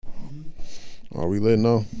Are we lit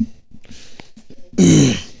now?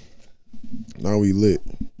 Now we lit.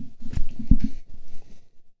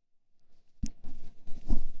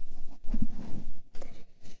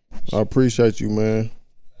 I appreciate you, man.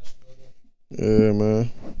 Yeah,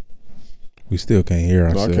 man. We still can't hear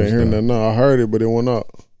ourselves. No, I can't hear nothing. No, I heard it, but it went up.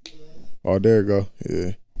 Oh, there it go.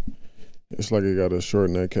 Yeah. It's like it got a short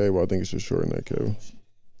in that cable. I think it's a short in that cable.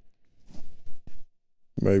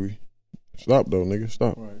 Maybe. Stop though, nigga.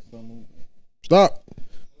 Stop. Stop.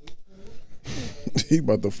 He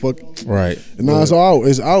about to fuck. Right. No, it's out.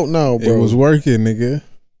 It's out now, bro. It was working, nigga.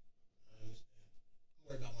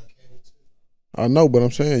 I know, but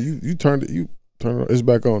I'm saying you turned it. You turned it. It's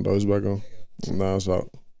back on though. It's back on. Now it's out.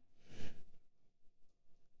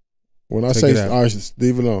 When I say, all right, just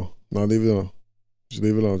leave it on. No, leave it on. Just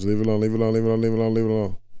leave it on. Just leave it on. Leave it on. Leave it on. Leave it on. Leave it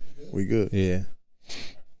on. We good. Yeah.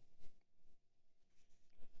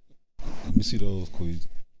 Let me see those quiz.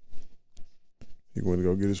 He went to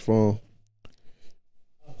go get his phone.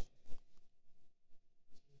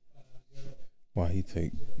 Why he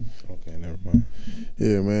take? Okay, never mind.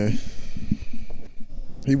 Yeah, man.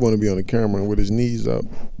 He want to be on the camera with his knees up.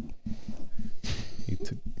 He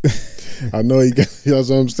took. I know he got. That's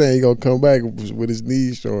what I'm saying. He gonna come back with his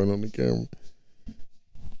knees showing on the camera.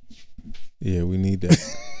 Yeah, we need that.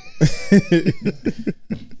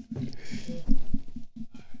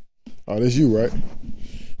 Oh, that's you, right?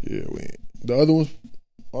 Yeah, we ain't. The other one's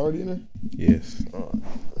already in there? Yes. All right.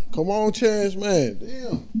 Come on, Chance, man.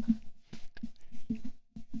 Damn.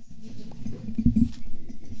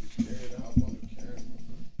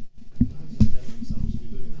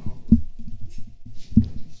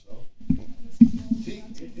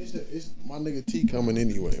 It's my nigga T coming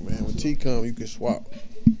anyway, man. When T come, you can swap.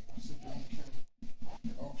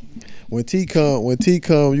 When T come,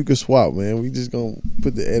 you can swap, man. We just gonna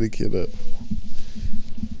put the etiquette up.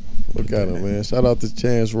 Look at him, man. Shout out to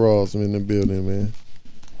Chance Rawls in the building, man.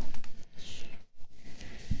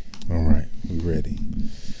 All right, we ready.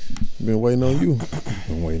 Been waiting on you.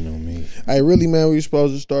 Been waiting on me. Hey, really, man? We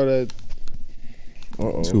supposed to start at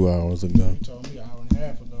 2 hours ago. You told me an hour and a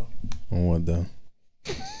half ago. On what though?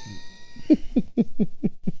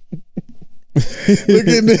 Look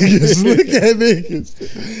at niggas. Look at niggas.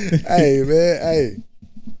 Hey, man. Hey.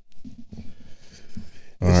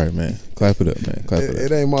 All right, man. Clap it up, man. Clap it up.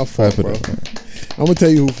 It ain't my fault, Clap bro. it up, man. I'm gonna tell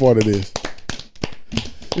you whose fault it is.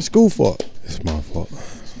 It's school fault. It's my fault.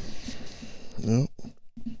 No.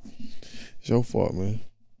 It's your fault, man.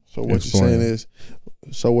 So what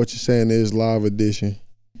you're saying is live edition.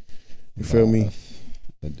 You feel me?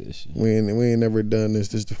 Edition. We ain't never done this.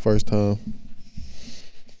 This is the first time.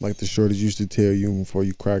 Like the shorties used to tell you before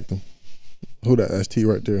you cracked them. Who that? That's T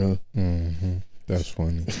right there, huh? Mm-hmm. That's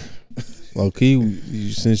funny. Low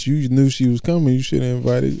key, since you knew she was coming, you should have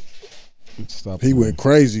invited. Stop. He went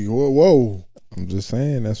crazy. Whoa. I'm just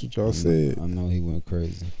saying, that's what y'all said. I know he went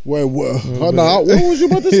crazy. Wait, what? Oh, no, what was you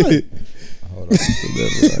about to say? Hold on.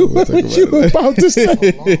 What you about to say?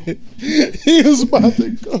 He was about to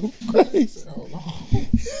go crazy.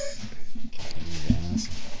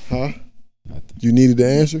 Huh? You needed the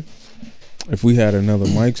answer? If we had another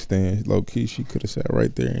mic stand, low key, she could have sat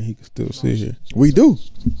right there and he could still sit here. We do.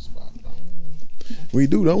 We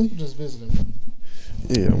do, don't we? I'm just visiting.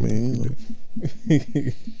 Yeah, I mean,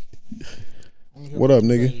 what up,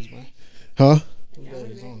 nigga? Days, man. Huh? 2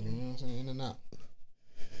 days only, you know what I'm saying? In and out.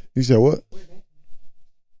 You said what?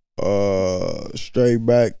 Straight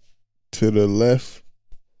back to the left.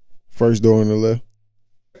 First door on the left.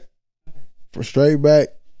 For straight back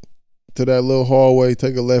to that little hallway,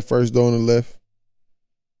 take a left, first door on the left.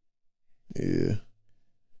 Yeah.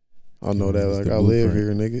 I know that like I live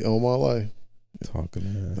here, nigga, all my life. Talking to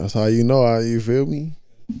her. That's how you know you feel me?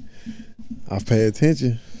 I pay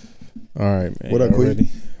attention. All right, man. What up, Queen? Ready?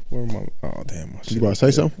 Where am I? Oh, damn. My shit You about to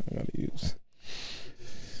say something? I gotta use.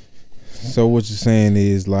 So what you're saying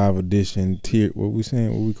is live edition tier. What we saying?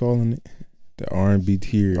 What we calling it? The R&B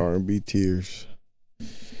tier. R&B tears.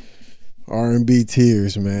 R&B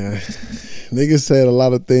tears, man. Niggas said a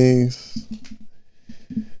lot of things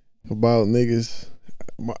about niggas.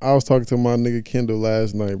 I was talking to my nigga Kendall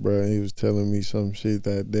last night, bro, and he was telling me some shit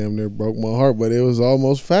that damn near broke my heart, but it was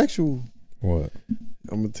almost factual. What?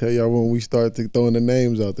 I'm gonna tell y'all when we start throwing the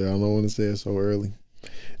names out there. I don't want to say it so early.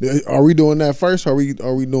 Are we doing that first? Or are we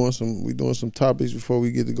doing some topics before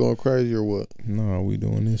we get to going crazy or what? No, we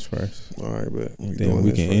doing this first. All right, bet. Then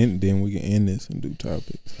we can end this and do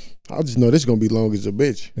topics. I just know this is gonna be long as a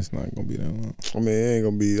bitch. It's not gonna be that long. I mean, it ain't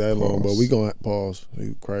gonna be that long, but we gonna pause.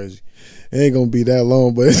 You crazy? It ain't gonna be that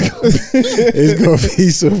long, but it's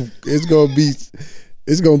gonna be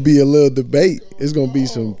it's gonna be a little debate. It's gonna be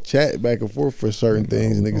some chat back and forth for certain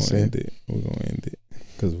things. Niggas saying we're gonna end it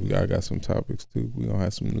because I got some topics too. We gonna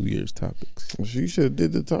have some New Year's topics. So you should have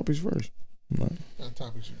did the topics first. No, What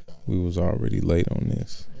topics you got? we was already late on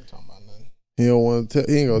this. You ain't talking about nothing. He don't want to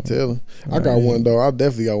tell. He ain't gonna tell him. I got one though. I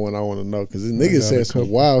definitely got one I want to know because this nigga got said a some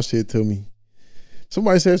couple. wild shit to me.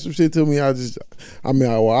 Somebody said some shit to me. I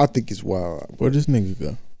think it's wild. Where this nigga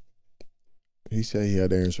go? He said he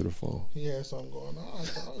had to answer the phone. He had something going on.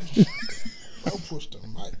 Don't push the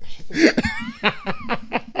mic.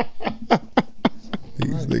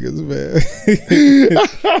 These niggas mad.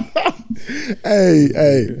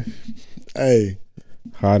 Hey.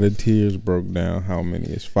 How the tiers broke down? How many?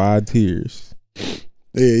 It's 5 tiers.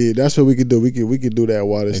 Yeah. That's what we could do. We could do that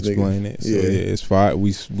while this Explain nigga. it. So yeah, it's 5.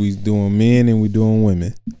 We doing men and we doing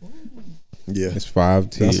women. Yeah. It's 5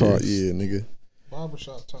 tiers. That's all. Yeah, nigga.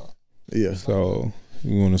 Barbershop talk. Yeah. So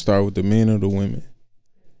you want to start with the men or the women?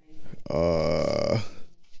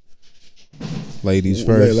 Ladies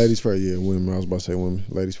first. Ladies first. Yeah, women. I was about to say women.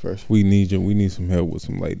 Ladies first. We need some help with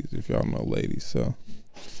some ladies if y'all know ladies. So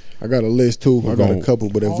I got a list too. I got a couple,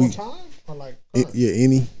 but if All time or like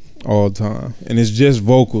any. all time, and it's just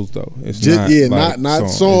vocals though. It's Just, not not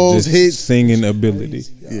It's songs, just hits, singing ability.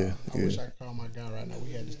 Yeah. I wish I could call my guy right now.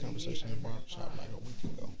 We had this conversation in the barbershop like a week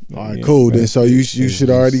ago. All right, cool. Then so you should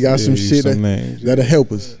already got some shit names. that'll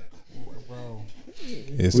help us. Bro,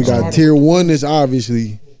 We got tier 1 is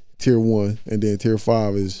obviously tier 1, and then tier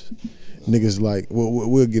 5 is niggas like.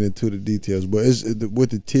 We'll get into the details, but it's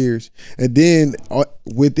with the tiers, and then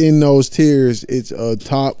within those tiers, it's a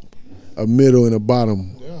top, a middle, and a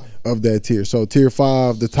bottom of that tier. So tier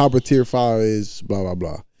 5, the top of tier 5 is blah blah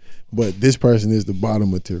blah, but this person is the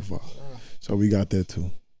bottom of tier 5. So we got that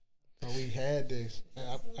too. So we had this, and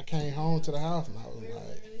I came home to the house and I was like,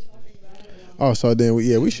 Oh, so then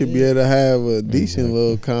we should be able to have a decent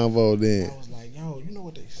little convo then. I was like, yo, you know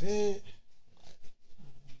what they said?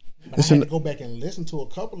 But It's I had to go back and listen to a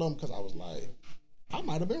couple of them because I was like, I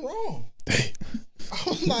might have been wrong. I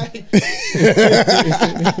was like,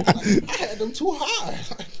 I had them too high.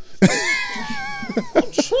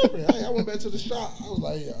 I'm tripping. I went back to the shop. I was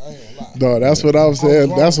like, yeah, I ain't gonna lie. No, that's what I'm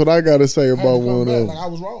saying. That's what I gotta say I had to about come one of back, them. like I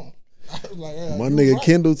was wrong. I was like, yeah, My you nigga right.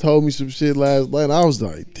 Kendall told me some shit last night. I was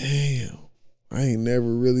like, damn, I ain't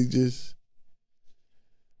never really just.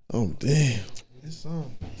 Oh damn, It's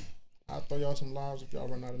son. I'll throw y'all some lives if y'all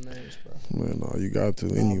run out of names, bro. man, no, you got to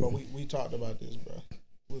But anyway. we talked about this, bro.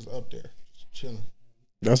 We was up there, just chilling.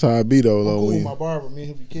 That's how I be though. I'm Though, cool with when my barber. Me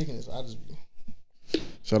and him be kicking it, so I just be.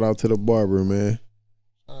 shout out to the barber, man.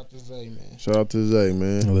 Shout out to Zay, man. Shout out to Zay,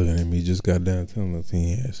 man. Look at him. He just got down telling us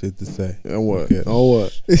he ain't had shit to say. And what? Okay. On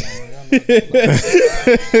what?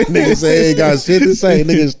 Nigga say he ain't got shit to say.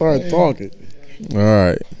 Nigga start talking. All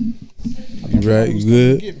right. You right? You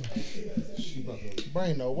good?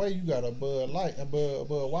 Brain, no way you got a Bud Light, a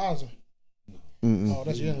Budweiser. Oh,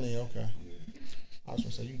 that's Youngling, okay. I was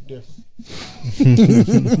gonna say you different.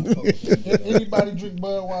 Anybody drink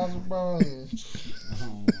Budweiser, bro?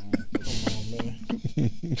 Come on, man.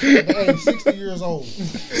 Hey, 60 years old.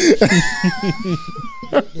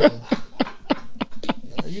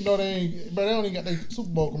 You know they ain't, but they don't even got their Super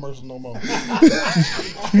Bowl commercials no more. I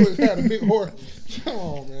always had a big horse. Come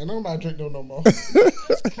on, man. Nobody drink them no more.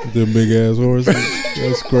 Them big ass horses.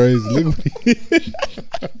 That's crazy. Look what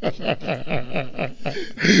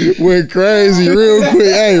he Went crazy real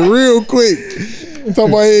quick. Hey, real quick.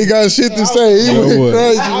 Talking about he ain't got shit to say. He You know went what?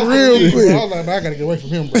 crazy real I quick. was like, man, I gotta get away from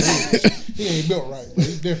him, bro. He ain't built right, bro.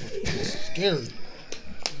 He's different. It's scary.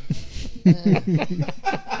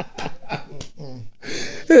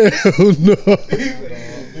 Hell no.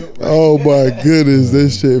 Oh my goodness,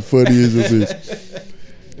 this shit funny as a bitch.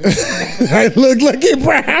 I look at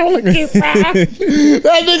Brown. Look at Brown.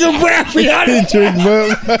 That nigga Brown behind it. drink Bud.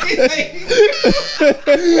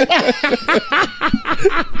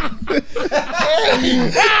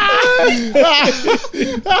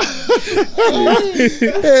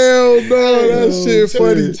 Hell no, that shit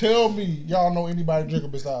funny. Tell me, y'all know anybody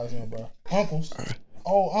drinking besides him, bro? Uncles.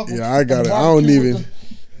 Oh, uncles. Yeah, I got it. I Barbecue don't with even.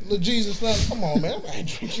 the Jesus, man. Come on, man. I ain't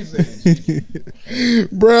drinking that.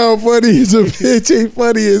 Brown funny as a bitch. He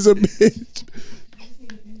funny as a bitch.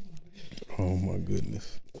 Oh my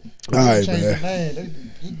goodness. All right, Change the man. name. They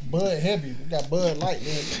Bud heavy. We got Bud Light,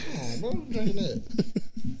 man. Come on, bro. Who's drinking that?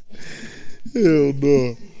 Hell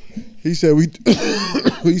no. He said we.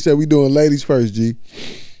 He said we doing ladies first, G.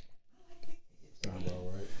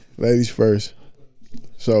 Ladies first.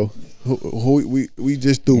 So who we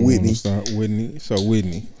just do Whitney. Start Whitney. So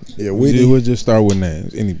Whitney. Yeah, Whitney. We'll just start with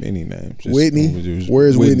names. Any names. Just Whitney. just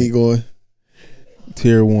Where's Whitney going?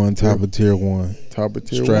 Tier 1, top of tier 1. Top of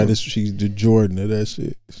tier Stratus, one. she's the Jordan of that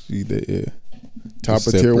shit. She that Top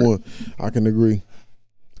of tier separate. one. I can agree.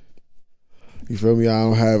 You feel me? I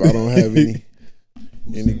don't have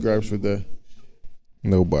any gripes with that.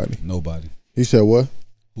 Nobody. Nobody. He said what?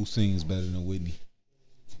 Who sings better than Whitney?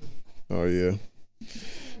 Oh yeah.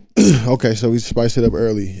 Okay, so we spice it up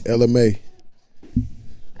early. LMA.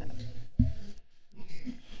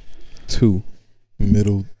 2.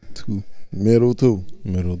 Middle 2. Middle 2.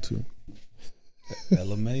 Middle 2.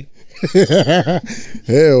 LMA?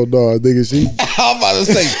 Hell no, nigga. She I'm about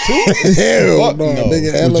to say 2. hell Fuck no, no.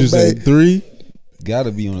 nigga. What you say? LMA. 3?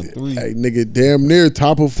 Gotta be on a 3. Hey, nigga, damn near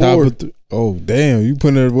top of 4. Top of 3. Oh damn, you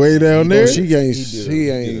putting it way down Bro, there? she ain't. He She did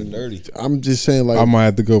ain't. it dirty. I'm just saying, like I might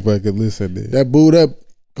have to go back and listen to that. that boot up.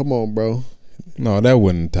 Come on, bro. No, that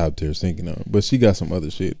wasn't top tier sinking on. But she got some other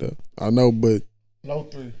shit though. I know, but Low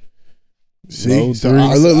 3. see, Low so three.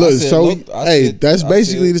 look. I said So low- I hey, said- that's I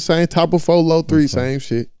basically said- the same. Top of 4, low 3, same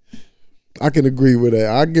shit. I can agree with that.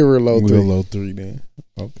 I give her a low We'll 3. go low 3 then.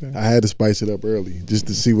 Okay. I had to spice it up early just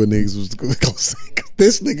to see what niggas was gonna say.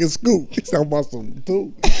 This nigga Skoot, he's talking about some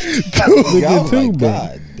 2. Nigga, too, bro.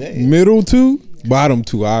 God damn. Middle 2, bottom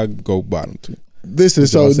 2. I go bottom 2. Listen,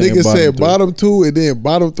 That's so what I'm saying, nigga said bottom bottom 2 and then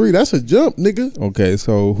bottom 3. That's a jump, nigga. Okay,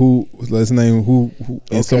 so who? Let's name who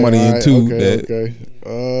and somebody all in right, 2 Okay, that okay.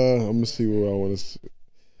 I'm gonna see what I want to.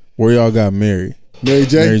 where y'all got married. Mary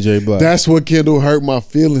J. Mary J. Blige. That's what Kendall hurt my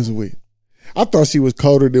feelings with. I thought she was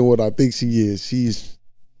colder than what I think she is. She's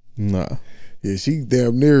Nah. yeah, she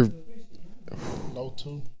damn near. Low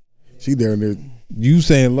 2. She damn near. You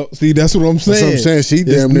saying low? See, that's what I'm saying. That's what I'm saying. She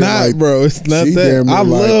It's damn near not, like bro. It's not she that. damn near I like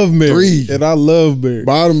love Mary, 3. and I love Mary.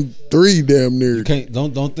 Bottom 3, damn near. You can't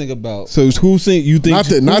don't think about. So who sing? You think Not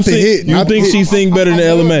the- who not the sing- hit, You not the think hit. she sing better than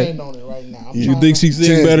I'm LMA? on it right now. You think she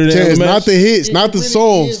sing better than Chance, LMA? not the hits, It not the really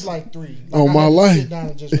songs, is like 3. Like On I my had to life. sit down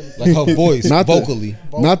and just really Like her voice, Not the- vocally.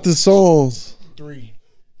 not the songs. 3.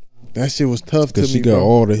 That shit was tough to Because me, she got bro.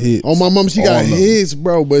 all the hits. Oh my mom, she All got of them. hits,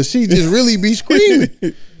 bro, but she just really be screaming.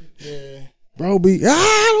 Yeah. Bro,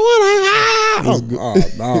 I don't wanna. Oh,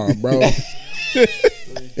 nah, bro.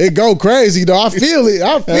 It go crazy though. I feel it.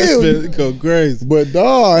 I feel it. It go crazy. But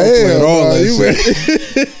dog, playing hell, all dog,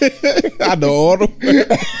 that you I know all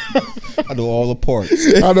the. I know all the parts.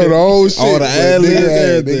 I know the whole shit. All the but ad-libs, nigga,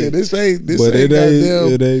 hey, everything. nigga, this ain't But it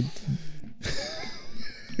goddamn. ain't. It ain't.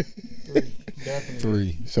 3. Definitely.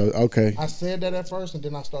 3. So okay, I said that at first, and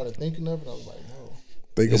then I started thinking of it. I was like, oh.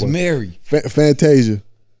 think It's about Mary. Fantasia.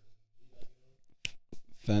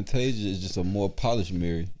 Fantasia is just a more polished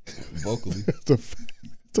Mary, vocally. It's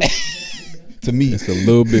To me, It's a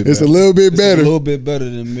little bit. a better. little bit it's better. a little bit better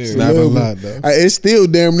than Mary. Not a little lot bit. though. It's still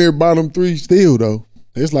damn near bottom 3 still though.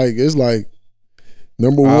 It's like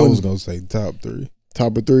number I 1, was gonna say top 3.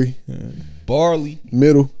 top of 3, Barley.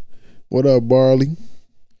 middle. What up, Barley?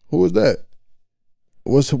 Who was that?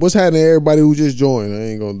 What's happening? Everybody who just joined, I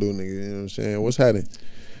ain't gonna do nigga. You know what I'm saying? What's happening?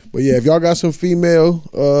 But yeah, if y'all got some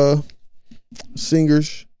female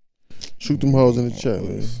singers, shoot them hoes in the chat,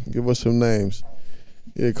 man. Give us some names.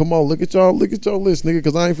 Yeah, come on, look at y'all list, nigga,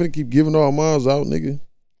 cause I ain't finna keep giving all miles out, nigga.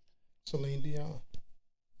 Celine Dion.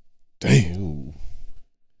 Damn, Ooh,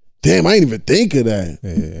 damn, I ain't even think of that.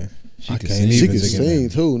 Yeah. she I can can't sing. She even can think of sing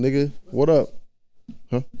that. too, nigga. What up?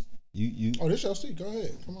 You Oh, this your seat. Go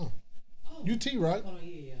ahead. Come on. You T, right?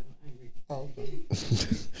 Oh, okay.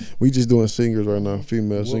 We just doing singers right now,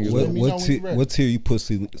 female singers. let me know when you ready. what tier you put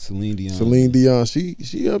Celine Dion? Celine Dion,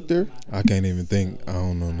 she up there. I can't even think. I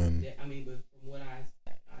don't know nothing. I mean, but from what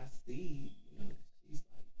I see, you know, she's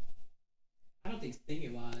like, I don't think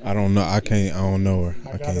singing wise. I don't know. I don't know her. I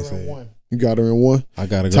I got can't her say. in it. 1. You got her in 1. I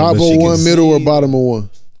gotta go. Top but of she can 1, middle or sing. bottom of 1?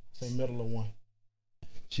 Say middle of 1.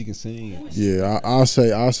 She can sing. Yeah, I'll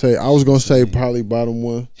say. I was gonna say probably bottom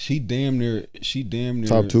 1, She damn near.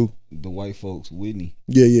 top 2. The white folks, Whitney.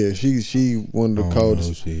 Yeah. She one of I the don't know who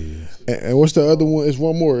coldest. she is. And what's the other one? It's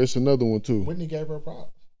one more. It's another one too. Whitney gave her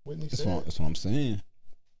props. Whitney That's said what I'm saying.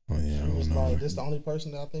 Oh yeah, I she was don't know. like, her. "This the only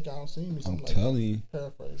person that I think I'll see me." I'm Something telling like you,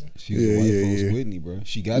 that. Paraphrasing. she's Yeah, the white yeah, folks, yeah. Whitney, bro.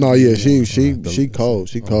 She got. No, to be yeah, the she one. she cold.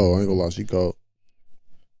 She Oh. cold. I ain't gonna lie, she cold.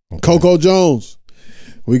 Okay. Coco Jones.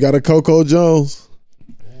 We got a Coco Jones.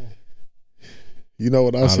 You know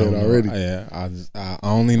what I said don't know. already. Yeah, I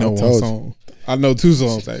only know I one told you. song. I know 2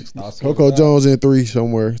 songs actually. I swear to Coco God, Jones in 3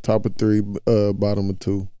 somewhere. Top of 3, bottom of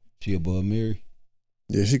 2. She above Mary.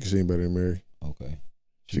 Yeah, she can sing better than Mary. Okay.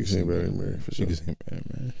 She can sing better than Mary for She sure. can sing better,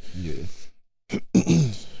 man.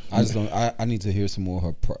 Yeah. I just don't. I need to hear some more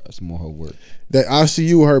of her work. That I See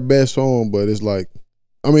You her best song, but it's like,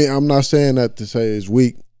 I mean, I'm not saying that to say it's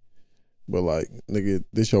weak, but like, nigga,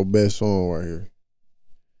 this your best song right here.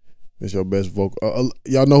 It's your best vocal.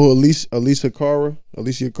 Y'all know who Alicia Cara?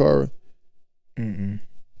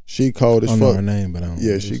 She cold as I fuck. know her name, but I don't.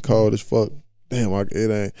 Yeah, she cold as fuck. Damn, it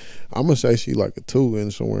ain't. I'm gonna say she like a 2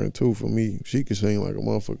 and somewhere in 2 for me. She can sing like a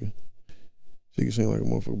motherfucker.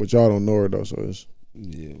 But y'all don't know her though, so it's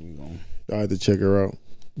Yeah, we gon'. y'all have to check her out.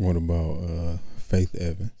 What about Faith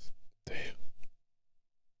Evans?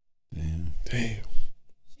 Damn.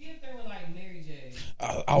 She up there with like Mary J.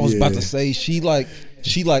 I was about to say she like the.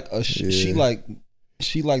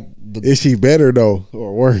 Is she better though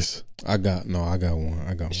or worse? I got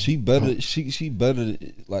one. She better. She better.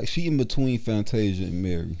 Like she in between Fantasia and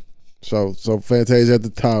Mary. So Fantasia at the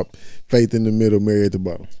top, Faith in the middle, Mary at the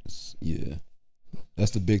bottom. Yeah, that's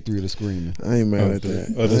the big three of the screaming. I ain't mad at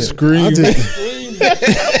that. The scream.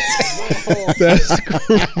 That's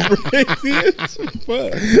crazy as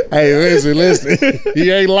fuck. Hey, listen. He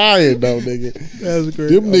ain't lying though, nigga. That's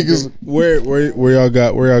crazy. Them niggas. Where y'all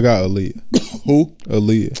got Aaliyah? Who?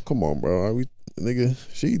 Aaliyah. Come on, bro. Nigga,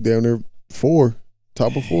 she down there 4,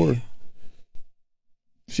 top of 4.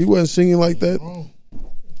 She wasn't singing like that.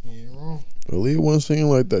 You ain't wrong. Aaliyah wasn't singing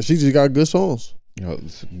like that. She just got good songs.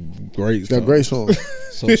 It's great. She got great songs.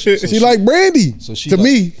 So She like Brandy. So she to like,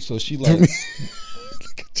 me. So she To like. me.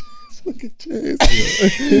 Look at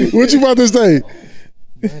Chance. What you about to say?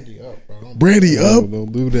 Brandy up, bro. Don't Brandy up.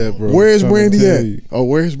 Don't do that, bro. Where's I'm trying to Brandy tell at? you. Oh,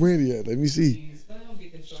 where's Brandy at? Let me see. Don't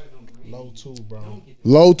get them started on Brandy. low 2, bro.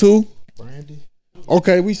 Low 2. Brandy.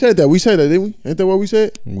 Okay, we said that, didn't we? Ain't that what we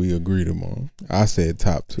said? We agreed on. I said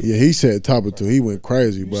top 2. Yeah, he said top of 2. He went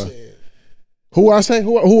crazy, You bro. said Who I say?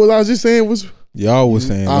 Who was I just saying was? Y'all was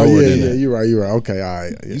saying Oh lower yeah, than yeah. that. You're right. Okay, all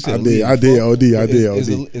right. You said I did. I did.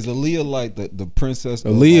 Is Aaliyah like the princess?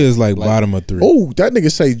 of, Aaliyah is like bottom of 3. Oh, that nigga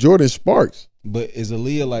say Jordan Sparks. But is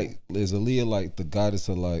Aaliyah like the goddess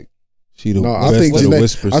of like? She the No, I best think of the Janae.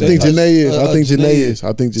 whisper I think singers. Janae is. I think Janae Janae is. is.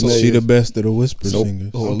 I think So Janae She is. the best of the whisper So-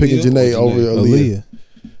 singers. Oh, I'm picking Aaliyah or Janae over Aaliyah. Aaliyah.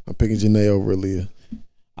 I'm picking Janae over Aaliyah.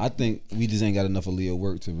 I think we just ain't got enough Aaliyah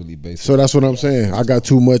work to really base. So that's what I'm saying. I got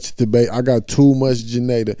too much debate. I got too much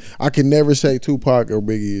Janae. I can never say Tupac or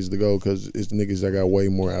Biggie is the GOAT because it's niggas that got way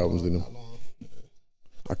more albums than them.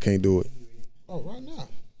 I can't do it. oh, right now.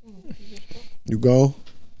 You go.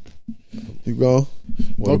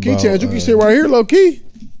 What Low key about, chance. You can sit right here, low key.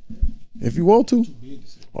 If you want to.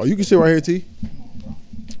 Oh, you can sit right here, T.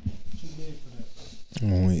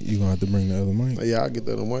 Oh, wait, you gonna have to bring the other mic. Yeah, I'll get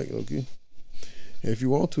that on mic, low key. If you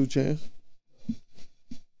want to, chance.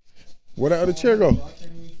 Where that other chair go?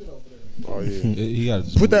 Oh yeah. He got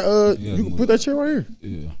Put that you can put that chair right here.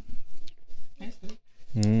 Yeah. That's good.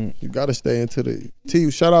 You gotta stay into the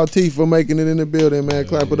T. Shout out T for making it in the building, man.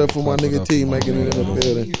 Clap it up for my clap it nigga up T for my making it in the nigga.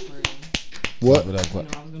 building. What? I know I was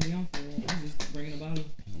gonna be on for it. I'm just bringing a bottle.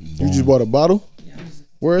 You just bought a bottle? Yeah, I'm just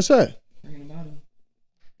Where it's at? bringing a bottle.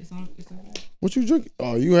 It's on. What you drink?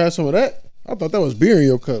 Oh, you had some of that? I thought that was beer in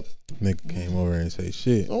your cup. Nigga came over and say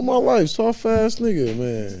shit. On my life, soft ass nigga,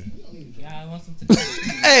 man. Yeah, I want some tequila.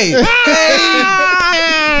 Hey,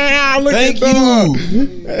 Look thank at dog. you.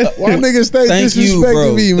 Why niggas stay Thank you, disrespecting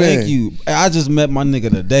bro. me, man? Thank you. I just met my nigga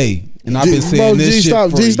today, and I've been Bro, saying this shit stop,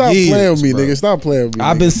 for stop years, playing with me, bro. nigga. Stop playing with me.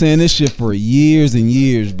 I've nigga. been saying this shit for years and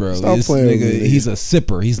years, bro. Stop This playing with nigga, me, nigga. he's a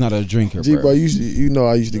sipper. He's not a drinker, G, bro, you know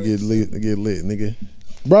I used to get lit, nigga.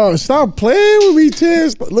 Bro, stop playing with me,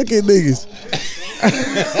 Chance. Look at niggas.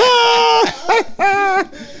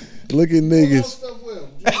 Look at niggas.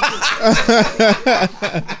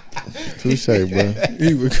 Touche, bro.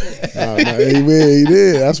 He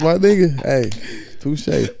did. That's my nigga. Hey,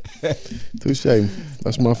 touche.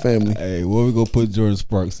 That's my family. Hey, where we gonna put Jordan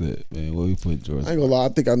Sparks at, man? Where we put Jordan? I ain't gonna lie. I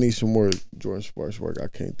think I need some more Jordan Sparks work. I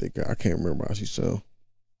can't remember how she sound.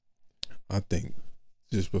 I think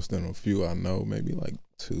just supposed to know a few I know, maybe like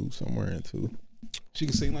 2, somewhere in 2. She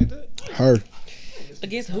can sing like that. Her.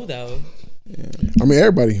 Against who though? Yeah. I mean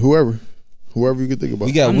everybody. Whoever you could think about.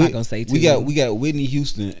 We got. I'm not gonna say we two. got Whitney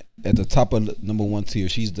Houston at the top of the number 1 tier.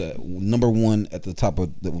 She's the number 1 at the top of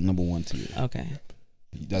the number 1 tier. Okay.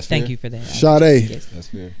 That's fair? Thank you for that. Sade. Yes, That's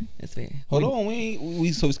fair. that's fair. Hold on,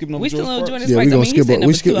 we skipping over We still on Jordan Jordan Sparks? Yeah, we Sparks. gonna I mean, you skip said it. We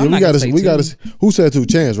number skip. two. I'm We not gotta. gonna We say gotta. two. Who said 2?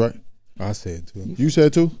 Chance, right? I said 2. You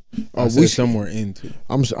said 2. I said somewhere in 2.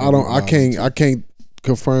 I can't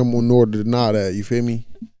confirm nor deny that. You feel me?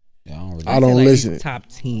 Yeah, I don't really. I don't Like listen. Top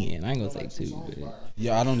 10. I ain't gonna say 2. But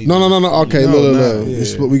Yeah, I don't even. No. Okay, No, look. nah, It's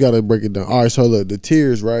yeah. split. We gotta break it down. All right, so look, the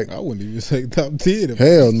tiers, right? I wouldn't even say top 10.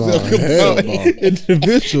 Hell no, hell no.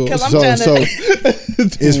 Individual. 'Cause I'm So trying to-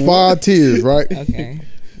 it's 5 tiers, right? okay.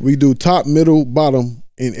 We do top, middle, bottom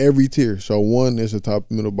in every tier. So 1 is the top,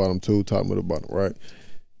 middle, bottom. 2, top, middle, bottom, right?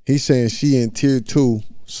 He's saying she in tier 2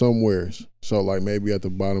 somewheres. So like maybe at the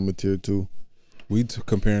bottom of tier 2. We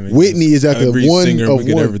comparing Whitney is at the every one singer of we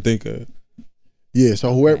could one. ever think of. Yeah,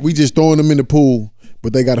 so whoever we just throwing them in the pool,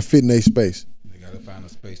 but they got to fit in their space. They gotta find a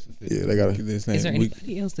space to fit. Yeah, they got to. This Is there ain't- we-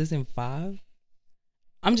 anybody else that's in 5?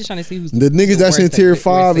 I'm just trying to see who's The niggas that's in worst tier that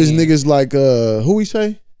we're 5 is saying. niggas like who we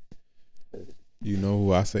say? You know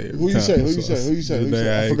who I say every Who you time. say? Who you say? Who you say? Who you say?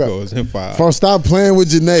 I Janae forgot. goes in 5. From stop playing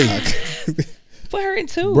with Janae, Put her in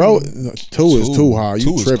 2. bro. 2 is too high. You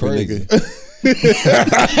 2 is tripping, crazy. nigga.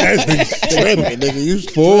 Tripping, nigga. You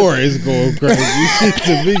 4 is going crazy. Shit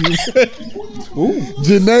to me.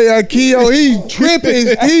 Janae Akio, he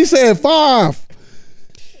tripping. He said 5.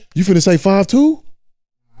 You finna say 5 too?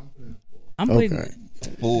 I'm putting Okay.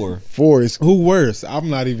 4. 4 is. Who worse? I'm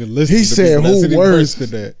not even listening. He to said people that's who any worse? to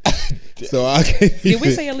that. So I can't. Did we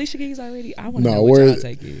even- say Alicia Keys already? I want to No, know what where- y'all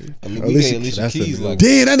take is. I mean, At we least gave Alicia that's a Keys new like.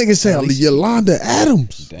 Damn, that nigga said Yolanda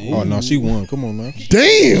Adams. Damn. Oh no, she won. Come on now.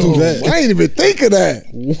 Damn, that? I ain't even think of that.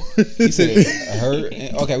 He said her.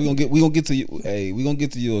 Okay, we gonna get to you. Hey, we gonna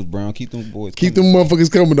get to yours, Brown. Keep them boys. Keep them coming.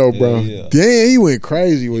 motherfuckers coming though, bro. Yeah. Damn, he went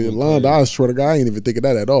crazy with went Yolanda. crazy. I swear to God, I ain't even think of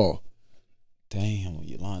that at all. Damn,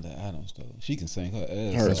 Yolanda Adams though. She can sing her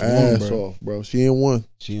ass. Her That's ass one, bro. off, bro. She in one.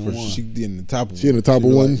 She in For one. she in the top of She in the top of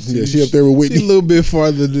like- one. Yeah, she up there with Whitney. She a little bit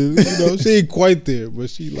farther than she ain't quite there, but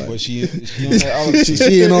she like But she on that olive tree.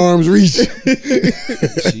 She in arm's reach.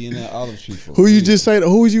 She in that olive tree. For Who you real. just say?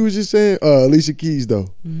 Who you was just saying? Alicia Keys though.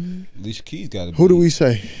 Alicia Keys got to be. Who do we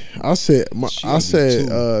say? I said. She I gotta be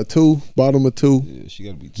said 2. Bottom of 2. Yeah, she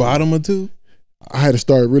got to be two. bottom of 2. I had to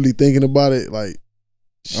start really thinking about it. Like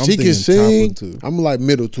I'm she can thinking sing. top of 2. I'm like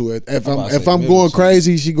middle 2. If I'm I'm about to if say I'm middle going 2.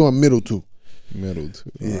 crazy, she going middle 2. Middle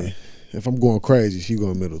 2. Yeah. Alright. If I'm going crazy, she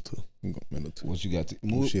going middle 2. I'm going middle 2. What you got to Oh,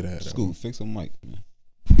 move? shit, I had that Scoot, fix a mic, man.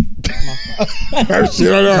 Her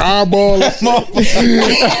shit on her eyeball.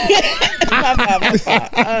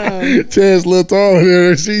 Chance little tall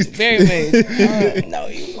there. She's Very much. No,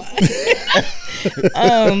 you lying.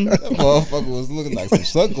 That motherfucker was looking like some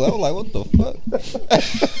sunglasses. I was like, what the fuck?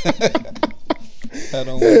 Had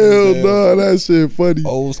on one of hell them no, that shit funny.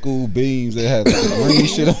 old school beams that had like green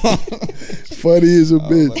shit on. Funny as a I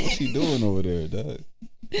was bitch. like, what she doing over there, dog?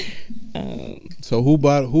 So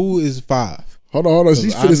who is 5? Hold on.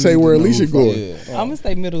 She's I finna say need where to know Alicia who going. Yeah. I'm gonna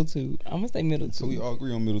stay middle 2. So we all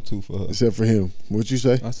agree on middle 2 for her. Except for him. What you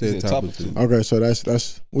say? I said Yeah, top of 2. Okay, so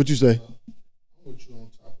that's what you say.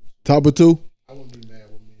 Top of 2. I'm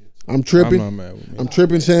I'm tripping. not mad with me. I'm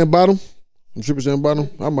tripping saying bottom. I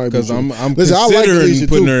might be. Because I'm Listen, I like considering Alicia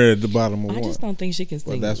putting too. her at the bottom of I 1. just don't think she can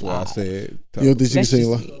sing. But that's why I live. said top You don't of think she can That's sing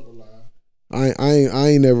just live? I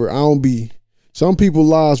ain't never. I don't be. Some people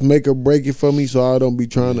lives make or break it for me, so I don't be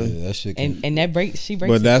trying to. Yeah, that shit. Can, And that she breaks.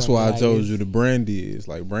 But it that's for me, why I like, told it's- you the Brandy is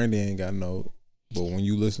like Brandy ain't got no. But when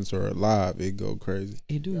you listen to her live, it go crazy.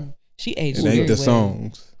 It do. She aged It very ain't the well.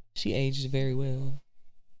 songs. She aged very well.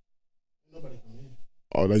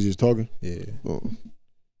 Oh, they just talking. Yeah. Oh.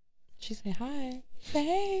 She said hi. Say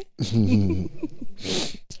hey.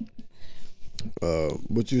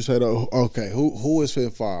 What you say though? Okay, who is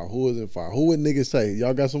in 5? Who is in 5? Who would niggas say?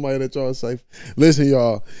 Y'all got somebody that y'all say? Listen,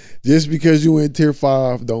 y'all. Just because you in tier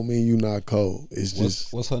 5 don't mean you not cold. It's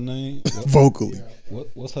just what's her name? vocally.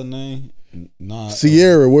 What's her name? Nas.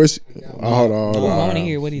 Sierra, where's? Hold on. I want to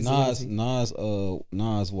hear what he's Nas. saying.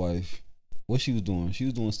 Nas' wife. What she was doing? She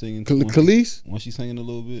was doing singing. Khalees? Was she singing a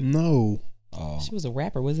little bit? No. Oh, She was a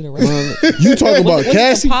rapper. Was it a rapper? You talking about was it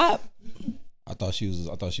Cassie? pop? I thought she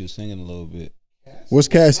was singing a little bit. What's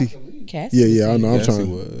Cassie? Cassie. Yeah, was I know. I'm Cassie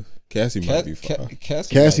trying. was. Cassie might be 5.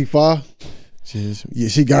 Cassie 5. Yeah,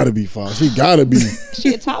 she gotta be 5. She gotta be.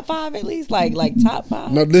 She a top 5 at least, like top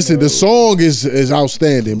 5. No, listen, the song is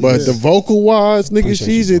outstanding, but the vocal wise, nigga, Appreciate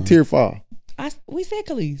she's you, in bro. tier 5. We said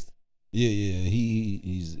Khalees. Yeah.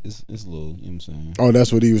 He's it's a little. You know what I'm saying? Oh,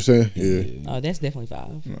 that's what he was saying. Yeah, Oh, that's definitely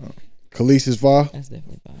 5. Khalees is 5. That's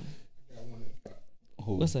definitely 5.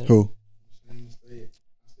 Who? What's up? Who?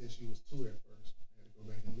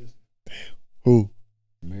 Who?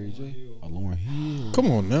 Mary J. Oh, Lauren Hill.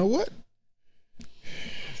 Come on now, what?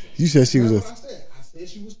 You said she was a. I said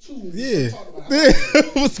she was 2. Yeah.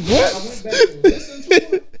 What's what?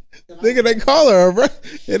 Nigga, they call her, bro.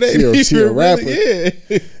 It ain't She a even rapper. really-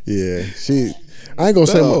 Yeah. Yeah, she. I ain't gonna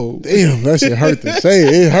say. No. Damn, that shit hurt to say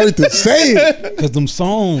it. It hurt to say it. Cause them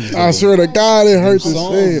songs. I swear to God, it hurt to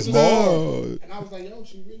Songs say is it. No. And I was like, yo,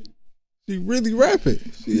 She really rapping.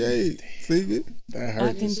 She ain't singing. That I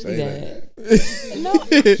hurt can to see say that. that. No,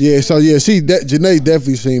 Yeah, so yeah, Janae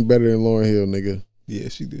definitely sing better than Lauryn Hill, nigga. Yeah,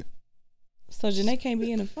 she did. so Janae can't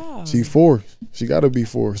be in a 5. She 4. She gotta be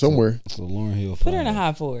 4 somewhere. So Lauren Hill. Put her in a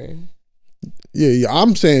high 4. Yeah,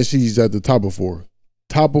 I'm saying she's at the top of 4.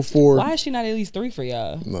 Top of 4. Why is she not at least 3 for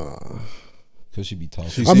y'all? Nah. Cause she be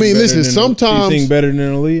talking. I mean, listen. Sometimes she sing better than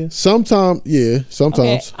Aaliyah. Sometimes, yeah.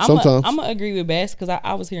 Sometimes, Okay, sometimes. I'm gonna agree with Bass because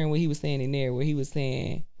I was hearing what he was saying in there, where he was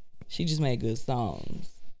saying she just made good songs.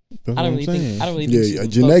 That's I don't what I'm really think. saying. I don't really think. Yeah, she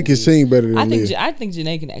Janae can sing better than I think. Aaliyah. I think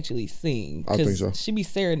Janae can actually sing. I think so. She be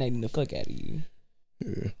serenading the fuck out of you.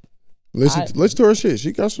 Yeah. Listen to her shit.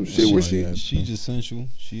 She got some shit where She just sensual.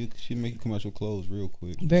 She make you come out your clothes real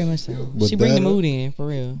quick. Very much so. But She bring the that- mood in for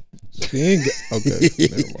real. She ain't got, okay.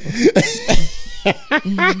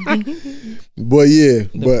 Never mind. But yeah,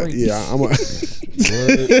 freak. yeah, I'm a,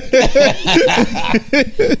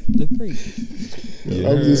 The freak. Yeah.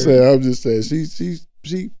 I'm just saying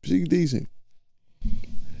she decent.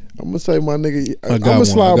 I'm gonna say my nigga. I'm gonna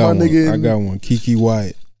slide my nigga in. I got one. Kiki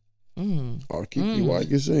Wyatt. Oh, Kiki White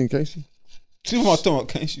can sing, can't she? She my thumb,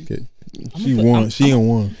 can't she? Okay. She won. She ain't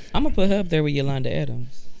won. I'm gonna put her up there with Yolanda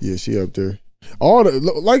Adams. Yeah, she up there. All the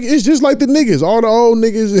like, it's just like the niggas. All the old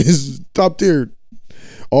niggas is top tier.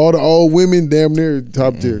 All the old women, damn near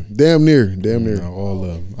top tier. Damn near. No, all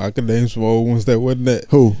of them. I could name some old ones that wasn't that.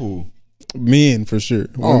 Who? Men for sure.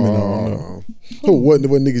 Women, I don't know. Who? What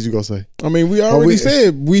niggas you gonna say? I mean, we already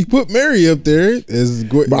said we put Mary up there as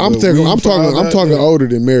good. But I'm talking older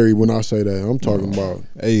than Mary when I say that. I'm talking about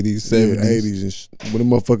 80s, 70s, 80s, and when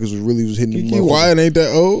the motherfuckers was hitting the Kiki motherfuckers. Wyatt ain't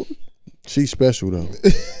that old. She's special though.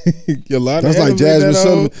 Yolanda That's like Adams ain't Jasmine that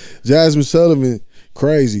Sullivan. old. Jasmine Sullivan,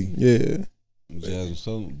 crazy. Yeah. Jasmine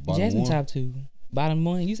Sullivan, bottom Jasmine one. top 2. Bottom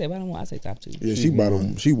 1. You say bottom 1. I say top 2. Yeah, she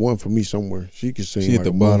bottom. She won for me somewhere. She can sing. She like at the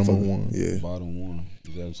a bottom of motherfucker. one. Yeah, Bottom one.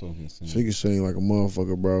 Jasmine Sullivan sing. she can sing like a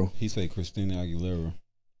motherfucker, bro. He say Christina Aguilera.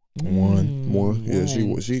 One. Yeah, she.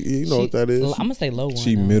 You know what that is? I'm gonna say low 1.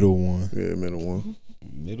 She middle one. Yeah, middle one.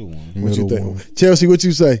 Middle one. What you Middle think, one. Chelsea? What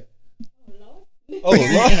you say? Oh Lord.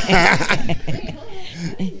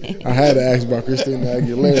 I had to ask about Christina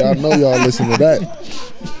Aguilera. I know y'all listen to that.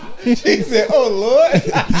 She said, "Oh Lord."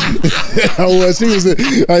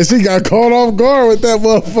 Well, she got caught off guard with that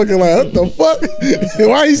motherfucker. Like, what the fuck?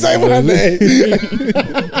 Why you say my name?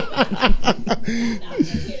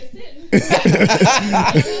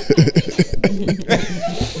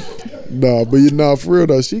 No, but you know, for real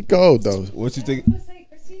though, she cold though. What you think? I would say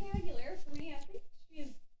Christina Aguilera for me. I think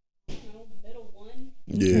she's, middle one.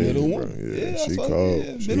 Yeah, Middle bro, one. Yeah, that's she what- cold.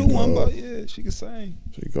 yeah, She middle one, cold. but yeah, she can sing.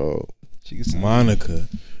 She cold. She can sing. Monica.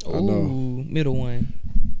 I know. Ooh, middle 1.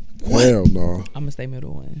 Hell no. I'm gonna say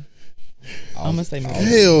middle 1. I'm gonna say middle 1.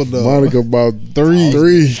 Hell no. Monica about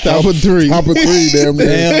three. Top of three. Top of three, damn near.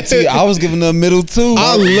 Damn, T, I was giving her a middle two.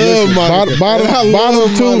 I love Monica.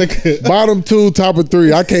 Bottom two, top of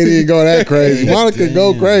three. I can't even go that crazy. Monica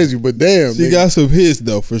go crazy, but damn, She nigga. got some hits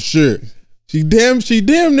though for sure. She damn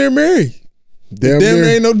near married. damn Damn near. near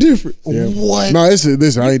ain't no different. Yeah. What? No,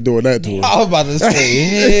 listen, I ain't doing that to her. I was about to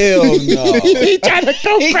say, hell no. He trying to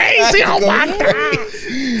go crazy. Oh my god.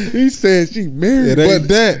 He said she married. It ain't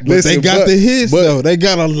that. But listen, they got the hits though. They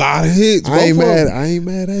got a lot of hits. I ain't both of mad. them. I ain't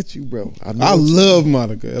mad at you, bro. I I love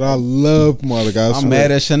Monica and I love Monica. I I'm swear.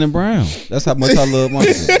 mad at Shannon Brown. That's how much I love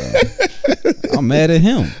Monica. Bro. I'm mad at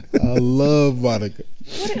him. I love Monica.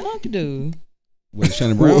 What did Unc do? What did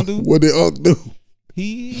Shannon Brown do? What did Unc do?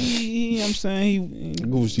 He I'm saying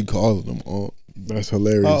What was she calling them? That's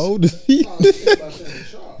hilarious. How old is he?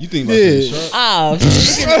 you think about Yeah. Shannon Sharp? Oh,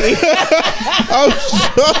 look at me. I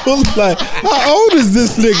was like, how old is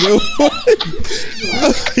this nigga?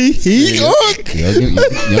 he Unc?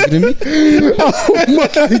 Younger than me?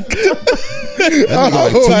 Like 2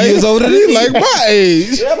 Like, years older than he me. like my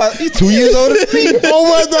age. Yeah, he's 2 years older than me. Oh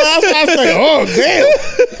my god! That's why I say, oh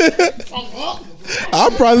damn. I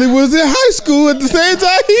probably was in high school at the same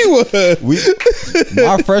time he was.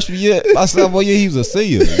 My freshman year, my sophomore year, he was a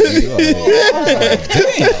senior.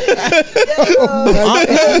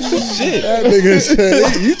 Shit. That nigga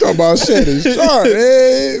said, you talking about Shannon Sharp?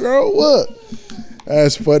 Hey, bro, what?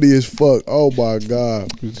 That's funny as fuck. Oh my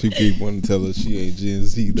god. She keep wanting to tell us she ain't Gen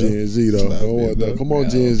Z though. Gen Z though. Stop Come it, on, though. come on,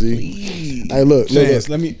 Gen Z. Hey, look. Chance,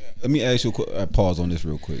 let me ask you a pause on this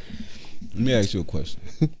real quick. Let me ask you a question.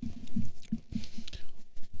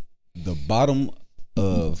 The bottom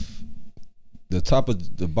of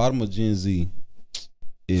Gen Z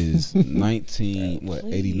is 89?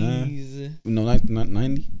 No,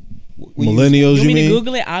 90? Millennials, You you want me to mean?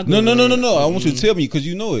 Google it? I'll Google No. it. I want you to tell me because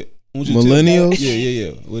you know it. I want you to tell me. Millennials?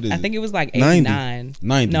 Yeah. What is I it? think it was like 90. 89.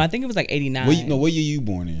 90. No, I think it was like 89. What year you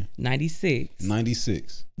born in? 96.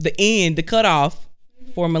 96. The cutoff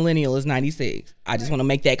for millennial is 96. I just want to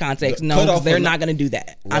make that context The known cutoff because they're for- not going to do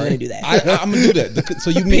that. I'm going to do that. I'm gonna do that. So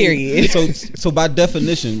you mean Period. So by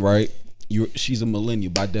definition, right? She's a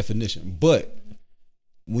millennial by definition. But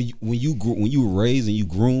when you were raised and you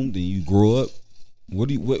groomed and you grew up, What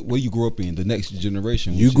do you grew up in? The next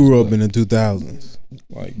generation. You grew up in the 2000s.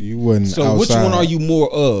 Like you wasn't. So outside. which one are you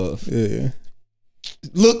more of? Yeah.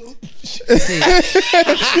 Look, Okay.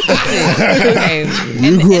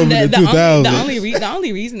 You grew up in the 2000s. The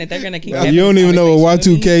only reason that they're gonna keep You don't even know what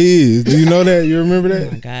Y2K is. Do you know that? You remember Oh my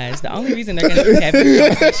that? gosh, the only reason they're gonna keep having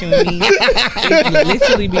this conversation with me is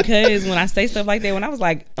literally because when I say stuff like that, when I was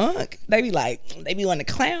like, they be wanting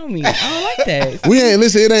to clown me. I don't like that. We ain't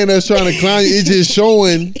listen. It ain't us trying to clown you. It's just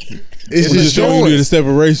showing. It's just showing. You the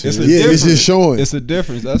separation. It's just showing. It's a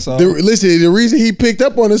difference. That's all. Listen, the reason he picked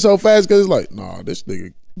up on it so fast because it's like, nah, this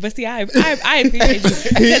nigga. But see, I appreciate you. He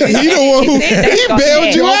the one who he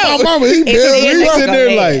bailed you out. My mama, he bailed. We sitting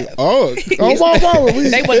there like, oh my mama.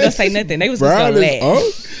 They wasn't gonna say nothing. They was just gonna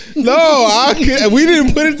laugh. No, we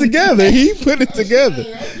didn't put it together. He put it together.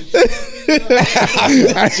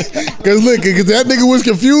 Cause that nigga was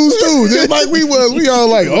confused too, just like we was. We all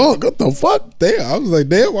like, oh, what the fuck? Damn, I was like,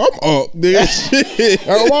 damn, I'm up. Damn, shit.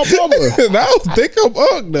 Oh, my mama. I don't think I'm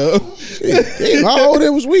up though. Damn, how old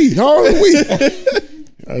was we? How old are we?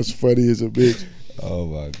 That's funny as a bitch. Oh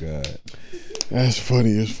my god. That's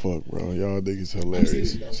funny as fuck, bro. Y'all niggas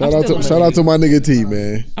hilarious. I'm Shout out to my nigga T,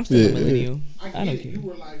 man. I'm still a millennial. I don't care. You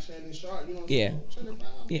were like Shannon Sharp, you know. Yeah.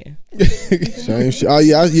 Yeah. Same shit. Oh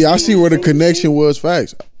yeah, I see where the connection was.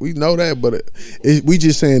 Facts. We know that, but we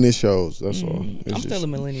just saying it shows. That's all. I'm still a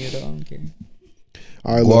millennial though. I don't care.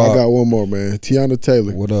 All right, look, I got one more, man. Tiana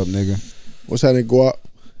Taylor. What up, nigga? What's happening, Guap?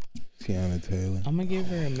 Tiana Taylor. I'm gonna give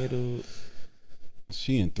her a middle.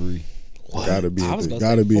 She in 3. Gotta be in 3. I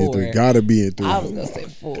Gotta be in 3. Gotta be in 3. I was gonna say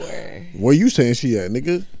 4. Where you saying she at,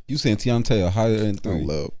 nigga? You saying Tiana Taylor higher than 3?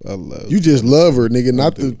 I love. You just love her, nigga.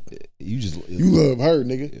 Not the. You love her,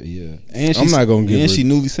 nigga. Yeah. And I'm not gonna give her. And she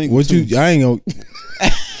newly single. What too. I ain't gonna.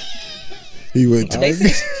 He went. They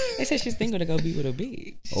said she's single to go be with a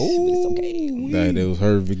bitch. Oh, it's okay. That was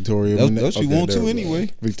her, Victoria. That's what you want to anyway.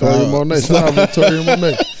 Victoria Monet. Shout out Victoria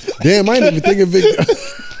Monet. Damn, I ain't even thinking Victoria.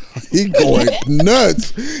 He going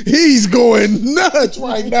nuts. He's going nuts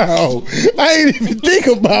right now. I ain't even think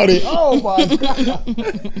about it. Oh my god.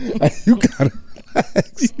 You gotta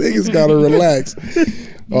relax. Niggas gotta relax.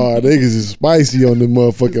 Oh, niggas is spicy on the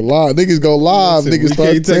motherfucking live. Niggas go live. Listen, niggas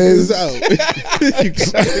start saying this out.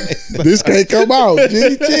 this can't come out.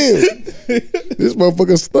 G, chill. This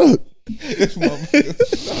motherfucker stuck.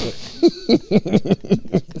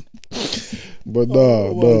 But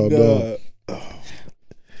no.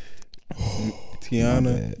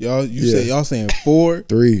 Tiana, y'all, say y'all saying 4?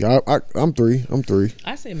 3. I'm 3. I'm 3.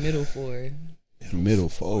 I said middle 4. Middle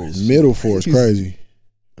 4. Middle 4 is crazy.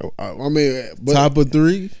 I mean, but Top of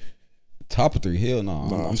 3? Top of 3? Hell no.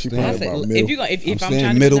 Nah, I'm she saying, probably about middle. If I'm saying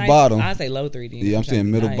trying to middle be nice, bottom. I say low 3. Then yeah, I'm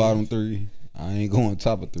saying middle nice. bottom 3. I ain't going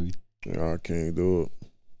top of 3. I can't do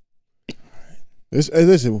it.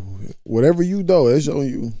 Listen, whatever you do, it's on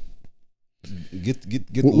you. Get.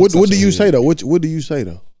 What do you say though? What do you say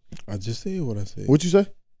though? I just said what I said. What you say?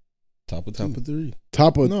 Top of 3.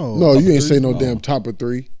 Top of No, no, top you of ain't say 3. no No. damn top of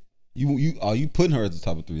 3. You are you putting her at the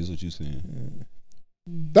top of 3? Is what you saying?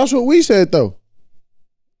 That's what we said though.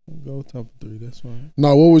 Go top of 3. That's fine.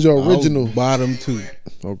 No, what was your original? Bottom 2.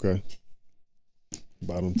 Okay.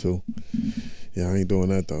 Bottom 2. Yeah, I ain't doing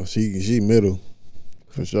that though. She middle.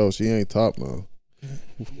 For sure. She ain't top now.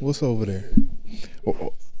 What's over there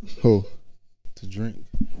Who? to drink?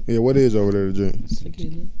 Yeah, what is over there to drink?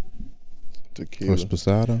 Tequila. Tequila. Or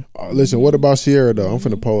Sposado? Listen, what about Sierra though? I'm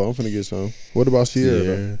finna finna get some. What about Sierra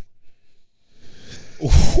though?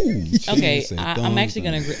 Okay, I'm actually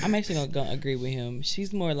gonna agree. I'm actually gonna agree with him.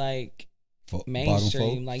 She's more like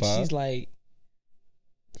mainstream. Like she's like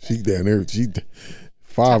She down there. She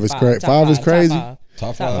 5 is top crazy. 5 is crazy. Top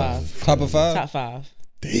 5. five. Top of 5. Top 5.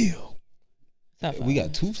 Damn. Top 5. We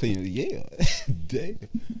got 2 saying yeah. Damn.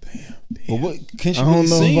 But what can she I don't really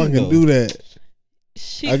know sing, if I can though? do that.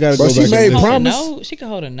 She, I gotta But go she back. made and listen. promise. She could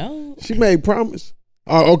hold a note. She made promise.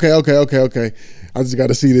 Oh, okay. I just got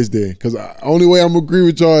to see this then, because only way I'm gonna agree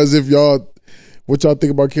with y'all is if what y'all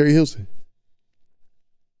think about Carrie Hilson.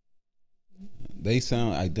 They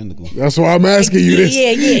sound identical. That's why I'm asking you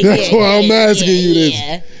this. That's why I'm asking you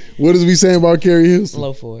this. What is we saying about Carrie Hilson?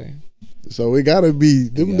 Low 4. So it gotta be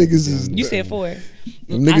them Yeah, niggas is You said 4. them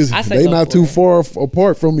niggas. I say They low not 4. too far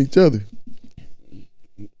apart from each other.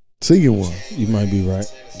 Singing one. You might be right.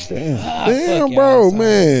 Damn. Damn, fuck bro, y'all,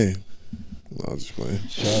 man. No, I'm just playing.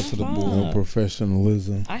 Shout out to the Fuck. boy. No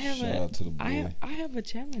professionalism. I have Shout out to the boy. I have a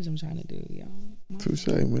challenge I'm trying to do, y'all. Touche,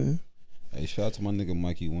 man. Hey, shout out to my nigga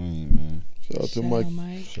Mikey Wayne, man. Shout out to Shout Mike. out,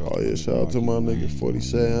 Mike. Oh yeah, shout out to my nigga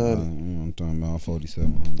 4700. I'm talking about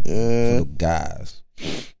 4700. Yeah. For the guys.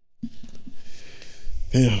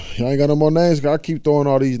 Damn, y'all ain't got no more names. I keep throwing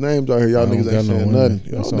all these names out here. Y'all niggas ain't saying nothing.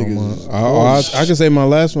 Y'all niggas. I can say my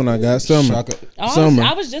last one. I got Summer. Summer.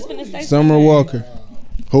 I was just gonna say Summer Walker.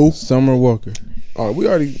 Who? Summer Walker. Oh, we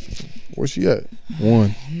already. Where she at? 1.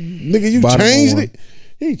 Nigga, you Bottom changed one. it.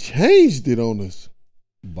 He changed it on us.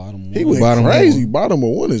 Bottom one. He went Bottom crazy. one. Bottom of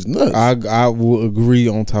 1 is nuts. I will agree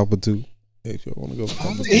on top of 2. If you want to go,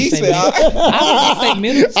 He said, I was gonna say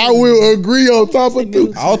middle. I will agree on top of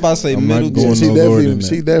 2. I was about to say I'm middle not going two. no lower than that.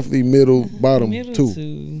 She definitely middle, bottom Middle 2.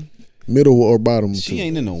 two. Middle or bottom 2. She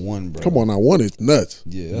ain't in the 1, bro. Come on now, 1 is nuts.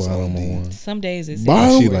 Yeah, that's bottom all of I'm 1. Some days it's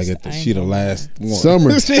Bottom? She like it. She the last one.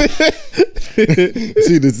 Summer. she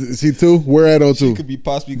 2? Where at on 2? She could be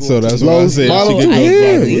possibly going So that's to why I Low- said bottom- she could go.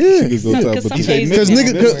 yeah, bottom. yeah. She could go top of Some 2. days Because it's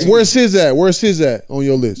nigga, middle. where's his at? Where's his at on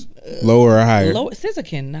your list? Lower or higher? Low, SZA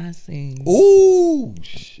cannot sing. Ooh,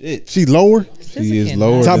 shit. She lower? She is SZA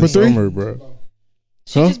lower cannot Top than of 3? Summer, bro.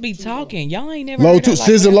 She Huh? just be talking. Y'all ain't never Low heard 2. her like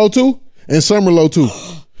SZA that. low 2? And Summer low 2?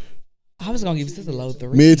 I was gonna give SZA low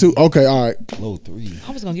 3. Mid 2? Okay, all right. Low 3.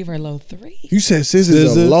 I was gonna give her low 3. You said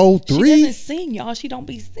SZA's a SZA? low She 3? doesn't sing, y'all. She don't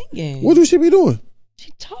be singing. What do she be doing?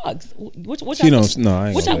 She talks. What She y'all don't. No, I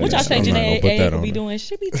ain't What gonna y'all, what do y'all that. say I'm not Janae gonna put that A on be her. doing?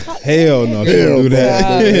 She be talking. Hell no, she Hell don't do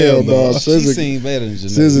that. no. Hell no. She SZA sing better than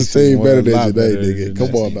Janae. SZA sing One better than lot Janae, better nigga. than Come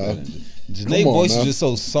Janae. on now. Janae's Come on voice now. is just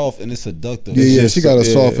so soft and it's seductive. Yeah, just she got a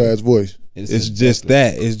so- soft yeah. ass voice. It's just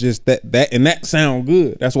that. It's just that, and that sound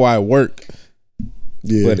good. That's why it work.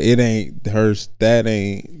 Yeah. But it ain't hers. That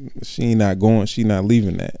ain't. She not going. She not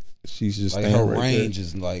leaving that. She's just Like staying her right range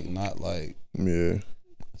is like not like Yeah.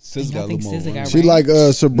 SZA I got a think little more SZA got range. She like Sabrina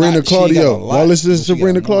Not- she ain't got a Claudio. lot, Y'all listen to but she got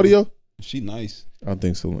Sabrina more. Claudio? She nice. there. I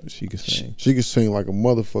think so. She can sing. She can sing like a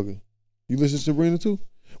motherfucker. You listen to Sabrina too?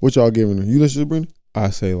 What y'all giving her? You listen to Sabrina? I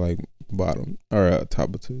say like bottom or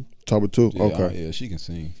top of 2. Top of 2? Yeah, Okay. yeah, she can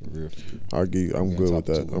sing for real. I'll give you, I'm Yeah, good top with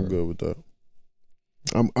that. two, I'm right. good with that.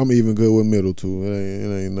 I'm even good with middle too.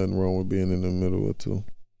 It ain't nothing wrong with being in the middle of 2.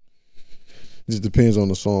 It just depends on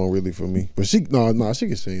the song really for me. But she she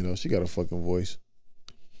can sing though. She got a fucking voice.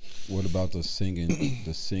 What about the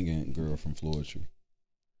singing girl from Floetry?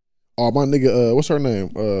 Oh, my nigga, what's her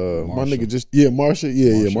name? My Marsha. nigga Marsha.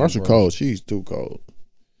 Yeah, Marsha Marsha Ambrose. cold. She's too cold.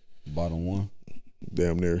 Bottom 1.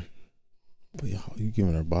 Damn near. But y'all, you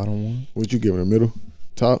giving her bottom 1? What you giving her? Middle?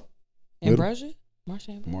 Top? Ambrosia? Marsha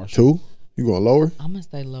Ambrose? Marsha. 2? You going lower? I'm gonna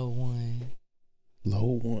say low 1.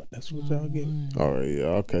 Low 1. That's what y'all get. All right, yeah.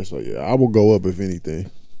 Okay, so yeah, I will go up if anything.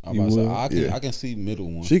 I'm about to say, will? Yeah. I can see middle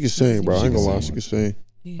 1. She can sing, bro. I She ain't can gonna lie. sing. She can sing.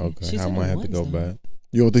 Yeah. Okay, She's I in might the have to go ones, though. back.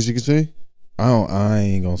 You don't think she can sing? I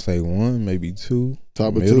ain't gonna say 1, maybe 2.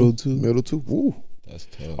 Top of middle 2? Middle 2? Woo. That's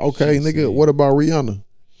tough. Okay, She can nigga. sing. What about Rihanna?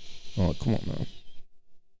 Oh, come on now.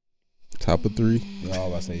 Top of 3. Yeah, I was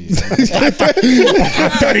about to say, yeah.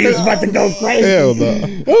 Hell no.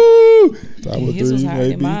 Top of His was 3, higher than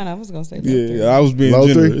maybe. mine. I was gonna say low 3. Yeah, I was being Low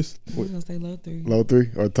 3? generous. I was gonna say low 3. Low 3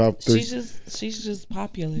 or top 3? She's just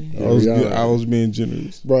popular. Rihanna. I was being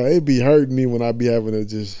generous. Bro, it be hurting me when I be having to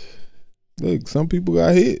just. Look, some people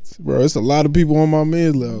got hits, bro. It's a lot of people on my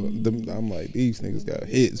men's level. I'm like, these niggas got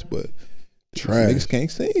hits, but Trash. niggas can't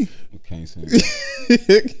sing. Can't sing.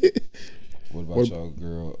 What about y'all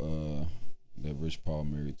girl that Rich Paul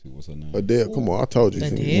married to? What's her name? Adele, come on. I told you.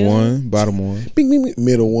 Adele? 1, bottom 1. Bing, bing, bing.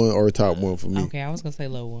 Middle 1 or top 1 for me. Okay, I was gonna say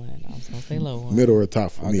low 1. I was gonna say low 1. Middle or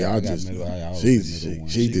top for me. I I got just. middle. I always She's say middle one.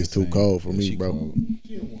 she She just can too sing. cold for Yeah, me, she bro. cold.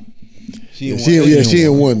 She Yeah, in she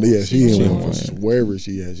one. in 1. Yeah, she She in in 1. one. Wherever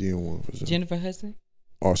she at, she in 1 for sure. Jennifer Hudson.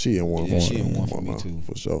 Oh, she in 1. Yeah, she in one for Come me on, too.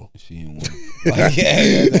 for sure. She in one. Like,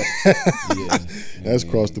 yeah. That's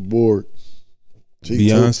across the board. She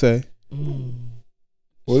Beyonce,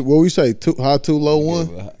 What we say? High 2, low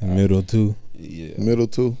 1, middle 2. Yeah. middle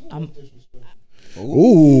 2. Ooh.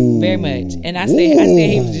 Ooh, Very much. And I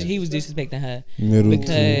said he was disrespecting her Middle 2.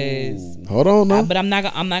 because. Hold on now. But I'm not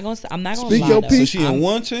gonna Speak lie, your though. piece. So she in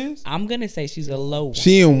one chance? I'm gonna say she's a low 1.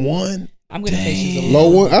 She in 1. I'm gonna say she's a Low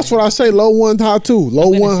 1. That's what I say. Low 1, high 2.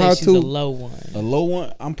 Low I'm 1, gonna high say she's 2. a low 1. A low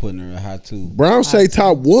one? I'm putting her in high 2. Brown say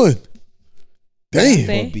top 1.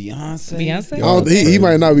 Damn. Beyonce? Beyonce? Oh, he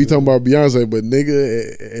might not be talking about Beyonce, but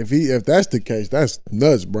nigga, if that's the case, that's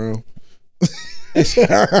nuts, Brown.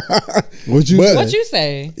 What you But- What you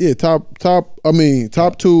say? Yeah, top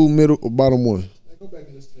 2, middle, bottom 1.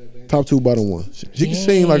 Top 2, bottom 1. She can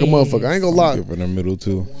sing like a motherfucker. I ain't gonna lie. Giving her middle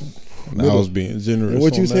 2. And I was being generous. And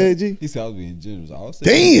what you on that. said, G? He said I was being generous. I said,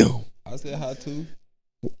 Damn. I said high 2.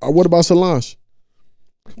 What about Solange?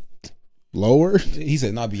 Lower? He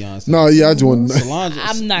said not Beyonce. No, yeah, I just want. Solange.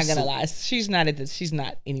 I'm not gonna lie. She's not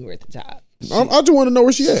anywhere at the top. I just want to know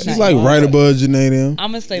where she at. She's like right above Janae them.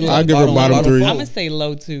 I'm gonna say I low. give her bottom 3. I'm gonna say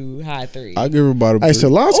low 2, high 3. I give her bottom 3. Hey,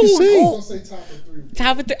 Solange can sing. I'm gonna say top of 3.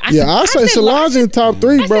 Top of 3. I say Solange in top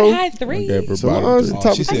 3, I bro. said high 3. I gave her Solange bottom in 3.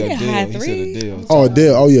 top She 3. said I said high Adele. He 3. said Adele. Oh,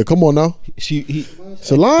 Adele. Oh yeah, come on now.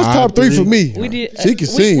 Solange High top 3 3. for me. We did. She can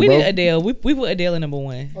sing, we bro. did Adele. We put Adele in number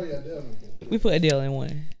 1. Oh yeah, Adele. We put Adele in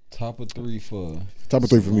 1. Top of 3 for Top of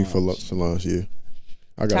 3 for me for Solange. Yeah,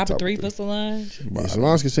 I got Top of 3 for Solange. Yeah,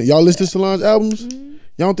 Solange can sing. Y'all listen to Solange albums?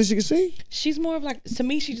 Y'all don't think she can sing? She's more of like, to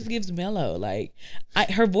me, she just gives mellow. Like,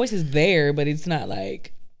 her voice is there, but it's not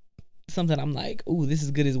like something I'm like, ooh, this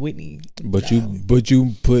is good as Whitney. But you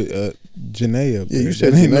put Janae up there. Yeah, you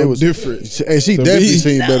said That ain't Janae no was different. And she To definitely me.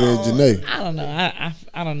 sing better than Janae. I don't know.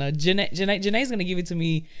 I don't know. Janae's gonna give it to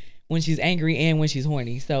me when she's angry and when she's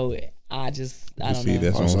horny. So I don't See, know.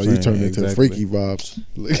 that's Oh, what so I'm you saying. turned into Exactly. freaky vibes.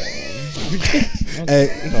 Hey,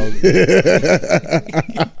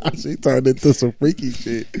 She turned into some freaky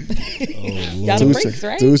shit. Y'all the freaks,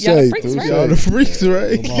 right? Touche, Y'all the freaks, touche. right? y'all the freaks,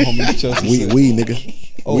 right? my homie Chelsea. We nigga.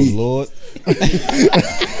 Oh We. Lord.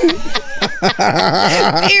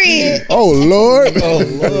 Period. Oh Lord. Oh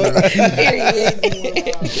Lord.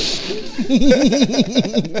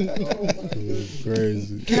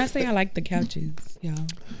 Crazy. Can I say I like the couches, y'all?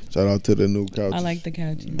 Shout out to the new couch. I like the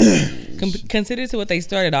couches. Consider to what they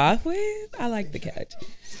started off with, I like the couch.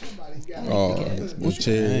 Oh, the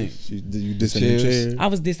chairs. You dissing the Chairs. chairs. I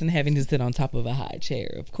was dissing having to sit on top of a high chair,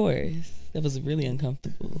 of course. That was really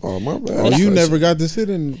uncomfortable. Oh my bad. Oh, you never got to sit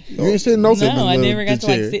in. You ain't sitting no No, I never got to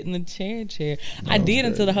like chair. sit in the chair. I did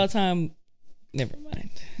until the whole time. Never mind.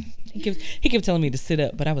 He kept telling me to sit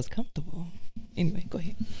up, but I was comfortable. Anyway, go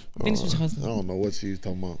ahead. Finish what you're I saying. don't know what she's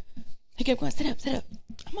talking about. He kept going, sit up.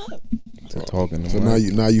 I'm up. Talking. So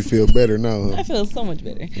now you feel better now, I huh? feel so much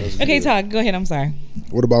better. Okay, talk. Go ahead. I'm sorry.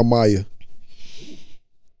 What about Maya?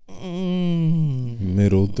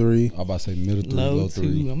 Middle 3. I'm about to say middle 3, Low low 2.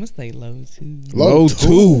 3. I'm gonna say low 2. Low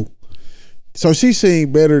 2. So she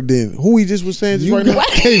sing better than who we just was saying just right now?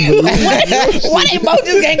 Why they both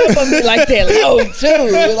just gang up on me like that? Low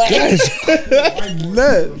 2. Like,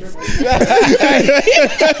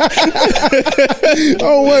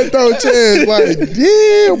 Oh, what though, Chance? Like,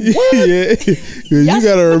 damn, what? Yeah. 'Cause you Y'all-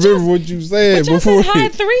 gotta but y'all- remember what you said but y'all before. said high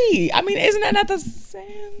 3. I mean, isn't that not the same?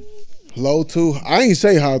 Low 2. I ain't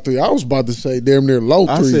say high 3. I was about to say damn near low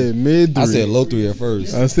 3. I said mid 3. I said low 3 at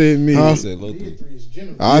first. I said mid. I said low 3.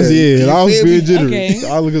 I was I was feel being me? generous. Okay.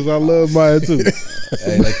 All because I love Maya too.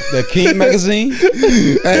 Hey, that King magazine.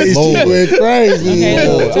 Hey, she Lord. went crazy. Okay,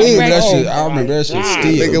 Lord. look, Tony That Braxton. shit, I remember that shit still.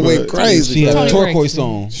 Nigga went crazy. She had a Tony turquoise Braxton.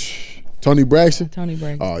 on. Tony Braxton? Tony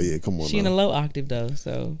Braxton. Oh, yeah, come on. She in now. a low octave though,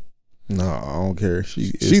 so No, I don't care.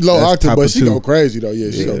 She low that's octave, top but of she 2. go crazy, though.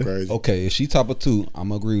 Yeah, she Yeah. go crazy. Okay, if she top of 2, I'm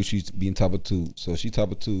gonna agree with you being top of 2. So if she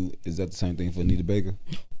top of 2, is that the same thing for Anita Baker?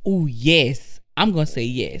 ooh yes. I'm gonna say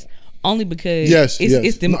yes. Only because Yes, it's, yes.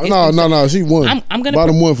 it's them. No, she won. I'm gonna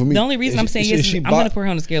Bottom put, one for me. The only reason I'm saying Is yes, she is I'm bot- gonna put her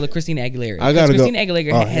on the scale of Christina Aguilera. I gotta go. Christina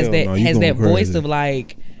Aguilera Oh, has hell that no, you has going that voice crazy. of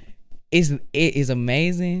like, it is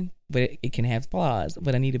amazing, but it can have flaws.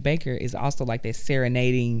 But Anita Baker is also like that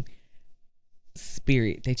serenading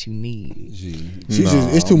spirit that you need. Gee.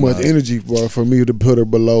 It's too much energy for me to put her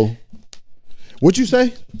below. What you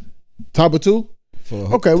say? Top of 2?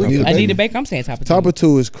 Okay, we get Anita Baker, I'm saying top of Top two. of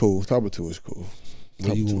 2 is cool. Top of 2 is cool.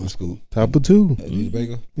 What you want, Skoot? Top of 2. Anita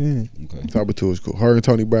Baker? Yeah. Okay. Top of 2 is cool. Her and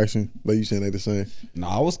Tony Braxton, like you saying they the same. No,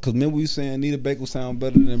 I was, cause remember you saying Anita Baker sound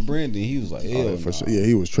better than Brandon. He was like, hell Oh, for nah. sure. Yeah,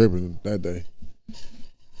 he was tripping that day.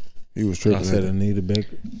 He was tripping. I that said day. Anita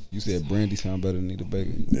Baker. You said Brandy sound better than Anita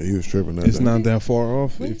Baker. Yeah, he was tripping that It's day. not that far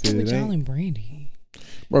off. What If is it with y'all ain't. and Brandy?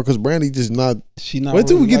 Bro, because Brandy just not. She not Wait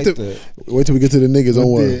till really we get like to- that. Wait till we get to the niggas on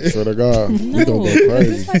one. then- Swear to God. We No, gonna go 'cause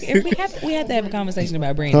crazy. it's like if we have to have a conversation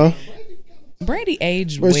about Brandy. Huh? Brandy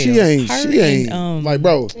aged But well. she ain't. Her She ain't. and, like,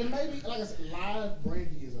 bro. And maybe, like I said, live Brandy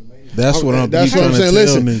is amazing. That's what I'm. That's you what I'm trying saying. to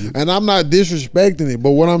tell Listen, niggas. and I'm not disrespecting it,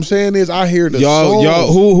 but what I'm saying is, I hear the Y'all,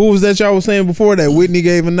 songs. who was that y'all was saying before that Whitney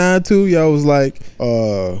gave a 9 to? Y'all was like,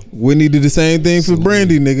 Whitney did the same thing for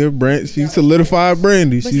Brandy, nigga. She solidified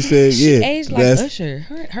Brandy. But She see, said, yeah. she aged like that's Usher.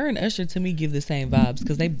 Her and Usher to me give the same vibes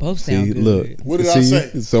because they both sound see, good. look. What did I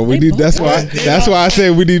say? So we They need. both That's why. sound good. That's why I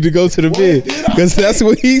said we need to go to the bid because that's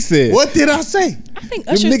what he said. What did I say? I think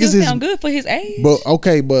Them Usher niggas still is- sound good for his age. But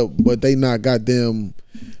okay, but they not goddamn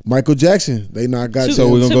Michael Jackson. They not goddamn. So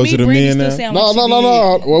we gonna go me, to the Brandy men still now? sound No, like no, she no,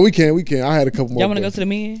 no. did. Well, we can. I had a couple more. Y'all want to go questions. to the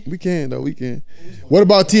men? We can though. We can. What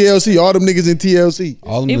about TLC? All them niggas in TLC.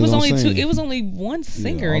 All them It niggas was don't only sing. two. It was only one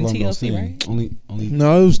singer Yeah, in all them don't TLC, sing. right? Only.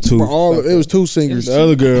 No, it was 2. It was two singers. The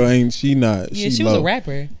other girl ain't. She not. Yeah, she was a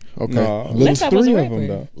rapper. Okay. No, Little- Left Eye was a three of them, rapper.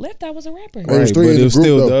 though. Left Eye was a rapper. It was Right, three but in it the was group,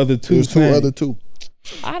 still though. the other two It was two sang. other two.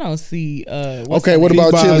 I don't see. Okay, what about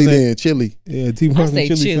T-Boz Chili ain't- then? Chili. Yeah, T-Boz I and say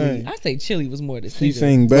Chili Chili. sang. I say Chili was more the She singer.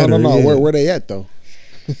 sang better. No. yeah. Where they at though?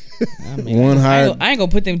 I mean, One higher. I ain't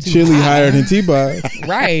gonna put them too Chili high. higher than T-Boz.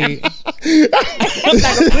 Right. I'm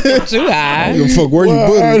not gonna put them too high. Give a fuck where you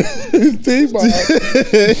put him.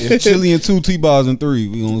 If Chili and 2, T-Bars and 3,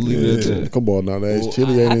 we gonna leave it at that. Come on now, that's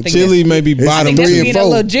Chili I ain't think it? Chili maybe It's bottom that's three three and being four. a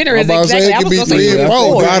little generous. I'm about to say Exactly. it I could was be gonna say 3 and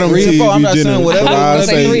 4. Bottom 3 and T 4, I'm be not saying generous, whatever. but I I'm was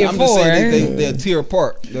just gonna say saying, 3 and I'm just saying 4. they're a tier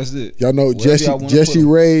apart. That's it. Y'all know Wherever y'all wanna Jesse put 'em.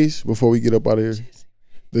 Ray's before we get up out of here.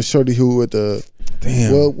 The shorty who at the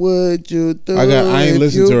Damn. what would you do I ain't if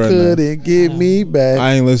listened you to her now. couldn't get me back?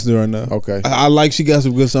 I ain't listening to her now. Okay. I like she got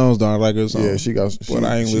some good songs though. I like her songs. Yeah, she got. But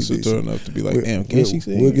I ain't she listened to her decent. enough to be like, damn, can she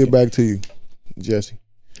sing? We'll get back to you, Jesse.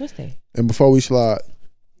 What's that? And before we slide,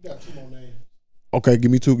 You got 2 more names. okay,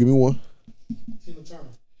 give me 2, give me 1. Tina Turner.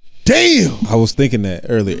 Damn. I was thinking that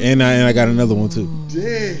earlier, and I got another one too.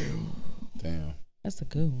 Damn. That's a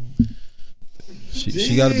good one.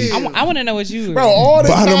 She gotta be. I want to know what you. Bro, all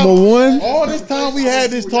this Bottom time, of one. all this time we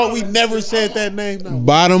had this talk, we never said that name. No.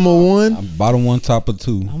 Bottom of one. Bottom 1, top of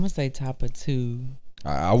 2. I'm gonna say top of 2.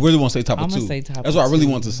 I really want to say top of I'ma 2. say top That's of what I really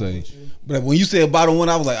 2. want to say. But when you said bottom 1,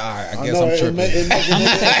 I was like, all right, I guess I'm tripping. I'm gonna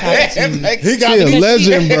say top 2. He got She a me.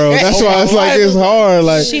 legend, bro. That's why it's like it's hard.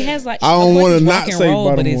 Like She has like I don't of course wanna it's not rock and say roll,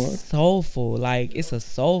 bottom but it's one. soulful. Like it's a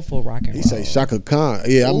soulful rock and roll. He say Shaka Khan.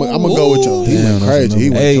 Yeah, I'm gonna go with you. He Damn, went that's crazy. He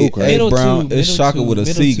went Hey, too hey, crazy. Middle Brown, two, it's middle Shaka two, with a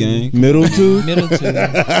middle C, two. gang. middle two. Middle 2.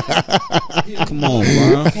 Come on,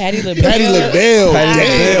 Brown. Patty LaBelle. Patty LaBelle. Patty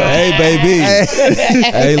LaBelle. Hey,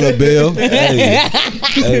 baby. Hey, LaBelle.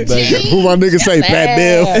 Hey, baby. Who my nigga say? Pat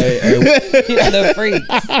Bell. Hey, The freaks.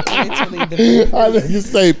 Literally the freaks. My nigga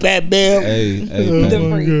say Pat Bell. hey, The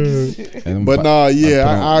Patty. freaks. And But nah, yeah,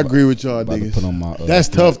 I agree with y'all about to put niggas. on my, That's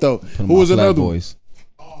tough though. put on Who my was flat another one? voice.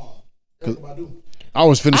 I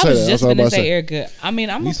was finna I say was that. just That's what I'm gonna about to say say. Erica. I mean,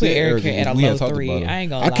 I'm We gonna put said Erica Erica. at a We had low talked 3. about it. I ain't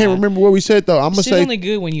gonna I lie. can't remember what we said though. I'm gonna She's say. only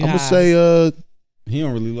good when you I'm high. gonna say. He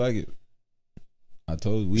don't really like it. I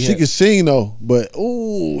told you. We She had, can sing though, but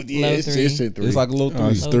ooh, yeah, Low it's three. in 3. it's like a little 3.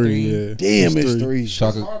 It's Low 3. three. Yeah. Damn, it's It's 3.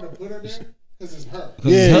 Shaka. Hard to put her there because it's her.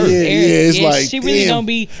 Yeah, yeah, Erica. it's like she really damn. don't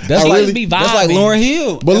be. That's she like just be vibing. That's like Lauryn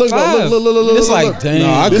Hill. But look, at five. look, It's like look. damn. No,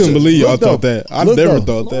 I Listen, couldn't believe y'all look thought though. that. I Look never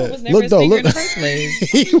though. thought Laura was that. never Look a though, singer look. in the first place.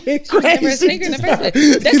 He went She was never a crazy. singer in the first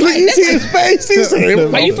place. That's Look, like, you that's see like, his face. He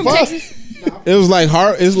said, are you from "Fuck." Texas? It was like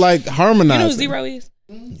it's like You know harmonizing. who Zero is?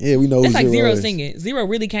 Yeah, we know. That's who like Zero is. singing. Zero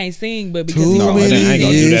really can't sing, but because Too he's No, from I ain't many gonna do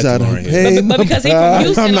that years to I done Lauryn Hill. paid But because he my from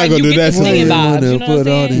Houston, I'm not like gonna you do get that the to singing Lauryn vibes. Hill. You know what I'm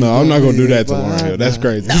saying? No, I'm not gonna do that to Lauryn Hill. That's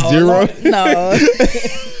crazy. Zero. No.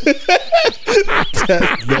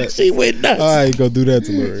 She went nuts. I ain't gonna do that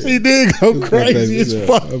to Lauryn. She did go crazy as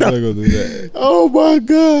fuck. I'm not gonna do that. Oh my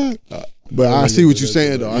god. But I see what you're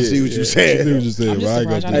saying though. I see what you're I see what saying. you're saying. I'm But just I ain't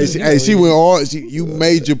gonna surprised do y'all Hey, that. she went all. You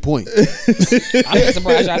made your point. I'm just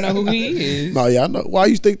surprised y'all know who he is. No, yeah, I know. Why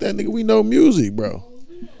you think that nigga? We know music, bro.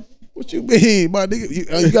 What you mean, my nigga?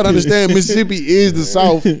 You gotta understand, Mississippi is the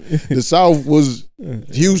South. The South was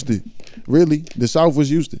Houston. Really, the South was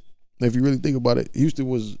Houston. If you really think about it, Houston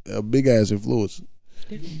was a big ass influence.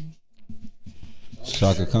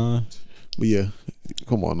 Shaka Khan. But yeah,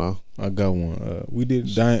 come on now. I got one. We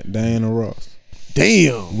did Diana Ross.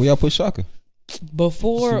 Damn. Where y'all put Shaka?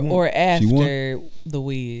 Before She won. or She after the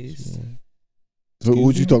Wiz, So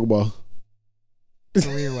what you talk about?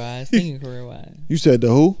 career wise, singing career wise. You said the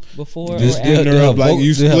who? Before This- or this- after. Splitting her up like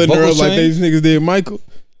you they have splitting her vocal up like change? these niggas did Michael.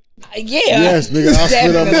 Yeah, Yes, nigga. I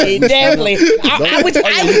split up. definitely. I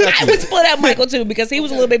would split up Michael too because he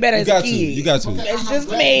was a little bit better You as got a to. kid. You got to. It's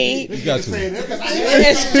just me. You got to.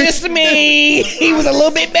 It's just me. He was a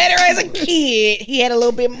little bit better as a kid. He had a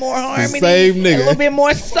little bit more harmony. same nigga. A little bit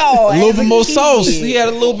more sauce. A little bit more sauce. He had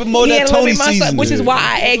a little bit more of He that had a little Tony bit more sauce, seasoning. which is why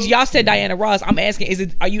I asked. Y'all said Diana Ross. I'm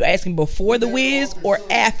asking, are you asking before the Wiz or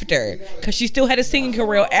after? Because she still had a singing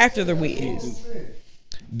career after the Wiz.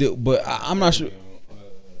 But I'm not sure.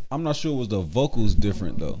 I'm not sure was the vocals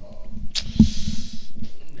different though.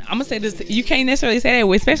 I'm gonna say this. You can't necessarily say that,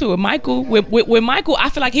 especially with Michael. With Michael, I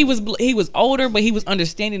feel like he was older, but he was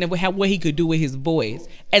understanding of what he could do with his voice.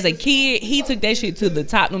 As a kid, he took that shit to the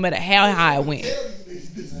top, no matter how high it went.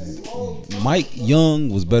 Mike Young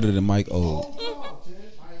was better than Mike Old.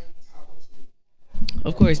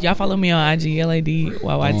 Of course, y'all follow me on IG, Go ahead,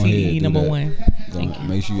 LADYYTE do number that. 1. Go on,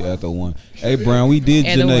 make sure you add the one. Hey Brown, we did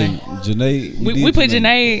Add the Janae. Janae, We put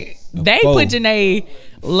Janae. They four. put Janae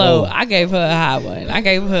low. Four. I gave her a high one. I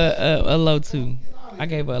gave her a low 2. I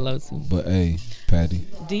gave her a low 2. But hey, Patty,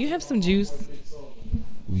 Do you have some juice?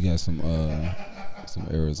 we got some Some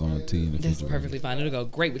Arizona tea in the That's refrigerator. perfectly fine. It'll go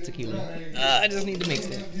great with tequila. I just need to mix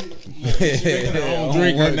it.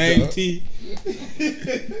 Drink her name T.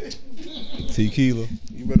 Tequila.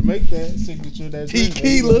 You better make that signature. That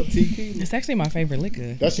Tequila. Tequila. It's actually my favorite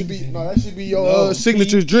liquor. That should be your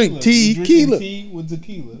signature drink. Tequila. Tea with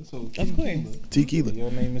tequila. So Of course. Tequila.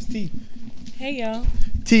 Your name is T. Hey y'all.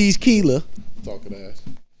 Tequila. Talking ass.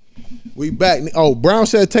 We back. Oh, Brown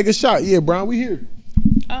said take a shot. Yeah, Brown, we here.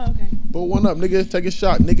 Oh, okay. Put one up, nigga. Take a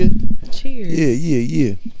shot, nigga. Cheers.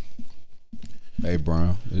 Yeah. Hey,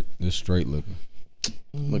 Brown, it's straight looking.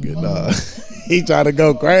 Look at dog. He trying to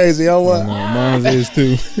go crazy. Oh what? Mine is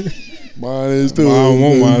too. Mine is too. I don't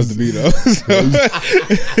want mine to be though.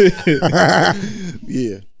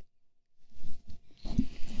 Yeah.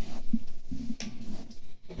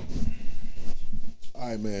 All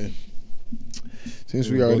right, man. Since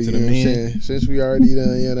we Go already, to you the know what I'm men. saying? Since we already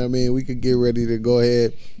done, you know what I mean? We could get ready to go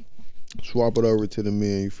ahead, swap it over to the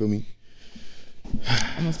men. You feel me?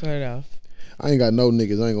 I'm gonna start it off. I ain't got no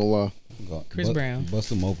niggas. I ain't gonna lie. Chris Brown. Bust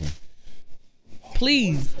them open.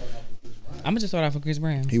 Please. I'm gonna just start off with Chris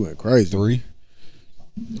Brown. He went crazy. 3.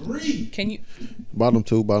 Can you? Bottom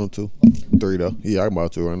two. 3 though. Yeah, I'm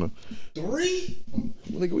about to right now. 3.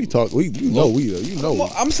 Nigga, we talk. You know.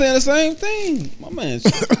 I'm saying the same thing. My man.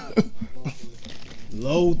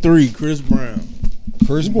 Low 3. Chris Brown.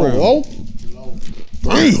 Chris You going Brown. low?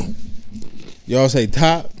 Damn. Y'all say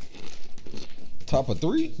top. Top of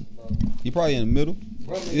 3? He probably in the middle.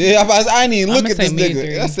 Yeah, I ain't even look I'ma at this say mid nigga.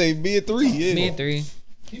 3. I say mid 3. Yeah. Mid 3.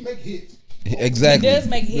 He make hits. Exactly. He does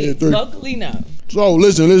make hits. Mid 3. Locally, no. So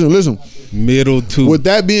listen. Middle 2. With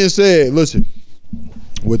that being said, listen.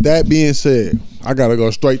 With that being said, I gotta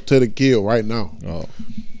go straight to the kill right now. Oh.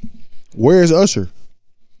 Where's Usher?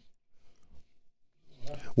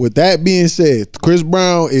 With that being said, Chris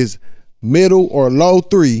Brown is middle or low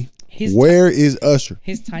 3. Where is Usher?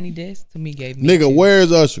 His tiny desk to me gave me. Nigga, 2.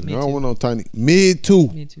 where's Usher? I Mid don't 2. want no tiny. Mid 2.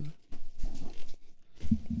 Mid 2.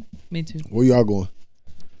 Mid 2. Where y'all going?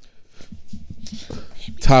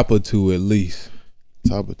 Top of 2 at least.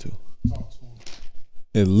 Top of 2.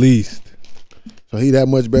 At least. So he that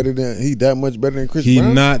much better than Chris He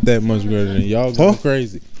Brown? not that much better than y'all. Going Huh?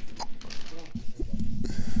 crazy.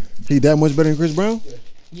 He that much better than Chris Brown?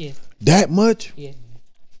 Yes. That much? Yeah.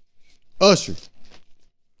 Usher.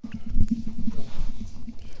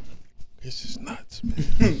 This is nuts, man.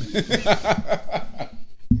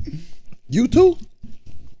 You too?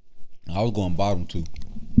 I was going bottom 2.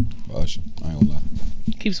 Usher. I ain't gonna lie.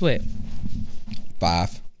 Keep Sweat.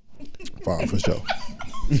 5. 5 for sure.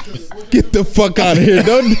 Get the fuck out of here.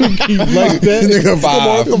 Don't do keep like that. Nigga, come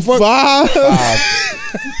on, 5. come fuck. 5.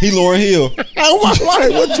 He Lauryn Hill. Oh, why?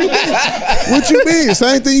 What you mean? What you mean?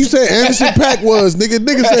 Same thing you said Anderson .Paak was. Nigga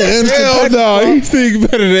said Anderson Hell .Paak. no. He sings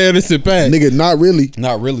better than Anderson .Paak. Nigga, not really.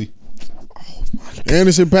 Not really.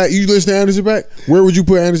 Anderson .Paak. You listen to Anderson .Paak? Where would you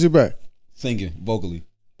put Anderson .Paak? Singing vocally.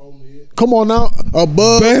 Come on now.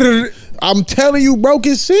 Above. Better. I'm telling you, bro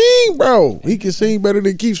can sing, bro. He can sing better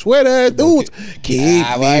than Keith Sweat ass dudes. Keep me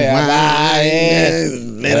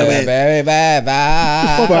lying. Little bit. Very bad.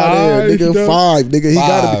 Fuck out of here, nigga. 5, nigga. He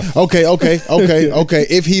gotta be. Okay.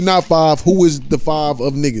 If he not 5, who is the 5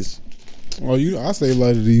 of niggas? Oh, I say a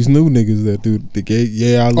lot of these new niggas that do the gay.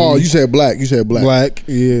 Yeah, I Oh, you said black. black.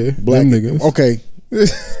 Yeah, Black them niggas. Okay.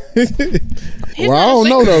 He's Well, I not a don't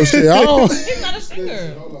know singer. those shit. I don't. He's not a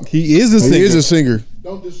singer. He is a singer. He is a singer.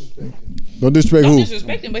 Don't disrespect him. Don't disrespect Don't who?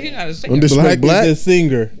 disrespect him, but he's not a Don't singer. disrespect Black black. is a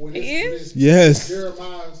singer. When He is? Yes.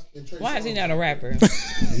 Jeremiah's and Trey Why is he Songz. not a rapper?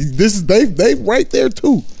 This is they right there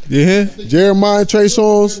too. Yeah. Jeremiah, Trey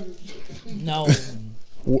Songz. No.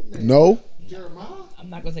 No. Jeremiah? I'm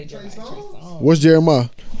not gonna say Jeremiah. Trey Songz. What's Jeremiah?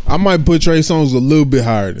 I might put Trey Songz a little bit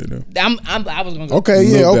higher than him. I was gonna go. Okay,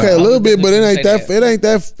 Little yeah, bit. okay, a little bit, but it ain't Say that. that. It ain't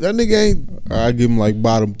that. That nigga ain't I give him like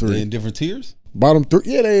bottom They 3. in different tiers? bottom 3.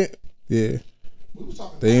 Yeah, they. Yeah. We was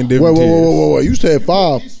talking They in Wait, different tiers. wait. You said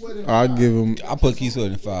 5. Keith Sweat in I five. give him. I put Keith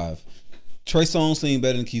Sweat in 5. Trey Songz sing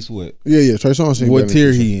better than Keith Sweat. Yeah. Trey Songz. sing What better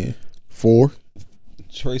tier than he in? 4.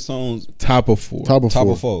 Trey Songz, Top of 4. Top of 4. Top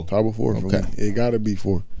of 4. Top of 4. Okay. Okay. It gotta be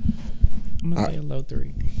 4. I'm gonna say a low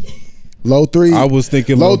 3. Low 3. I was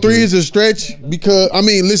thinking Low 3 is a stretch because I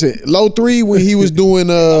mean, listen, low 3 when he was doing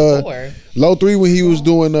 4. low 3 when he was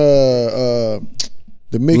doing the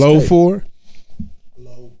mix. low 4.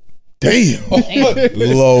 Damn.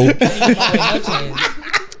 low. No chance.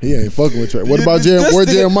 He ain't fucking with Trey. What about Jeremiah? Where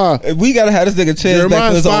Jeremiah? We gotta have this nigga chance back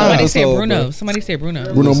for his own Jeremiah's Somebody said episode. Bruno. bro. Somebody said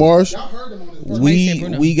Bruno. Bruno Mars? Y'all heard him on his Somebody said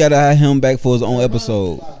Bruno. We gotta have him back for his own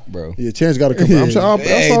episode, bro. Yeah, Chance got to come. I'm sure.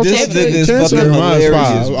 Hey, I'll this talk nigga is Chance. fucking Jeremiah's hilarious,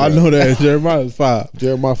 5. bro. I know that. Jeremiah's 5.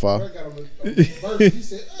 Jeremiah 5. got on the verse. He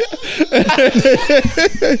said,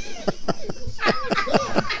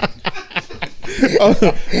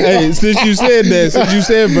 Hey, since you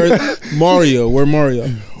said birth, Mario, where Mario?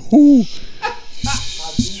 Who?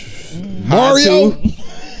 Mario?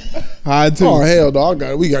 High two. Oh hell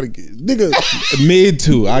no! We gotta get nigga. Mid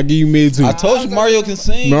two. I'll give you mid two. I told you Mario can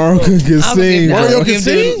sing. Mario can sing. Mario can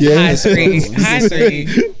sing? High three. High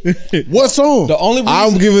three. What song? The only reason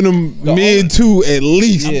I'm giving him mid two at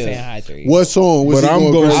least. I'm Yeah. saying high three. What song? But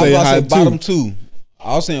I'm gonna I say was about high to say bottom two. two.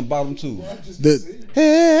 I was saying bottom two.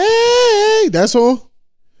 Hey, that song.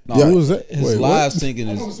 No, Yeah. Who was that? His Wait, live singing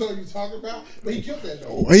I is. know what you talking about, but he killed that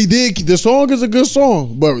though. He did. The song is a good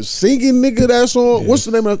song, but singing nigga that song. What's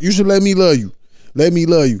the name of? You should let me love you. Let me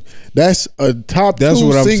love you. That's a top. That's two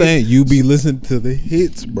what I'm singing. saying. You be listening to the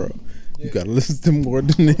hits, bro. You gotta listen to more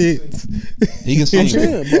than the hits. He can sing. I'm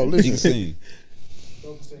saying, bro, He listen. can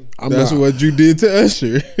sing. That's what you did to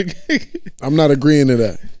Usher. I'm not agreeing to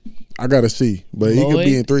that. I gotta see, but he could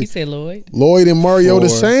be in He three. said Lloyd. Lloyd and Mario the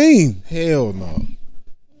 4. same. Hell no.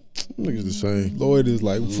 Niggas the same. Lloyd is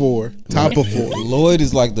like 4. Top of 4. Lloyd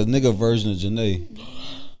is like the nigga version of Janae.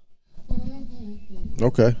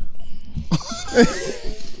 Okay.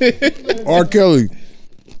 R. Kelly.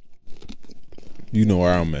 You know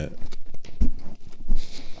where I'm at.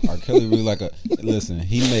 R. Kelly really like a. Listen,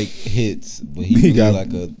 he make hits, but he He really got-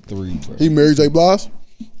 like a 3. Bro. He married J. Blige.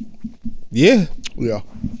 Yeah. Yeah.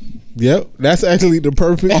 Yep. That's actually the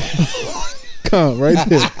perfect comp right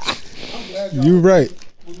there. You right.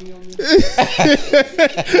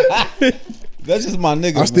 That's just my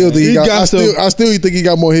nigga. I still man. think he He got. got I still think he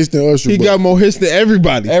got more hits than Usher. He but got more hits than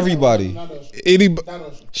everybody. Everybody. Anybody. Not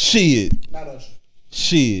Usher. Shit. Not Usher.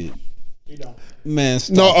 Shit. He don't. Man,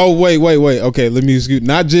 stop. No, oh wait. Okay, let me excuse.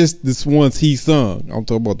 Not just the ones he sung. I'm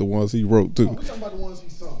talking about the ones he wrote too. We're talking about the ones he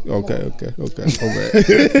sung. Okay.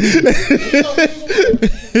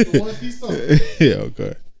 The ones he sung. Yeah,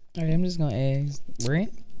 okay. All right, I'm just gonna ask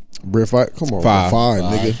Brent. Brett Fight. Come on, 5. 5,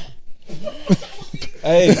 nigga.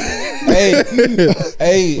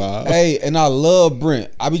 Hey, and I love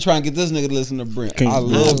Brent. I be trying to get this nigga to listen to Brent. I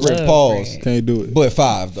love Brent. Pause. Brent. Can't do it. But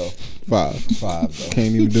 5 though. 5. 5 though.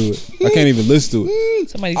 Can't even do it. I can't even listen to it.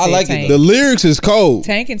 Somebody I said like it, Tank. The lyrics is cold.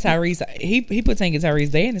 Tank and Tyrese. He put Tank and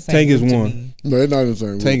Tyrese. They in the same. Tank is group to 1. me. No, they're not in the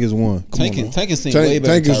same. Tank is 1. Come Tank on. can sing Tank, way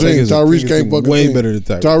better. Tank can than sing. Tyrese. Tyrese can't fucking way sing. better than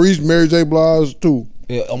Tyrese. Tyrese married J. Blige too.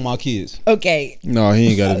 Yeah, on my kids. Okay. No, he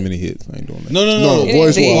ain't got as many hits. I ain't doing that. No. No,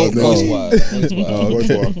 voice wise. Voice wise. Voice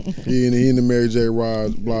wise. He in the Mary J.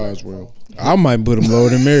 Blige with him. I might put him lower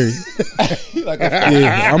than Mary.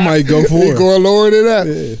 Yeah, I might go for He it. going lower than that.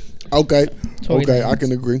 Yeah. Okay. Tory Okay, Lanez. I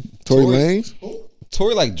can agree. Tory Tory- Lanez.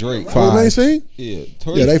 Tory like Drake. Tory Lanez sing? Yeah,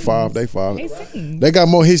 Tory. Yeah, they 5. They 5. They sing. They got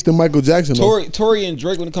more hits than Michael Jackson. Though. Tory and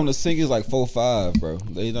Drake when it comes to singing is like 4-5, bro.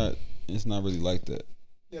 They not. It's not really like that.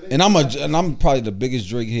 And I'm probably the biggest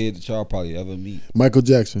Drake head that y'all probably ever meet. Michael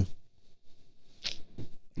Jackson.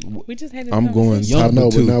 We just had this I'm going conversation. I top know,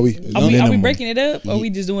 of but 2. now we. Are we Minimum. breaking it up? Or are we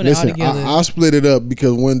just doing Listen, it all together? I split it up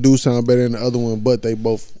because one do sound better than the other one, but they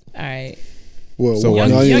both. all right. Well, So well,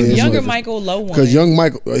 why no, you- yeah, Younger yeah, yeah. Michael, low one. Because Young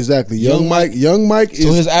Mike, exactly. Young Mike is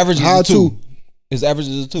So his average is high a 2. His average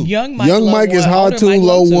is a 2. Young Mike, Young low Mike is one, high older 2, Mike,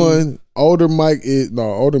 low two. 1. Older Mike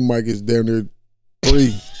is down there 3.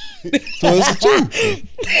 So it's a 2.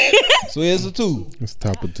 So it's a 2. It's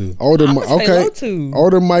top of 2. Older I'ma Mike, say okay. low 2.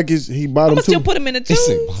 Older Mike is he I'm bottom gonna still 2. put him in a 2. He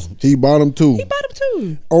said bottom. He bottom 2. He bottom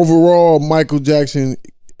 2. Overall, Michael Jackson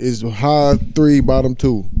is high 3, bottom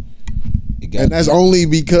 2, It got and that's only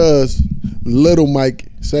because Little Mike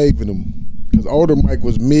saving him. Because older Mike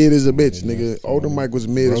was mid as a bitch, nigga. Older Mike was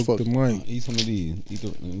mid as Broke fuck. the mic. Eat some of these.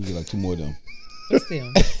 Let me get like 2 more of them. But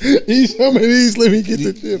still. Eat some of these. Let me get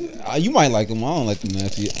the chip. You might like them. I don't like them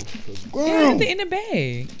nasty. Yeah, nothing in the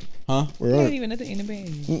bag. Huh? We're Not right. even nothing in the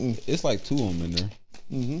bag. It's like 2 of them in there.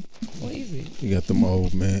 What is it? You got them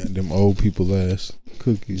old people ass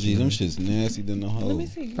cookies. Gee, them man. shit's nasty than the Let whole. me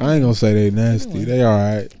see. I ain't gonna say they nasty. They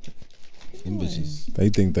alright. Them bitches. They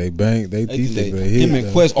think they bang. They think they hit. Him and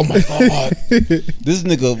though. Quest. Oh my god. This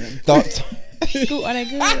nigga thought. Scoot, are they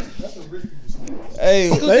good? Hey,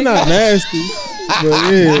 They not nasty.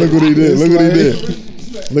 But yeah. Look what he did. Look what he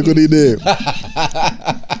did. Look what he did.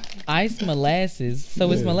 Ice molasses.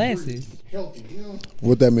 So it's molasses.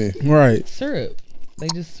 What that mean? Right. Syrup. They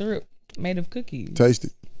just syrup made of cookies. Taste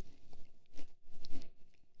it.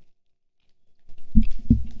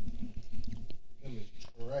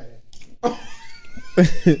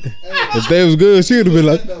 If they was good, she would have been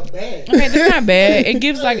like, Okay, they're not bad. It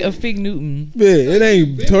gives like a Fig Newton. yeah, it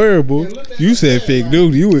ain't terrible. You said fig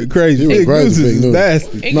noodle. You went crazy. You went Fig crazy, noodles fig is noodle.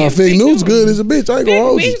 nasty. It Nah, gives Fig Newt's Newton. good as a bitch. I ain't gonna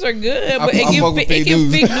hold you. Figs are good, but I it fuck with gives Fig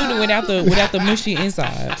Newtons. Fig Newton without the mushy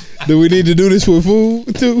inside. The Do we need to do this with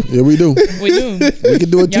food too? Yeah, we do. We do. We can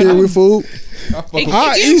do a tier with food.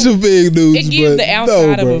 I eat some big dudes, It gives but the outside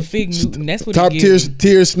no, of bro. a fig Newton. That's what Top it tier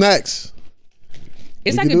gives. snacks.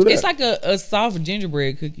 It's we like can do that. it's like a soft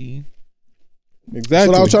gingerbread cookie. Exactly.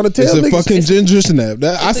 what I was trying to tell It's a niggas. fucking ginger snap.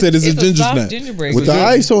 I said it's a ginger soft snap. gingerbread With the cookie.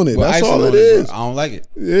 ice on it. With That's ice all on it is. I don't like it.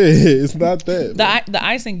 Yeah, it's not that. The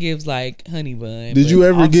icing gives like honey bun. Did you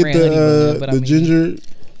ever get off-brand honey bun, but I the mean, ginger?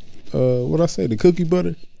 What I say? The cookie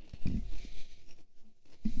butter.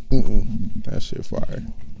 That shit fire.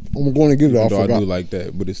 I'm going to get it. I Though I forgot. do like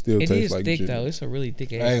that, but it still It tastes is like thick ginger. though. It's a really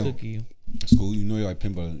thick ass Damn. cookie. School, you know you like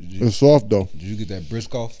peanut butter. It's soft though. Did you get that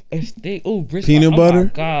Briscoff? It's thick. Ooh, Briscoff. Peanut butter? Oh my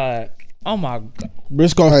god. Oh my god.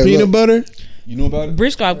 Briscoff Hey, peanut look. butter. You know about it?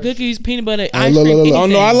 Briscoff cookies, peanut butter, ice look, cream. look, look. Oh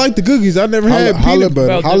no, I like the cookies. I never had peanut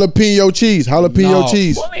butter. Bro, Jalapeno cheese. Jalapeno No.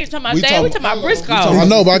 cheese. What we ain't talking about We that? We talking- talking about Briscoff. I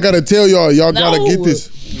know, but I gotta tell y'all. Y'all gotta No. get this.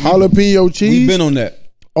 Jalapeno We cheese been on that.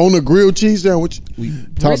 on a grilled cheese sandwich.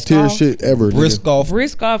 Top tier Briscoff. shit ever. nigga. Briscoff.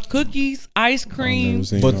 Briscoff cookies, ice cream.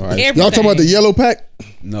 But- everything. Y'all talking about the yellow pack?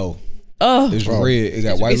 No. Oh, It's red. It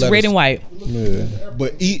got white it's letters. red and white. Yeah.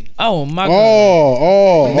 But eat. Oh my god.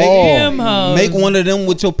 Oh. Them hoes. Make one of them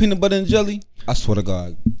with your peanut butter and jelly. I swear to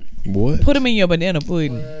God. What? Put them in your banana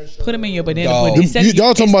pudding. Put them in your banana Dog. pudding. Instead of-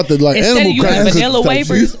 Y'all talking about the like Instead animal of using crackers vanilla type shit.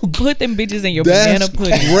 wafers, put them bitches in your That's banana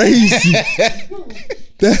pudding. crazy.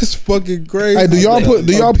 That's fucking crazy. Hey, do y'all put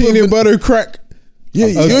peanut butter crack Yeah,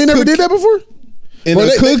 you ain't never did that before? in Bro,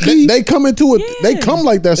 a cookie? They come into it. They Yeah. come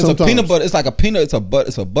like that It's sometimes. a peanut butter. It's like a peanut. It's a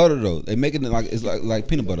butter though. They making it like it's like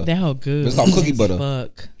peanut butter That how good. It's called cookie as butter.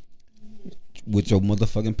 Fuck. with your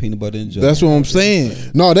motherfucking peanut butter and jelly. That's what I'm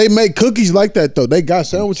saying. No, they make cookies like that though. They got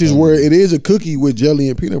sandwiches where it is a cookie with jelly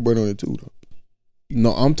and peanut butter on it too. Though.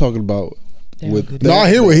 No, I'm talking about That with good. that. No,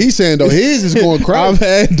 I hear what he's saying though. His is going I've crazy.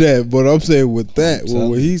 had that, but I'm saying with that, So,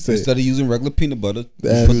 what he said. Instead of using regular peanut butter,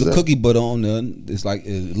 That's put the exact- cookie butter on there. It's like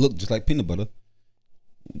it look just like peanut butter.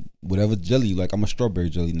 Whatever jelly you like. I'm a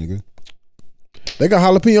strawberry jelly nigga. They got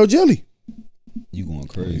jalapeno jelly. You going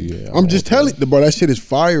crazy? Yeah, I'm just telling you, bro. That shit is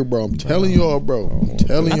fire, bro. I'm telling y'all, bro. I'm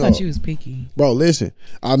telling I y'all, thought you was picky. bro. Listen,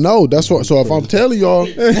 I know that's what. So if I'm telling y'all,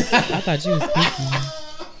 I thought you was picky.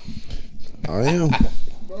 I am.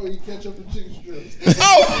 Bro, you catch up the chicken strips.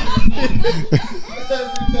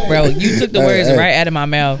 Bro, you took the Hey, words hey. right out of my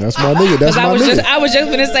mouth. That's my nigga. That's Cause my nigga. I was just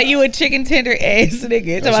gonna say you a chicken tender ass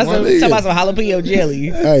nigga. That's my nigga. Talking about some jalapeno jelly.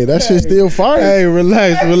 Hey, that shit still fire. Hey,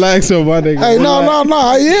 relax on my nigga. Hey, no,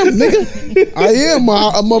 I am, nigga. I am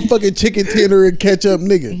a motherfucking chicken tender and ketchup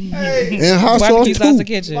nigga. And hot sauce Barbecue sauce and too.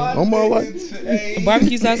 ketchup. I'm all like,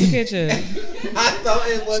 Barbecue sauce and ketchup. I thought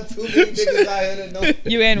it was too many niggas out here that know.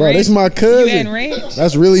 You and bro, ranch? this my You cousin. and ranch?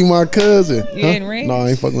 That's really my cousin. You ain't ranch? No, I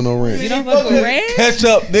ain't fucking with no ranch. You don't fuck with ranch?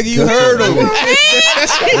 Ketchup, nigga. You heard him.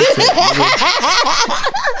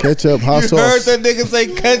 Ketchup, hot You sauce. heard that nigga say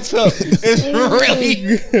ketchup. It's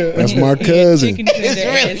really. That's my cousin. Chicken tender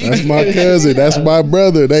ass. That's my cousin. That's my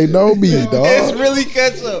brother. They know me, It's dog. really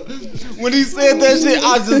ketchup. When he said that shit,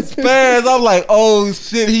 I just spazzed. I'm like, oh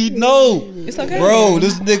shit, he know. It's okay. Bro,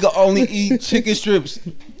 this nigga only eat chicken strips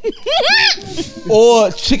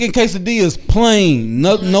or chicken quesadillas plain.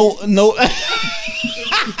 No.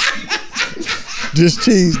 Just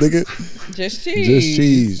cheese, nigga. Just cheese. Just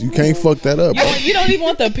cheese. You can't fuck that up. Bro. You don't even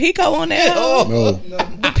want the pico on there. No.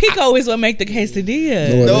 The pico is what make the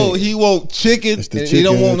quesadilla. No, No, he want chicken. It's the And he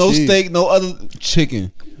don't chicken want no and cheese. steak, no other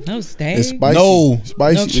chicken. No steak. It's spicy. No.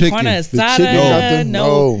 Spicy. No chicken. carne The chicken asada. got them.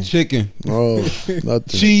 No. No. Chicken, No. Nothing.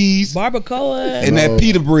 cheese, Barbacoa. and No. that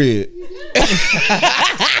pita bread.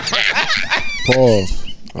 Pause.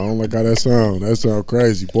 I don't like how that sound. That sound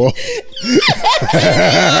crazy, boy.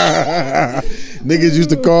 Niggas used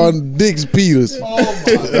to call dicks Peters. Chill out.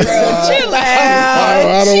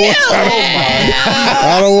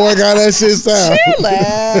 I don't want how that shit sound. Chill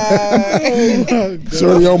out.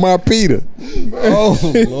 Shorty on my Peter. Oh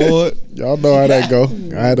Lord. Y'all know how that go.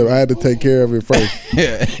 I had to take care of it first.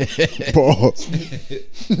 Pause.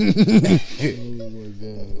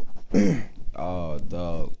 Oh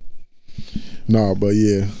dog. Nah, but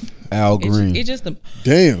yeah. Al Green. It's just the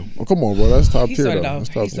Damn. Oh, come on, bro. That's top He tier started though. off. That's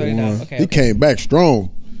top He started tier. off. Okay, He okay. came back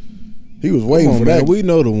strong. He was waiting Come on, for man. that. We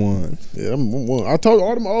know the ones. Yeah, them one. I told you,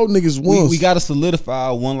 all them old niggas we once. gotta solidify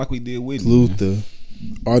our one like we did with Luther.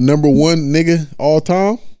 Our number one nigga all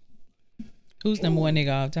time. Who's number one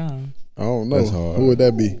nigga all time? I don't know. That's hard. Who would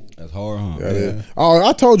that be? That's hard, huh? That is. Oh,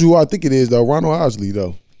 I told you who I think it is though. Ronald Osley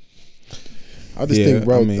though. I just Yeah, think,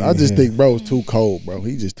 bro. I mean, I just yeah. think, bro, is too cold, bro.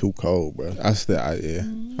 He just too cold, bro. Yeah.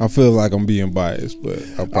 I feel like I'm being biased, but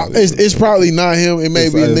I probably It's probably not him. It may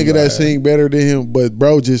It's be a like- nigga that sing better than him, but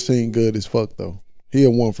bro just sing good as fuck though. He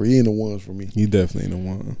in the ones for me. He definitely in the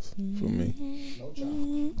ones for me. No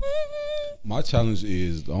child. My challenge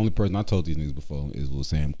is the only person I told these niggas before is with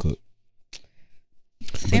Sam Cooke.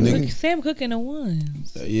 Sam Cooke in the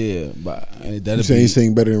ones. Yeah, but You that'll say he be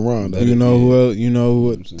sing better than Ron, though. You know who else? You know I'm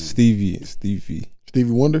what? saying. Stevie.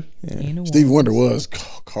 Stevie Wonder? Yeah. In the Stevie ones. Wonder was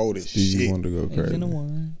cold as Stevie shit. Wonder go He was in the crazy.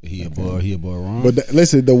 one. he above Ron. But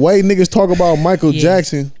listen, the way niggas talk about Michael Yes.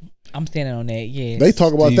 Jackson, I'm standing on that. Yeah. they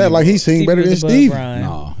talk about Stevie that like he sing better than was above Stevie. Ron.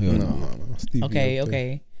 nah, hell No. no. Stevie Okay. up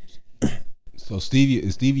there. Okay. So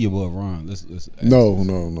Stevie above Ron. Let's No,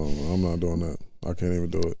 I'm not doing that. I can't even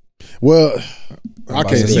do it. Well, I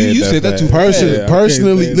can't You- say it you that said that fast. too fast. Yeah, I can't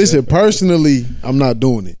Personally, say it listen, that fast. personally, I'm not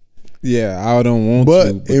doing it. Yeah, I don't want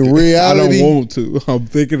But to. in reality- I don't want to. I'm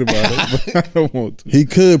thinking about it, but I don't want to. He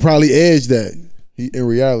could probably edge that in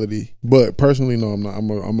reality. But personally, no, I'm not. I'm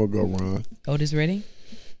gonna go Ron. Otis ready?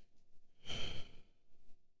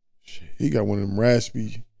 He got one of them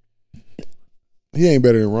raspy. He ain't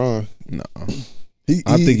better than Ron. No, He,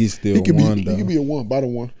 I think he's still he could one be, though. He could be a one,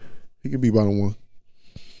 bottom one. He could be bottom one.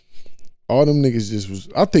 All them niggas just was.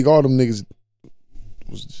 I think all them niggas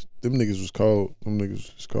was. Them niggas was cold. Them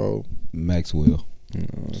niggas was cold. Maxwell.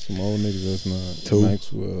 No, some old niggas that's not. Two.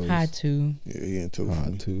 Maxwell. High two. Yeah, he ain't too.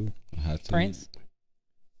 High two. Had to. Prince.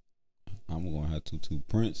 I'm gonna have to.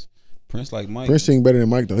 Prince like Mike. Prince sing better than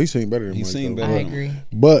Mike though. He sing better than He Mike. sing though. better. I agree.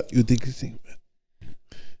 But You think he sing?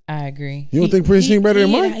 I agree. You don't think Prince sing better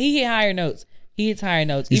than Mike? He hit higher notes. He hits higher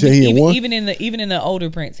notes. You say he hit one? Even in the older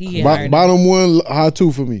Prince, he hit higher notes. bottom one, high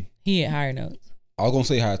two for me. He hit higher notes. I was gonna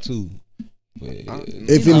say high two. But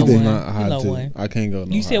If He low anything, one. Not He high low two. one. I can't go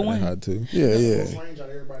no You said higher than one? high two. yeah. Range out of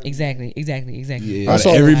everybody. Exactly. Yeah. Out of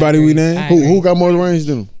saw- everybody we I named, agree. Who got more range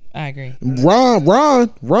than him? I agree. Ron.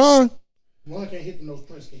 One can't hit the nose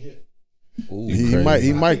Prince can hit. Ooh, He crazy. might I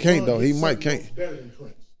think can't Ron though. He hits might certain can't. notes better than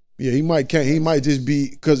Prince. Yeah, he might can't. He might just be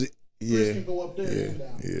because Prince yeah, can go up there and down.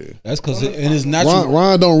 yeah. That's because in his natural.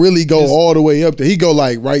 Ron don't really go all the way up there. He go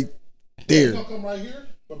like right He's there. gonna come right here,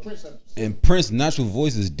 but Prince has And Prince's natural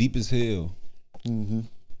voice is deep as hell. Mm-hmm.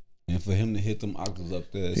 And for him to hit them octaves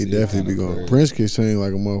up there, He definitely be going. Prince can sing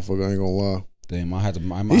like a motherfucker. I ain't gonna lie. Damn, I had to.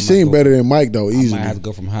 I He might sing go- better than Mike though. I Easily. might have to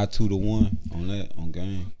go from high 2 to 1 on that on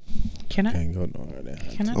game. Can I? can't go no higher than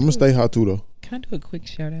high Can I? I'm gonna stay hot too though. Can I do a quick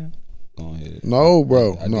shout out? Go ahead. No,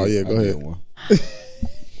 bro. I No, did- yeah, I go did ahead. one.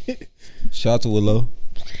 Shout out to Willow.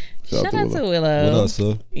 Shout Shout out to What Willow. up,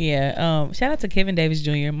 sir? Yeah. Shout out to Kevin Davis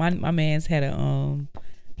Jr. My man's had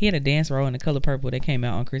a dance role in The Color Purple that came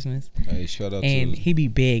out on Christmas, Hey, shout out and to. he be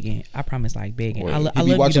begging. I promise, like begging. Word. I He love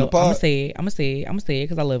be you watching though. the pod? I'm gonna say it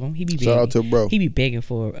because I love him. He be begging. Shout out to bro. He be begging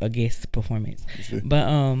for a guest performance, see.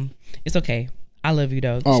 but it's okay. I love you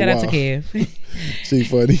though. Oh, Shout out to wow. Kev. See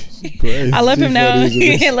funny. Crazy. I love him now. Funny as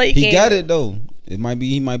it is. Like, He Kev. got it though. It might be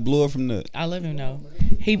he might blow it from that. I love him though.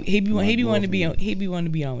 He be wanting to be on. He be wanting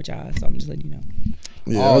to be on with y'all. So I'm just letting you know.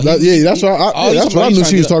 Yeah, Oh, that's what oh, that's what I knew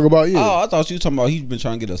she was talking about. Oh, Yeah. I thought you was talking about he's been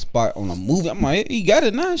trying to get a spot on a movie. I'm like, he got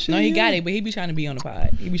it now. Shit. No, he got it, but he be trying to be on the pod.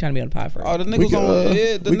 He be trying to be on the pod for Oh, the We nigga's can, on.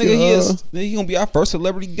 Yeah, the we nigga can, he gonna be our first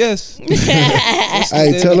celebrity guest. Hey,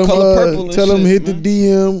 The tell Color Purple him, and tell him shit, hit man. the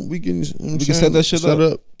DM. We can set that shit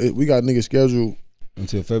up. We got niggas scheduled.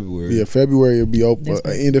 Until February. Yeah, February will be open. That's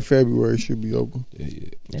right. End of February should be open. Yeah.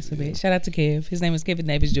 That's a bit. Shout out to Kev. His name is Kevin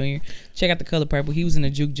Davis Jr. Check out The Color Purple. He was in a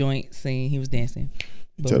juke joint scene. He was dancing.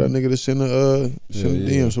 Tell that nigga to send a Yeah, DM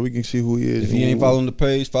yeah. so we can see who he is. If he ain't following the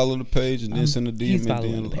page, follow the page and then send a DM. he's And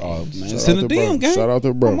following then, the page. oh man, Shout send a out to bro. DM, gang. Shout out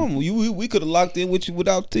to bro. Come on, we could have locked in with you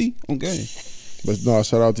without T on game. But no,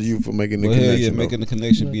 shout out to you for making the But hell connection. yeah, though. making the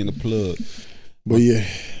connection, being the plug. But yeah,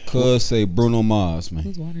 Cuz say Bruno Mars, man.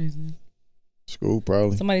 Whose water is this? school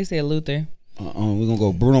probably. Somebody said Luther. We're gonna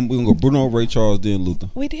go Bruno. We're gonna go Bruno, Ray Charles, then Luther.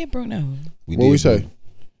 We did Bruno. What we say? Bruno.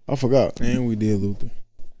 I forgot. And we did Luther.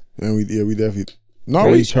 And we definitely. No,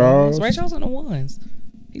 Ray Ray Charles. Ray Charles in the ones.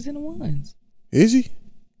 He's in the ones. Is he?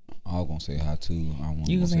 I was gonna say high two. I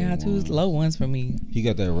You can say high twos, low ones for me. He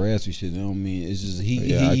got that raspy shit. You know what I mean? It's just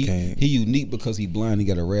Yeah, I can't. he unique because he blind. He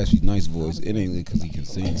got a raspy, nice voice. It ain't because he can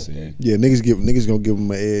sing. Yeah, niggas gonna give him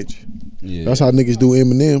an edge. Yeah, That's how niggas do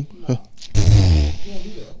Eminem. Huh.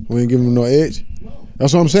 We ain't giving him no edge.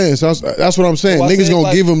 That's what I'm saying. So that's what I'm saying. So I Niggas said, gonna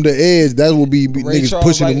like, give him the edge. That will be Ray niggas Charles,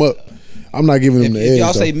 pushing him like, up. I'm not giving him the if edge.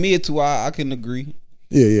 y'all though. say mid two, I can agree.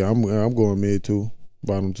 Yeah, I'm going mid two,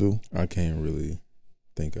 bottom two. I can't really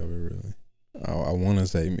think of it really. I want to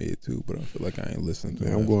say mid two, but I feel like I ain't listening to. Yeah,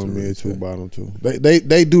 I'm enough going to really mid two, say. bottom two.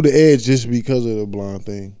 They do the edge just because of the blonde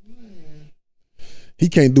thing. He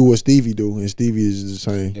can't do what Stevie do, and Stevie is the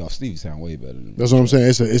same. Yo, Stevie sound way better than That's what I'm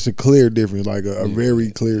saying. It's a clear difference, like a very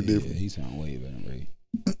clear Yeah, difference. he sound way better than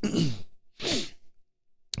Ray.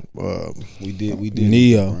 We did.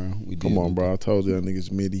 Neo. We did. Come on, bro. I told y'all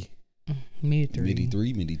niggas midi. Mid 3. Midi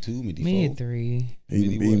 3, midi 2, midi 4. Mid 3.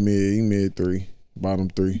 He mid 3, bottom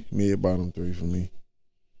 3, mid bottom 3 for me.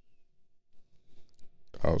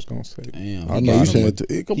 I was gonna say. Damn, I know you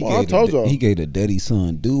said. Come on, I told y'all. He gave the daddy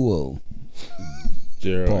son duo.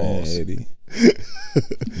 Gerald Pause. and Eddie.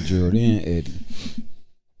 Gerald and Eddie.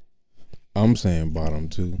 I'm saying bottom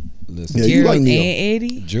 2. Listen, Yeah, you Gerald like and Neo.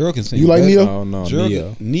 Eddie. Gerald can sing. You like better. Neo? Oh no,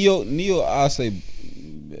 Gerald, Neo. Neo. I say.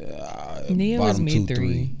 Neo is bottom mid 2, 3.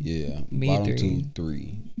 3. Yeah, Mid bottom 3. 2,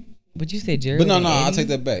 3. But you said Gerald. But no, and I'll Eddie? take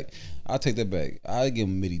that back. I give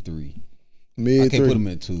him midi 3. Mid I can't 3. put him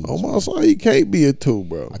at 2. Oh my son, he can't be a 2,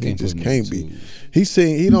 bro. I He can't just put him can't at be. 2.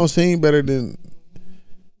 He don't sing better than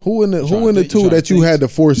who in the Trying 2 that you to had to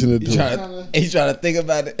force in the 2. He's trying to think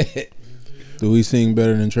about it. Do we sing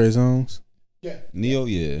better than Trey Songz? Neo,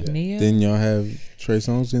 yeah. Neo. Then y'all have Trey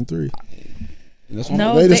Songz in 3. That's what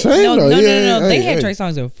No, They the same, no, though. no, Yeah, no, no. They hey, had hey. Trey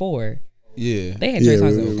Songz in 4. Yeah. They had Trey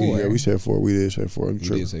Songz in we 4. said 4. We did say 4. I'm We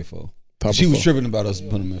tripping. did say 4. Top She of was 4. tripping about us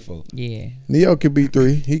putting him in 4. Yeah. Neo could be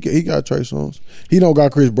 3. He got Trey Songz. He don't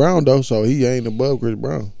got Chris Brown though, so he ain't above Chris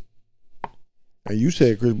Brown. And you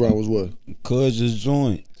said Chris Brown was what? Cuz just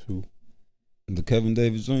joined. 2. The Kevin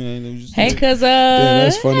Davis Jr. ain't know just Hey, cuz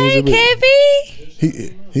that's funny as Hey, a bit.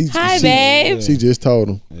 Kevin. He Hi, she, babe. She just told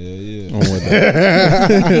him. Yeah. I'm with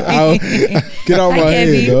that. Get out Hi, my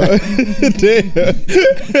head, dog.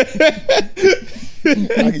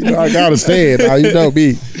 You know, I gotta say it. Now, you know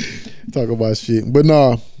me. Talk about shit. But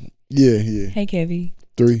nah, yeah. Hey, Kevin.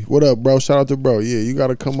 3. What up, bro? Shout out to bro. Yeah, you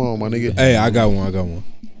gotta come on, my nigga. Hey, I got one.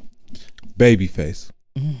 Babyface.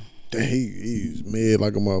 Damn, he's mad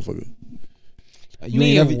like a motherfucker.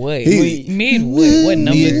 Mid what? he- Mid what? What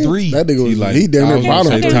number? Mid 3. That nigga was like- he damn I near was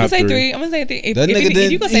bottom. gonna Okay, say I'm top gonna say 3. 3. I'm gonna say 3. That nigga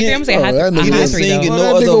If you gonna say 3, I'm gonna say Oh, high, that nigga a high didn't 3 sing it, though. no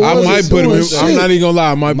That other nigga I was might put him in. shit. I'm not even gonna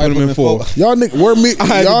lie. I might put him in 4. Y'all nigga, we're me. I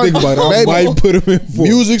had y'all, to think about it. I baby, might put him in 4.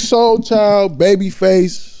 Music Soul Child,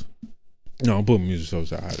 Babyface. No, I'm putting Music Soul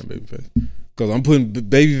Child higher than Babyface. Because I'm putting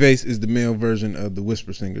Babyface is the male version of the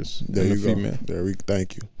Whisper Singers. There and you the go. female. There we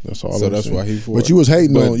thank you. That's all. So I'm that's saying. why he 4. But you was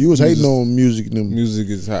hating But on music- music. Them. Music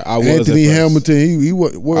is high. I was Anthony at first. Hamilton. He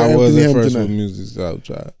what? Where I was Anthony at first Hamilton? with At? Music Soul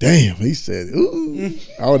Child. Damn, he said. Ooh.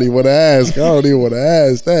 I don't even want to ask.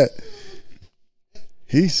 That.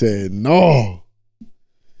 He said no.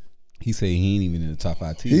 He said he ain't even in the top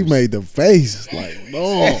 5 tiers. He made the face like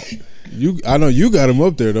no. I know you got him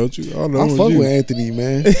up there, don't you? I know I fuck with Anthony,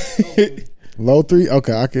 man. Low 3.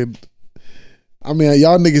 Okay, I could. I mean,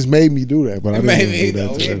 y'all niggas made me do that, but I didn't made wanna me, do that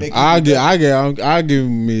though. to We them. make- I give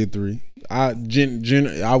him mid 3.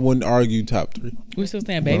 I wouldn't argue top 3. We still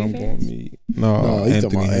saying But I'm going Babyface? mid. No, No, he's Anthony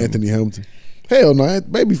talking about Hamilton. Anthony Hamilton. Hell no,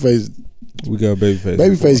 Babyface. We got Babyface.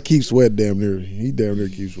 Babyface keeps sweat damn near. He damn near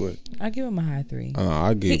keeps sweat. I give him a high 3.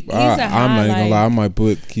 I give. He's a I'm not high, even gonna lie. I like- might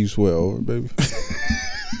put Keith Sweat over baby.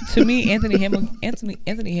 To me, Anthony Hamill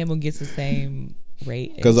gets the same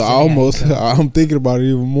rate. Because as I Jimmy almost, Hamilton. I'm thinking about it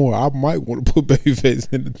even more. I might want to put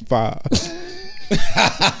Babyface in the 5.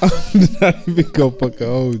 I'm not even gonna fucking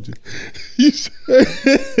hold you. You said,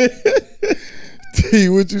 T,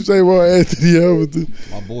 what you say about Anthony Hamilton?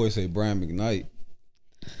 My boy say Brian McKnight.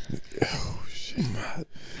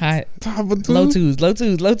 High, Top of 2. low 2s.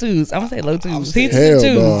 I'm gonna say low 2s. He's Hell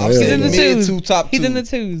in the 2s. no, He's hell in the no. Mid 2s. 2, top 2. He's in the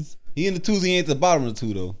 2s. He in the 2s. He ain't at the bottom of the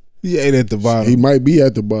 2 though. He ain't at the bottom. He might be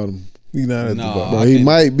at the bottom. He not at Nah, the bottom. Bro, I he can't-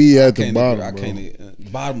 might be I at the can't bottom, agree. I bro.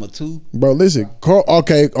 can't. Bottom of 2, Bro, listen. Carl,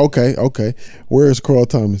 okay. Where's Carl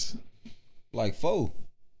Thomas? like 4.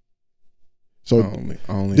 So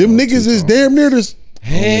I only them know niggas 2 is songs. damn near this. I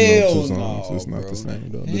only know Hell 2 no, songs. It's not bro. the same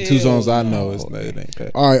though. The Hell 2 songs I know, no. it ain't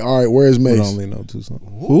that. All right. Where's But Mace? I only know 2 songs.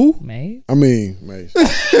 Who? Maze. I mean, Mace.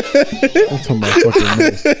 I'm talking about fucking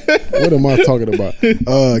Mace. What am I talking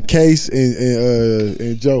about? Case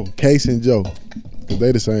and Joe. Case and Joe. 'Cause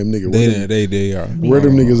they the same nigga. They are. Where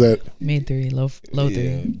them niggas at? Mid 3, low 3.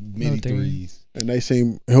 Yeah, mid 3s. And they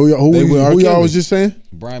seem who y'all They with R. y'all Kelly. was just saying?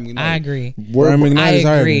 Brian McKnight. I agree. Brian McKnight is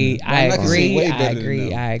higher than him. I Brian McKnight can sing way better than agree.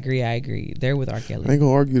 them. They're with R. I Kelly. ain't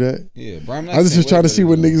gonna argue that. Yeah, Brian McKnight. I just sing was trying way to see better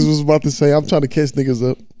what than niggas was about to say. I'm trying to catch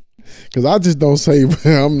niggas up. Cause I just don't say,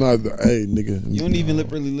 I'm not, hey nigga. You don't even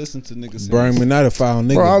really listen to niggas. Brian McKnight a foul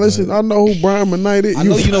nigga. Bro, I but- listen, I know who Brian McKnight is. I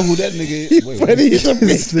know you know who that nigga is. Wait, Funny as a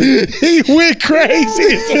bitch. He went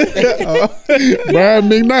crazy. Brian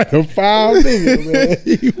McKnight, a foul nigga, man.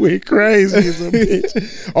 He went crazy as a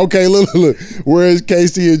bitch. Okay, look. Where is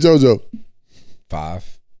KC and JoJo?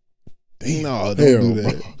 5. No, Hell, don't do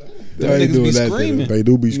that. Them They ain't niggas doing be that to screaming. They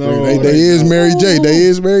do be screaming. No, they they is don't. Mary J. They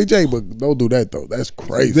is Mary J. But don't do that though. That's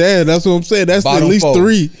crazy. Yeah, that's what I'm saying. That's Bottom at least 4.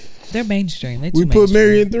 3. They're mainstream. They too We put mainstream.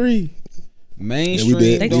 Mary in 3. Mainstream.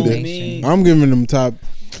 did. They Don't too mean mainstream. I'm giving them top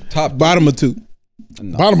bottom of 2.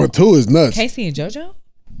 No. Bottom of 2 is nuts. Casey and JoJo.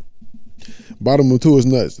 Bottom of 2 is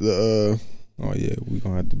nuts. The Oh yeah, we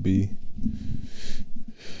gonna have to be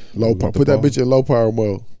low power. the Put that ball. bitch in low power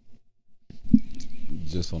mode.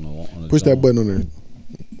 Just on the Push that button on there.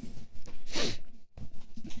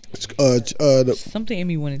 Something in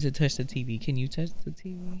me wanted to touch the TV. Can you touch the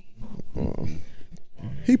TV?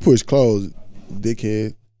 He pushed close,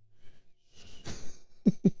 dickhead.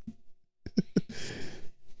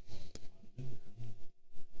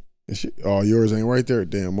 Oh, yours ain't right there.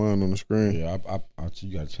 Damn, mine on the screen. Yeah,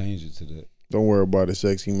 you gotta change it to that. Don't worry about it,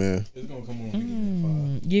 sexy man. It's gonna come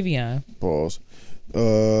on. Giveon. Pause. You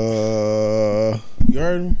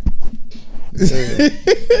heard him?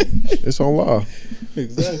 It's on live.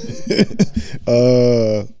 Exactly.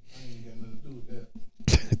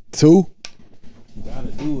 2.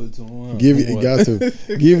 Gotta do it to him. You got to.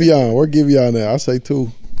 Giveon. Where Giveon at? I say 2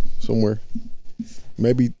 somewhere.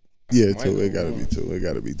 Maybe. Yeah, 2. It gotta be 2. It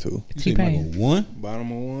gotta be 2. T-Pain. 1.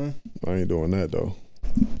 Bottom of 1. I ain't doing that though.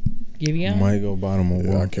 Giveon. Might go bottom of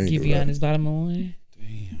Yeah, I 1. can't do Giveon that. is bottom of 1.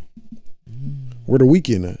 Where the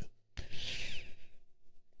weekend at?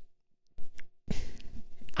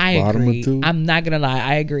 I Bottom of agree. 2? I'm not gonna lie.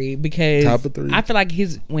 I agree because Top of 3? I feel like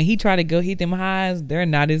when he tried to go hit them highs, they're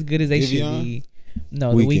not as good as they should Giveon? be.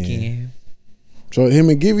 No, Weeknd. the weekend. So him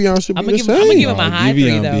and Giveon should be I'm the gonna same. give him a high 3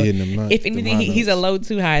 Giveon be though. hitting them If them anything, high he's a notes. low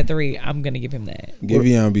 2, high 3. I'm gonna give him that.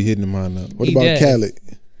 Giveon be hitting them high notes. What He about does. Khaled?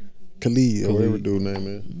 Khalid or Khalid. whatever dude name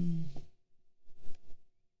is.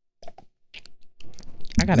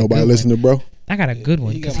 I got Nobody a good listen one. to bro. I got a good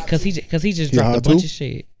one he got because he just He dropped high a bunch too? of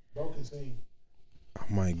shit. Broken scene.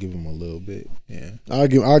 I might give him a little bit. Yeah. I'll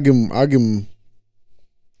give him.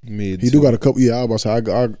 Mid. He do got a couple. Yeah, I was about to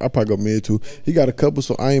say I probably go mid too. He got a couple.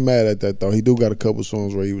 So I ain't mad at that though. He do got a couple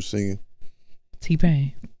songs where he was singing.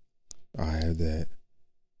 T-Pain. I had that.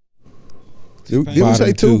 Did we Bottom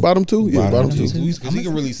say 2? 2. Bottom 2? Yeah, Bottom bottom 2. two. Because he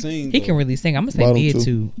can really sing. He can really sing. I'm gonna say Bottom mid 2.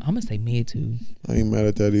 2. I'm gonna say mid 2. I ain't mad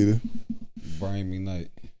at that either. Brian McKnight.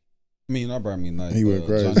 I mean, not Brian McKnight. He went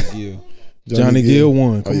crazy. Johnny Gill. Johnny Gill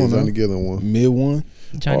 1. Come oh, yeah, on now. Johnny Gill in 1. Mid 1.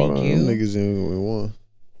 Johnny All them Gill. niggas in 1.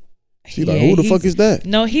 She like, Yeah, who the fuck he's- is that?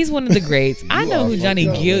 No, he's one of the greats. I know who Johnny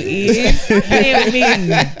Gill is. Damn me.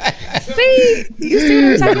 See, you see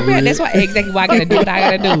what I'm talking about? That's exactly why I gotta do what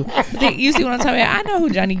I gotta do. You see what I'm talking about? I know who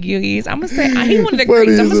Johnny Gill is. I'm gonna say he one of the Funny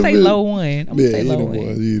greats. I'm as gonna a say bitch. low 1. I'm gonna say He low the 1.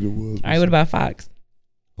 was. He the was. All right, what about Fox?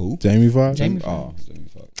 Who? Jamie Foxx. Jamie Oh, Jamie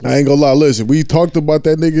Foxx. I ain't gonna lie. Listen, we talked about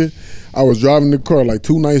that nigga. I was driving the car like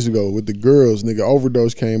 2 nights ago with the girls. Nigga,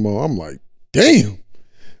 Overdose came on. I'm like, damn.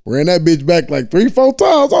 Ran that bitch back like 3-4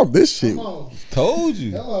 times off this shit. Come on. Told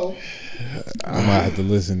you. Hello. I might have to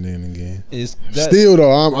listen then again. It's that, Still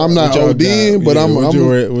though, I'm not What y'all ODing, got? but Yeah, I'm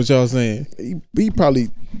what y'all saying? he probably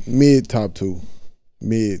mid top 2,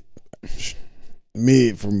 mid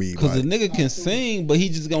for me. because Like. the nigga can sing, but he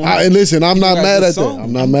just gonna. And listen, I'm He not got mad good at that. songs.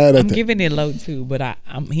 I'm not mad at I'm that. giving it low 2, but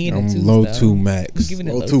he in I'm the 2s low though. 2 I'm max. giving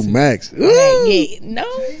it Oh, low 2 2. max. Yeah, no,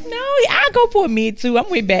 I go for a mid 2. I'm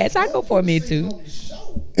with Bass. I go for a mid 2.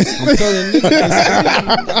 I'm telling you,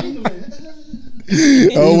 nigga,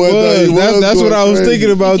 Oh, well, he was That's what going I was crazy.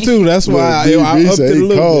 thinking about too. That's why I DB upped say it a he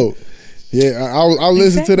little cold. bit. Yeah, I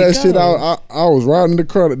listened to that Exactly, shit. I was riding the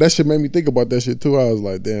car. That shit made me think about that shit too. I was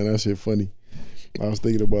like, damn, that shit funny. I was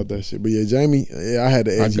thinking about that shit. But yeah, Jamie, yeah, I had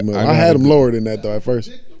the edgy mother. I had him lower than that though at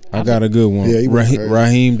first. I got a good one. Yeah, he was crazy.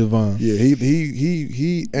 Raheem Devon. Yeah,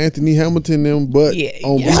 he Anthony Hamilton them, but Yeah,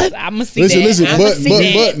 on yes, I'm gonna see listen, that. I'ma but see but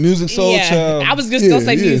that. but Music Soul Child. I was just Yeah, gonna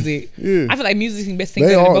say yeah, music. yeah. I feel like music is best thing they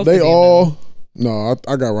better than all both of them, though. no,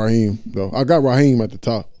 I got Raheem though. I got Raheem at the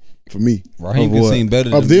top for me Raheem Of can what? sing better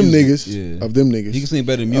than of them music. niggas. Yeah. Of them niggas. He can sing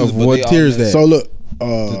better than music. Of but what they all tier is mess- that? So look,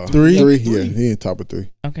 Three? yeah, he in top of 3.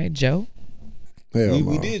 Okay, Joe. Hell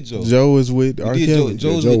We no. did Joe. Joe is with R. We did Kelly.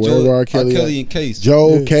 Joe's Joe, with wherever Joe, R. Kelly and Case.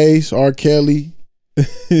 Joe, Yeah. Case, R. Kelly,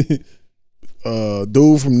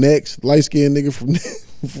 dude from Next, light skinned nigga from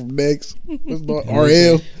from Next, what's the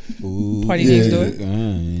RL. Ooh, Party Next Door?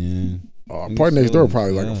 Party Next Door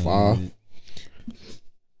probably like a 5.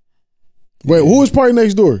 Wait, who is Party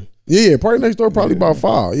Next Door? Yeah, Party Next Door probably about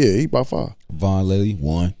 5. Yeah, he about 5. Von Lely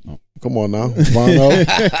 1. Oh. Come on now, Bono.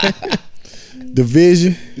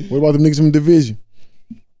 Division. What about them niggas from Division?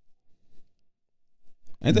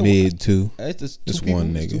 Ain't that Mid 2. It's just Just two people,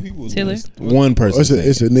 one it's two nigga. people. Tiller? One Oh, person.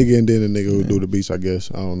 it's a nigga and then a nigga who do the beats. I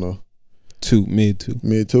guess I don't know. Mid 2.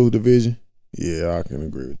 Mid 2 Division. Yeah, I can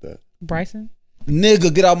agree with that. Bryson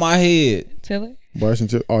Nigga, get out my head. Tiller. Bryson,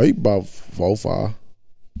 he about 4-5.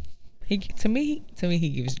 To me, he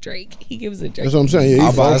gives Drake. He gives a Drake. That's what I'm saying. Yeah, I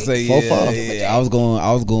was about to say say 4-5. yeah. I was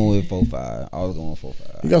going with 4-5. I was going with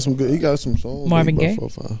 4-5. He got some good. He got some songs. Marvin Gaye?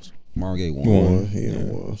 4-5s. Marvin Gaye won. One. He in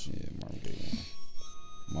the was. Yeah, Marvin Gaye won.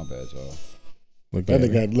 My bad, y'all. Look That at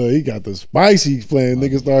it. nigga, look, he got the spicy playing.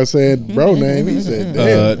 Nigga started saying bro name. He said,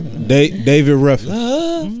 damn. David Ruffin.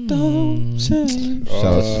 Love don't change. Shout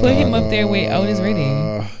out Put him up there with Otis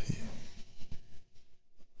Redding.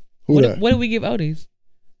 Who that? What did we give Otis?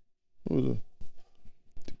 Who was it?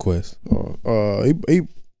 Quest.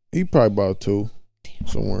 He probably about 2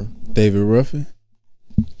 somewhere. David Ruffin.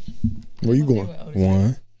 Where you going?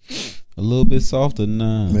 1. A little bit softer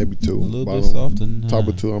now. Maybe 2. A little bit Bottom softer now. Top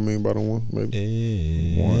of 2. I mean, bottom 1. Maybe.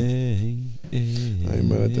 I ain't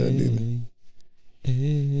mad at that either.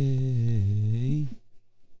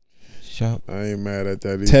 Shop. I ain't mad at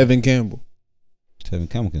that either. Tevin Campbell. Tevin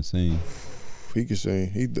Campbell can sing. He can sing.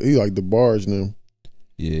 He like the bars now.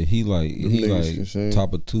 Yeah, he like can sing.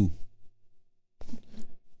 top of 2.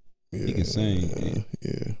 Yeah, He can sing.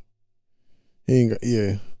 Yeah. He ain't got,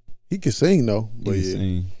 yeah. He can sing though. But He can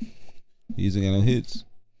sing. He ain't got no hits.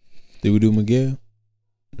 Did we do Miguel?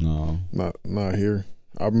 No. Not here.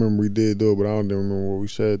 I remember we did do it, but I don't even remember what we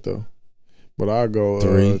said though. But I go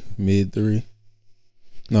 3, mid 3.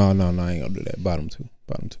 No, I ain't gonna do that. Bottom 2.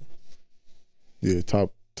 Yeah,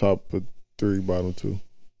 top of 3, bottom 2.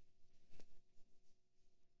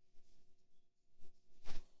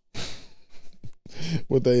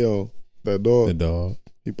 What they on? That dog? The dog.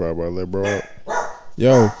 He probably about to let bro out.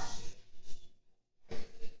 Yo.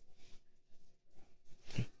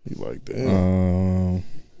 He like, damn.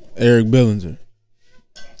 Eric Bellinger.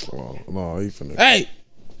 Oh, no, he finna. Hey.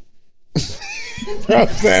 Bro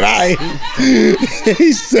said I.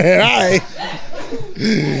 He said I.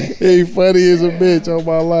 He funny as a bitch on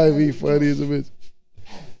my life. He funny as a bitch.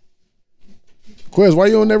 Quest, why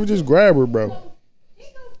you don't never just grab her, bro?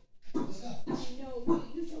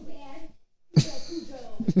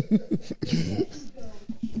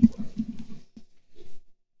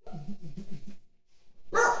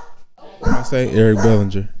 I say Eric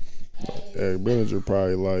Bellinger. Eric Bellinger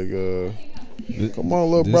probably like, come on,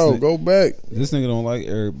 little This bro, nigga- go back. This nigga don't like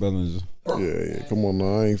Eric Bellinger. Yeah, come on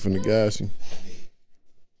now, I ain't finna gas you.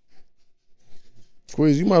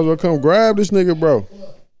 Squeeze, you might as well come grab this nigga, bro.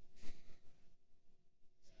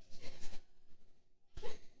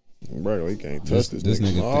 Bro, he can't touch this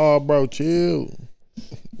nigga. Oh, bro, chill.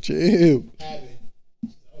 Chill.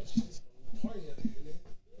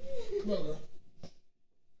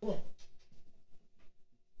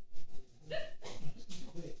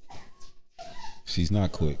 She's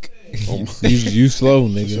not quick. You slow,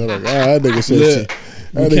 nigga. Shut up. That nigga said Look, she.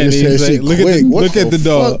 we That can't nigga even said say- she look quick. look at the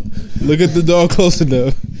dog. fuck? Look at the dog close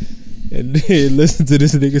enough. And then listen to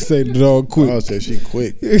this nigga say the dog quick. I said she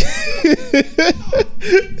quick.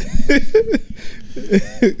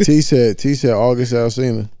 T said August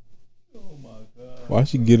Alsina. Why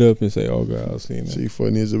she get up and say, "Oh God, I've seen that"? She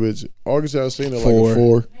funny as a bitch. August Alsina 4. like a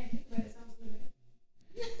 4.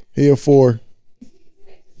 He a 4.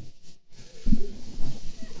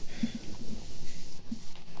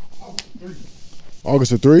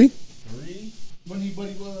 August a 3? 3. When he missed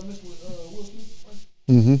with Will Smith.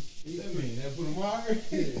 Mm-hmm. That put him higher.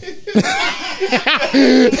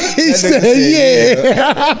 He said, yeah.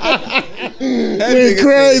 Went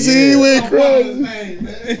crazy. He went crazy.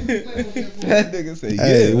 That nigga said, yeah.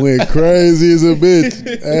 Hey, went crazy as a bitch.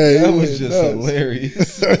 Hey, That he was went just nuts.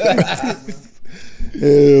 hilarious.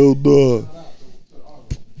 Hell no.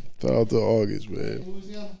 Shout out to August, man.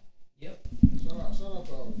 Louisiana. Yep. Shout out to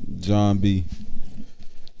August. John B.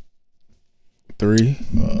 3,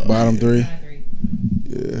 bottom 3.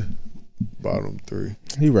 Yeah. Bottom 3.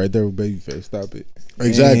 He right there with Babyface. Stop it.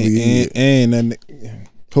 Exactly. And that.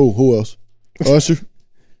 Who else? Usher?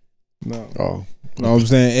 No. Oh. No, I'm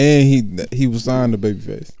saying, and he was signed to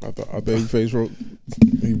Babyface. I thought Babyface wrote,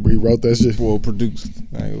 he wrote that shit. well, produced.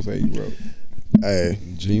 I ain't gonna say he wrote. Hey,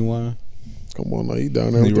 Genuine. come on now. You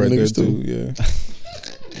down there He with them right there niggas too. too. Yeah.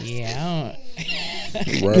 Yeah,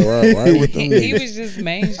 Right with them he niggas. was just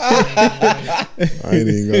mainstream. I ain't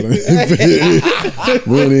even gotta.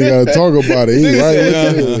 We ain't even gotta talk about it. He right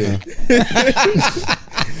with them.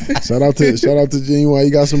 Shout out to Genuine.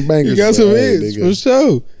 You got some bangers. You got some but, hey, hits nigga. for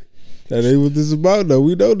sure. That ain't what this is about though.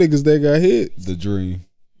 We know niggas that got hits. The Dream.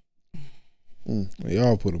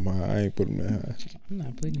 Y'all put him high. I ain't put him that high. I'm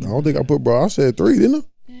not putting I don't think I put bro. I said 3, didn't I?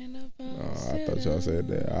 I thought y'all said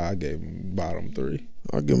that. I gave him bottom 3.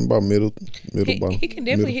 I give him about middle bottom. He can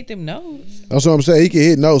definitely hit them notes. That's what I'm saying. He can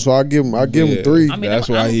hit notes, so I give him 3. I mean, That's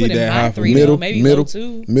I'm why gonna he put him that high high for 3 middle, though, maybe middle. low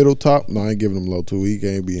 2. Middle top. No, I ain't giving him low 2. He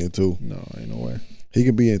can't be in 2. No, ain't no way. He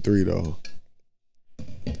could be in 3 though.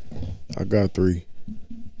 I got 3.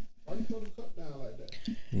 Why you throw the cup down like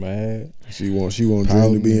that? Mad. She want Dream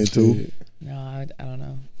to be in 2. No, I don't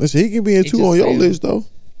know. Listen, he can be in It 2 just on your failed. list though.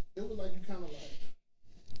 It was like you kind of like.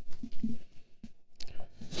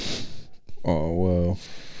 Oh well,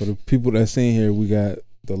 for the people that's in here, we got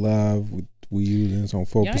the live. We using this on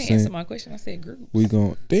 4%. Y'all ain't answer my question. I said group. We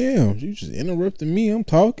gon' damn. You just interrupted me. I'm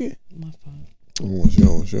talking. My fault. She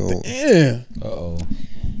don't. Yeah. Uh-oh.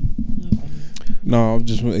 No, I'm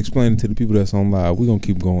just explaining to the people that's on live. We gonna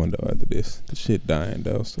keep going though after this. The shit dying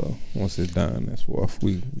though. So once it's dying, that's off.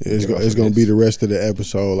 It's gonna be the rest of the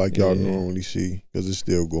episode like y'all Yeah. normally see because it's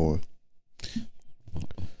still going.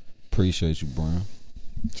 Appreciate you, Brown.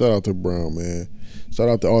 Shout out to Brown, man. Shout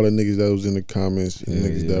out to all the niggas that was in the comments, and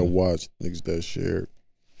niggas that watched, niggas that shared.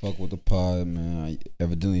 Fuck with the pod, man.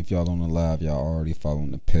 Evidently, if y'all on the live, y'all already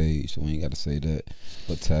following the page, so we ain't got to say that.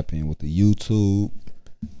 But tap in with the YouTube.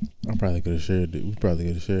 I probably could have shared it. We probably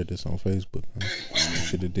could have shared this on Facebook.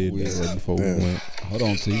 Should have did that right before Damn. we went. Hold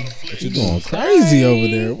on, T. What you You doing? going crazy over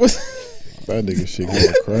there? What's That nigga shit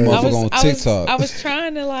going crazy. Motherfucker on TikTok. I was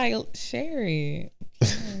trying to like share it.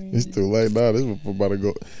 It's too late now. This is about to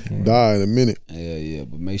go die in a minute. Yeah,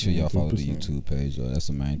 but make sure y'all follow the 100%. YouTube page, though. That's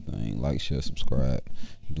the main thing. Like, share, subscribe,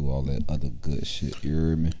 do all that other good shit. You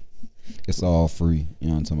heard me? It's all free. You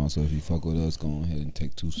know what I'm talking about? So if you fuck with us, go ahead and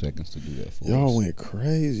take 2 seconds to do that for us. Y'all went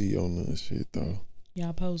crazy on that shit though.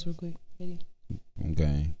 Y'all pose real quick. Ready?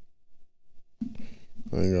 Okay.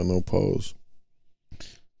 I ain't got no pose.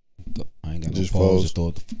 I ain't got Just no pose. pose. Just throw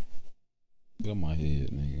it get on my head,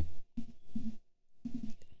 nigga.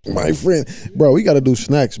 My friend, bro, we got to do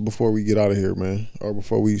snacks before we get out of here, man, or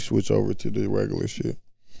before we switch over to the regular shit.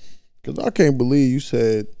 Cause I can't believe you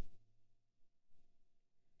said.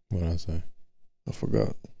 what I say? I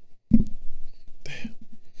forgot. Damn.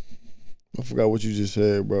 I forgot what you just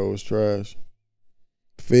said, bro. It was trash.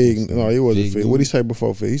 Fig. No, it wasn't Fig Fig. What did he say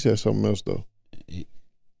before Fig? He said something else though.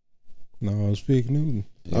 No, it was Fig Newton.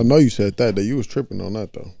 I know you said that. That you was tripping on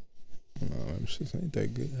that though. No, them shits ain't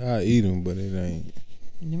that good. I eat them, but it ain't.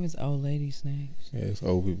 Them is old lady snacks. Yeah, it's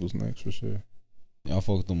old people snacks for sure. Y'all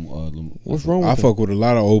fuck with them. What's wrong with I that? fuck with a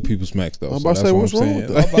lot of old people smacks though. I'm about to say, what's wrong with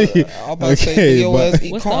that? I'm about to say, Okay, your but- ass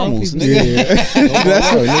eat What's the old caramels, people nigga.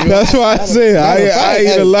 Yeah. that's why I say I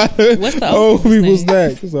eat a lot of What's the old old people people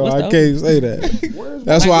snack? snacks, so What's the I old can't people say that.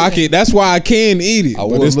 That's why I can. That's why I can eat it, I but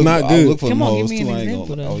would it's look, not I good. look for Come them on, hoes give me too. an I ain't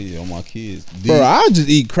example, gonna. though. Oh yeah, on my kids. Bro, I just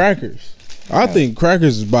eat crackers. I think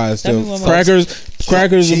crackers is by me itself. one more. Crackers,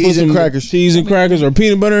 and Cheese put and some crackers. cheese and crackers, or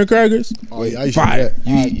peanut butter and crackers. Oh yeah, I used to do Fire!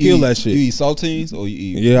 that. I kill that shit. You eat saltines or you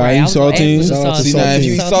eat? Yeah, Right, I eat was gonna ask saltines. what the Shout out to See now, if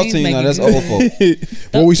you eat Saltines saltine, make now it that's good. old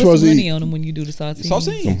folk. What we supposed some to honey eat? on them when you do the saltines. Some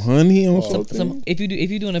Saltine. honey on Some, saltines. if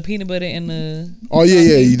you doing a peanut butter and the Oh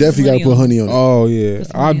yeah, you definitely got to put honey on it. Oh yeah, Put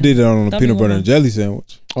some I honey did it on a Throw me peanut one butter more. and jelly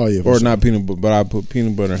sandwich, Oh yeah, or for not sure. peanut butter, but I put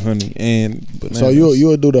peanut butter, honey, and bananas. So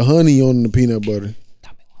you'll do the honey on the peanut butter,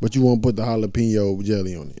 but you won't put the jalapeno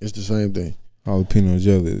jelly on it. It's the same thing. jalapeno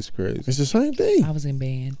jelly is crazy. It's the same thing. I was in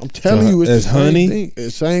band. I'm telling So you, it's that's the same honey? thing. It's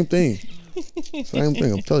the same thing. Same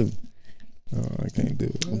thing. I'm telling you. I can't do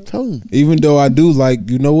it. I'm telling you. Even though I do like,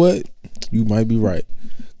 you know what? You might be right,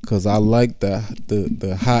 cause I like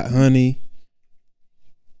the hot honey.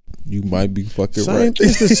 You might be fucking Same right. thing.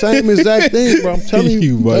 It's the same exact thing, bro. I'm telling you.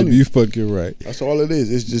 you I'm might telling be you. fucking right. That's all it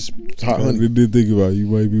is. It's just hot I honey, did think about it. You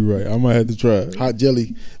might be right. I might have to try it. hot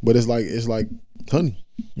jelly, but it's like honey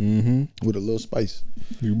Mm-hmm. with a little spice.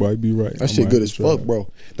 You might be right. That shit good as fuck, bro.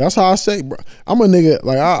 That's how I say, bro. I'm a nigga.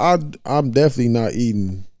 Like I'm definitely not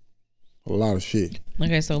eating a lot of shit.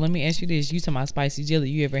 Okay, so let me ask you this: you talking about spicy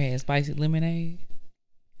jelly? You ever had spicy lemonade?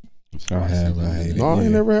 I have. I hate it. No, I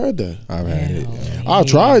ain't never had that. I've had it. I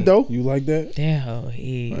tried though. You like that? Damn, I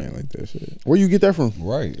ain't like that shit. Where you get that from?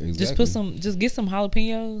 Right, exactly. just get some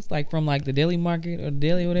jalapenos, like from like the deli market or the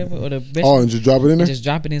deli or whatever, or the vegetable, Oh, and just drop it in and there. just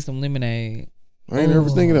drop it in some lemonade. I ain't ever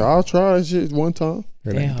thinking that. I'll try that shit one time.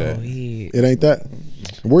 It Damn, ain't that. yeah. It ain't that.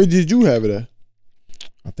 Where did you have it at?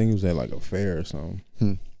 I think it was at like a fair or something.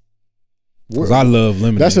 Where- Cause I love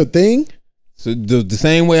lemonade. That's a thing. So the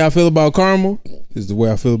same way I feel about caramel is the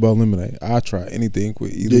way I feel about lemonade. I try anything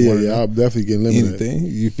with either Yeah, one. of yeah. them. I'm definitely getting lemonade. Anything.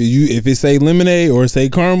 If it say lemonade or it say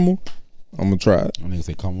caramel, I'm gonna try it. I nigga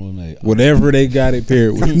say caramel lemonade. Whatever they got it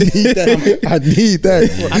paired I with. need that. I need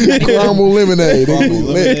that. Caramel lemonade. They Caramel be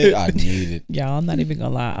lit. lemonade, I need it. Y'all, I'm not even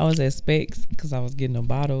gonna lie. I was at Specs because I was getting a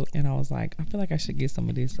bottle, and I was like, I feel like I should get some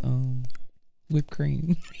of this whipped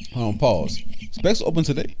cream. Hold on, pause. Specs open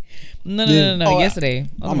today. No. Oh, yesterday. I was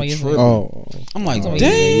I'm talking about yesterday. tripping. Oh, I'm like, Oh,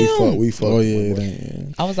 damn. We fuck. oh yeah, boy.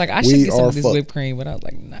 damn. I was like, I should We get some of this are fucked. whipped cream, but I was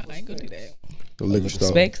like, nah, I ain't gonna do that. The liquor store.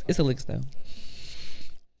 Specs, it's a liquor store.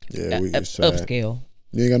 Yeah, it's sad. upscale.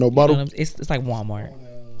 You ain't got no You bottle? know what I'm- it's like Walmart.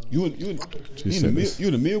 You in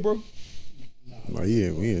the meal, bro? No, he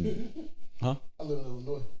in. Huh? I live in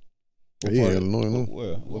Illinois. He in Illinois, no.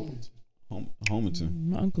 Where? Homerton.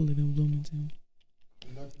 My uncle lived in Bloomington.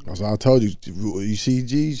 That's what I told you. You see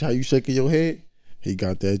G's, how you shaking your head? He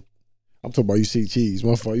got that. I'm talking about you see cheese.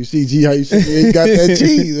 My fault. You see G, how you shaking your head? He got that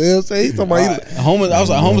cheese. You know what I'm saying? He's talking about I was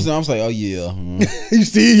like Homerton. I was like, oh yeah. you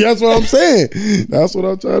see, that's what I'm saying. That's what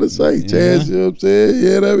I'm trying to say. Chance, you know what I'm saying?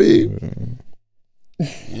 Yeah, that mean.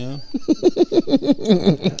 Yeah.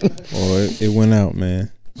 Oh, it went out,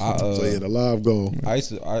 man. So yeah, the live gone. I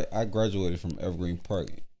graduated from Evergreen Park.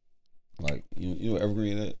 Like you know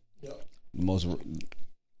Evergreen that? Yep. The most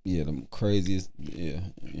the craziest, yeah, you know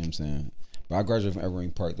what I'm saying? But I graduated from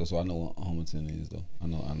Evergreen Park though, so I know what Homerton is though. I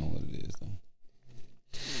know what it is though.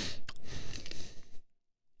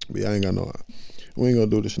 But yeah, I ain't got no. We ain't gonna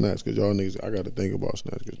do the snacks because y'all niggas. I got to think about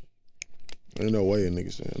snacks because ain't no way a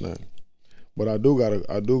nigga saying that. But I do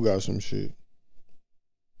got some shit.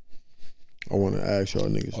 I want to ask y'all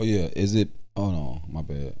niggas. Oh yeah, is it? Oh no, my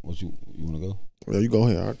bad. What you want to go? Yeah, you go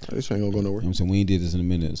ahead. This ain't gonna go nowhere. You know what I'm saying, we ain't did this in a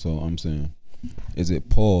minute, so I'm saying, is it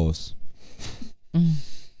pause?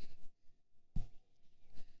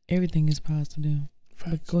 Everything is positive.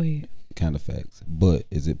 But go ahead. Kind of facts, but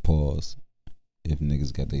is it pause if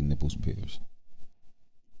niggas got their nipples pierced?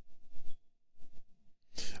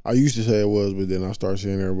 I used to say it was, but then I started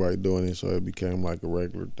seeing everybody doing it, so it became like a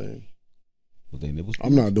regular thing. With their nipples?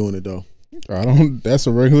 I'm not doing it though. I don't. That's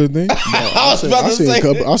a regular thing. I seen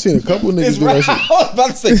a couple niggas do that shit. I was about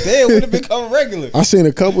to say, damn, when it become regular? I seen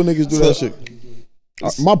a couple niggas do that shit.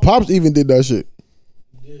 My pops even did that shit.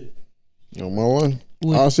 On my one.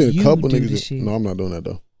 I seen a couple niggas. No, I'm not doing that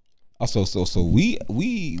though. So we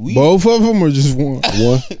Both of them or just one?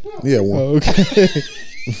 One. Yeah, one. Oh, okay.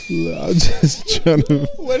 I'm just trying to.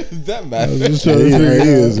 What does that matter? I'm just trying to He figure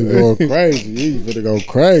is out. going crazy. He's finna go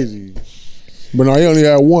crazy. But no, he only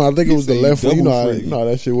had one. I think it was the left one. You know how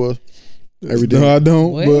that shit was. Every day. No, I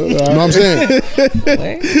don't. What? But You know what I'm saying?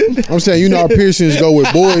 What? I'm saying, you know how piercings go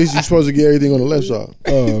with boys. You're supposed to get everything on the left side.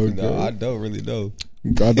 oh, okay. No, I don't really know.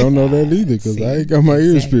 I don't know that either because I ain't got my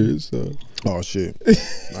ears pierced. So Oh shit! You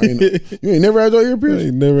ain't never had your ear I pierced,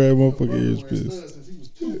 ain't never had motherfucking ears pierced.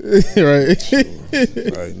 Right.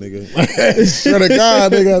 right, nigga? Swear to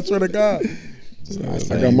God, nigga! I swear to God.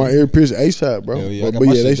 I got my ear pierced ASAP, bro. Hell yeah, I got but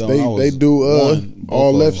my yeah, shit done. I they was do one,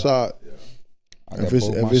 all both left of side. I got If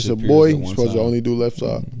both my it's a shit boy, pierced at you're one supposed to time. only do left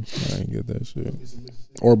side I ain't get that shit.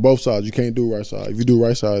 or both sides. You can't do right side. If you do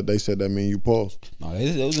right side, they said that mean you pause. No,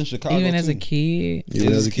 it was in Chicago. Even as a too. kid.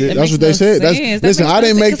 Even as a That kid, that's makes what they no said. sense. That Listen, makes I no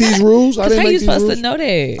didn't make sense. these rules. I Because didn't how make you these supposed rules. to know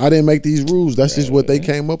that? I didn't make these rules. That's just what they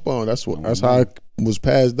came up on. That's how it was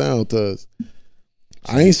passed down to us.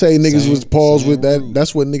 I ain't say niggas was paused with that. rule.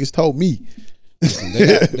 That's what niggas told me.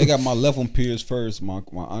 They got my left one pierced first. My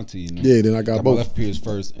auntie, you know. Yeah, then I got my both. left pierced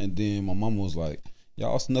first, and then my mom was like,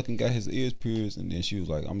 "Y'all snuck and got his ears pierced," and then she was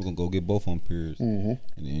like, "I'm gonna go get both of them pierced." And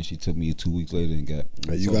then she took me 2 weeks later and got.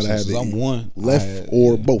 Hey, you gotta have since the I'm one left I had-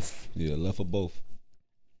 or yeah, both. Yeah, left or both.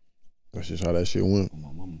 That's just how that shit went.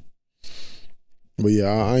 My mama. But yeah,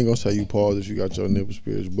 I ain't gonna say you pause if you got your nipples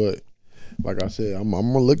pierced. But like I said, I'm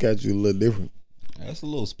gonna look at you a little different. That's a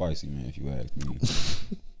little spicy, man. If you ask me.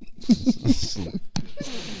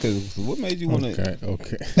 Because what made you want to?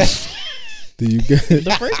 Okay. Do you got?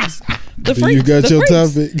 The freaks. The Do freaks. you got the your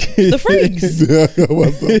freaks. topic? The freaks.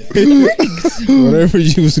 Whatever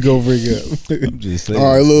you was gonna bring up. I'm just saying.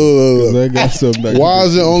 All right, look. 'Cause I got something. I Why can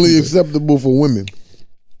is it only acceptable for women?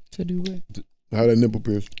 To do what? How that nipple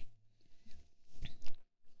pierced?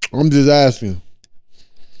 I'm just asking.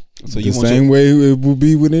 So the you want same way it would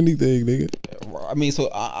be with anything, nigga. I mean, so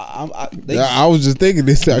I was just thinking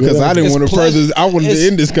this because I didn't It's want to pleasure. further. I wanted to It's-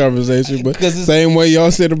 end this conversation, but 'cause it's- same way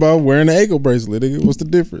y'all said about wearing an ankle bracelet, nigga. What's the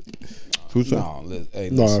difference? Who said?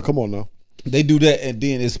 No, Come on now. they do that and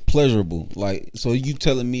then it's pleasurable. Like, so you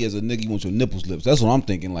telling me as a nigga you want your nipples licked? That's what I'm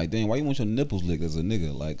thinking. Like, damn, why you want your nipples licked as a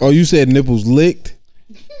nigga? Like, Oh, you said nipples licked.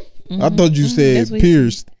 I thought you said That's what he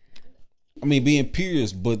pierced. I mean, being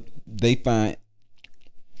pierced, but they find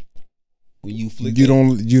when you flick. You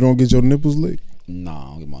that- don't get your nipples licked. Nah, I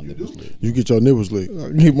don't get my nipples licked. You get your nipples licked. I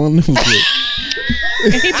get my nipples licked. He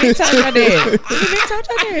been talking about that. He been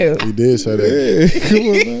talking about that. He did say that. Yeah, come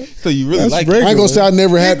on, man. So you really That's like regular. I ain't gonna say I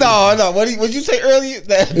never had. No. What did you say earlier?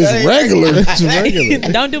 It's regular. It's regular.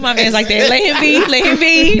 Don't do my man's like that. Let him be. Let him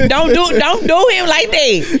be. Don't do him like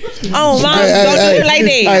that. Oh, mom, Hey, don't do him like that.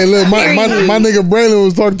 Hey, look, my Period. nigga Braylon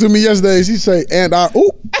was talking to me yesterday. She say, and I, ooh.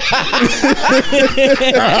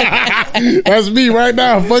 That's me right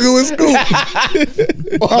now, fucking with Skoot.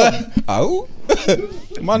 Oh,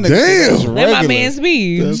 My nigga Damn. that's Let my regular. man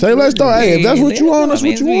speak. Say let's start. Hey, if that's what you want, that's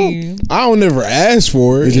what you want. I don't never ask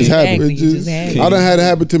for it. It just happened. Exactly, it just happened. I done had it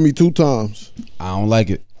happen to me 2 times. I don't like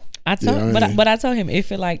it. I told, Yeah, I but ain't. but I told him it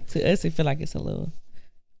feel like to us it feel like it's a little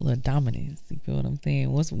dominance. You feel what I'm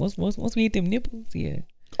saying? Once we hit them nipples, yeah.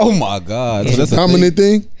 Oh my God. So That's that's a a dominant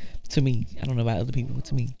thing. To me, I don't know about other people, but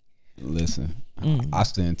to me, Listen, I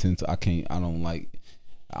stand 10 to, I can't, I don't like,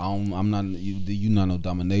 I'm not, you not no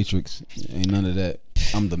dominatrix. Ain't none of that.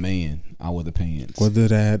 I'm the man. I wear the pants. Whether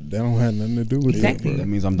that don't have nothing to do with Exactly. it. That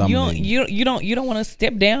means I'm you don't dominating. you don't want to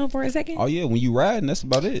step down for a second. Oh yeah, when you riding, that's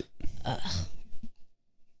about it.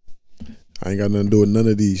 I ain't got nothing to do with none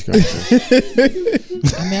of these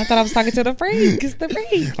conversations. I mean, I thought I was talking to the freak. It's the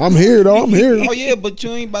freak. I'm here though. I'm here. Oh yeah, but you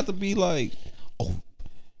ain't about to be like, oh,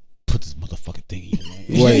 put this motherfucking thing in your mouth.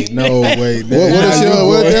 Wait, no, wait. What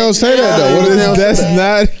they don't say that though? What if they don't say That's that?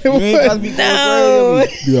 not. You ain't about to be going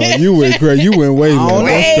crazy. Yo, you went crazy. You went way low.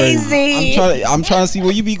 That's crazy. I'm trying to see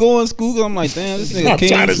where you be going, Skoot. I'm like, damn, this nigga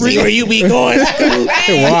can't. you be going.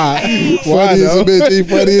 Why? Why Funny as a though? bitch. He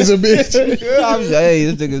funny as a bitch.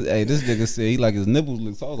 This nigga said he like his nipples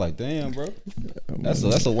look. So I was like, damn, bro. That's a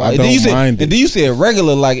I wild. don't mind it. And then you said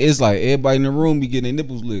regular, like it's like everybody in the room be getting their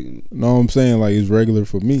nipples licked. No, I'm saying like it's regular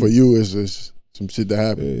for me. For you, it's just some shit that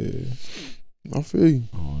happened. I feel you.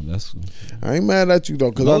 Oh, that's. I ain't mad at you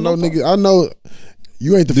though, cause No, I know no, niggas. I know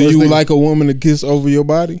you ain't the Do first. you nigga. like a woman to kiss over your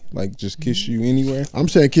body? Like just kiss you anywhere? I'm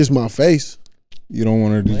saying kiss my face. You don't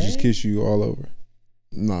want her to just kiss you all over?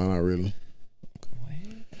 No, not really.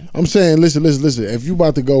 I'm saying, listen. If you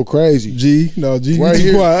about to go crazy, G, no, G, Right be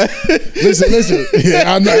here. quiet. listen.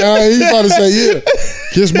 Yeah, I know. He's about to say, yeah.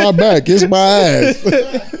 Kiss my back, kiss my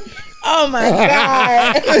ass. Oh my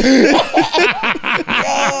god.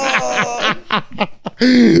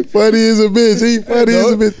 Funny as a bitch. He funny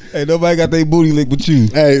as a bitch. Hey, nobody got their booty licked but you.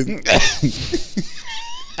 Hey,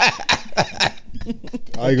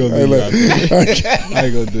 I ain't gonna hey, do look, that. I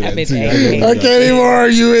ain't gonna do I that bet to you. you I ain't ain't. gonna I do that. can't even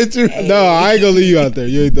argue with you. No, I ain't gonna leave you out there.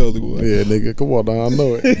 You ain't the only one. Yeah, nigga, come on now. I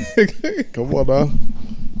know it. Come on now.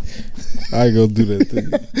 I ain't gonna do that to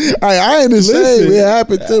you. I ain't the same. Listen. It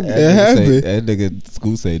happened to me. It happened. That nigga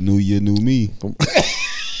Skoot say, "New year, new me."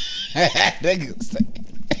 That nigga say,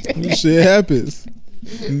 This shit happens.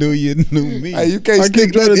 "New year, new me." Hey, you can't I stick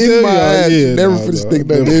keep trying nothing to in tell my y'all, ass. yeah, You never nah, finna nah, stick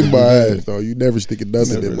never nothing in my finna do ass, though. You never sticking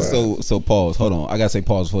nothing in my ass. So pause. Hold on. I gotta say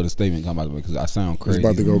pause before the statement come out because I sound It's crazy.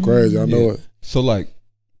 about to go crazy. I know Yeah. it. So like,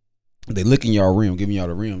 they licking y'all rim, giving y'all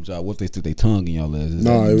the rim job. What if they stick their tongue in y'all ass?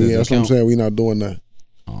 No, Does that that's what I'm count? saying. We not doing that.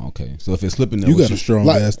 Oh, okay. So if it's slipping there, You what got a strong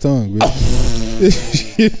like- ass tongue,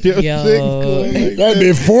 bitch. Your Yo. thing That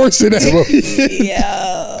been forcing that.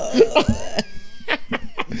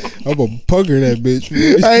 I'm gonna pucker that bitch.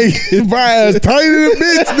 Hey, my ass tight in the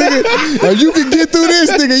bitch, nigga. If you can get through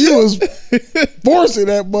this, nigga, you was forcing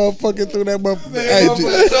that motherfucker through that motherfucker.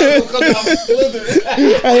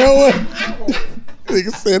 Hey, yo, what?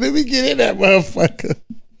 Nigga said, let me get in that motherfucker.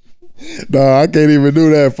 No, I can't even do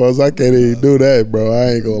that, folks. I can't even do that, bro.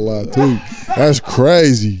 I ain't gonna lie to you. That's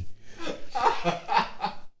crazy.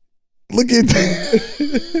 Look at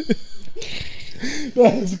that. That's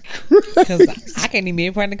crazy. Because I can't even be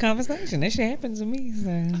a part of the conversation. That shit happens to me. So.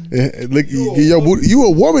 Look, you a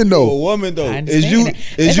woman a though. woman though. I Is understand you? that.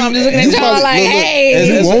 Is That's you? why I'm just looking at you y'all probably- like, look,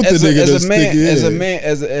 hey. You want the nigga to as a man, stick it as a in. man,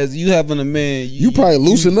 as you having a man, You probably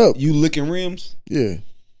loosen up. You licking rims? Yeah.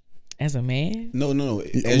 As a man? No.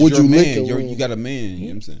 As Would your you man, lick a rim? you got a man. You know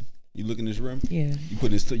what I'm saying? You looking this rim? Yeah. You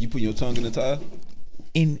putting your tongue in the tire?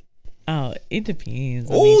 It depends.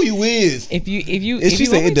 I Oh, mean, you is. if you If she you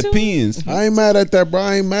said want it me to, depends. I ain't mad at that, bro.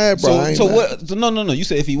 I ain't mad, bro. I ain't So mad. what? So no. You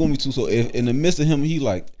said if he want me to. So if in the midst of him, he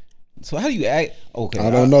like. So how do you act? Okay, I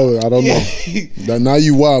don't know. I don't know. Now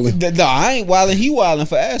you wildin'. No, I ain't wilding. He wilding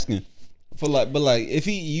for asking. For like, but like, if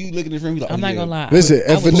you looking at him, he like, I'm oh, not yeah. gonna lie. Listen,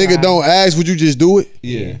 if a nigga don't ask, would you just do it?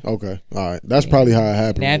 Yeah. Okay. All right. That's probably how it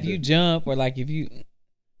happened. Now if you jump or like if you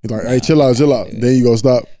He's like, hey, chill out. Then you go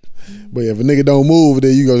stop. But if a nigga don't move,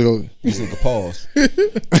 then you go. You take a pause.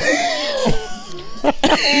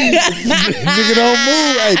 Nigga don't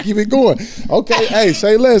move. Hey, keep it going. Okay. Hey,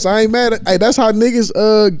 say less. I ain't mad at. Hey, that's how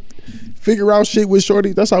niggas figure out shit with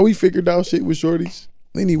shorties. That's how we figured out shit with shorties.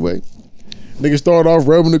 Anyway, niggas start off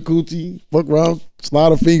rubbing the coochie, fuck around,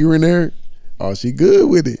 slide a finger in there. Oh, she good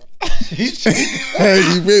with it. Hey,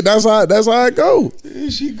 you feel- that's how it go.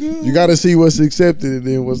 She good. You got to see what's accepted and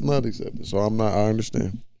then what's not accepted. So I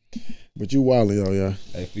understand. But you wildin', yo, yeah.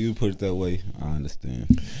 Hey, for you to put it that way, I understand.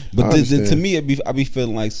 But I to understand. me, I be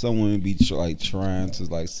feeling like someone be like trying to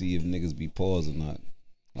like see if niggas be paused or not.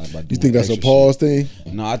 Like by You doing think that's a extra pause shit.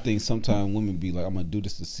 thing? No, I think sometimes women be like, I'm gonna do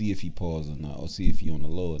this to see if he paused or not, or see if he on the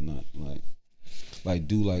low or not. Like, like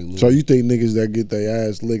do like. Little, So you think niggas that get their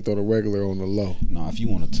ass licked on the regular on the low? Nah, if you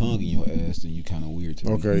want a tongue in your ass, then you kind of weird to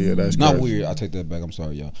me. Okay, yeah, that's not crazy. weird. I take that back. I'm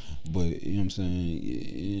sorry, y'all, but you know what I'm saying.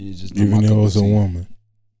 It's just not Even my cup though of it's a tea. woman.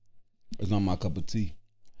 It's not my cup of tea.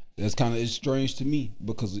 That's kind of it's strange to me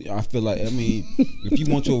because I feel like if you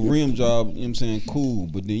want your rim job, you know what I'm saying, cool,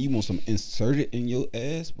 but then you want some inserted in your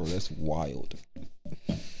ass, bro. That's wild.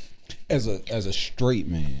 As a straight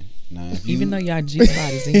man, now if you, Even though y'all G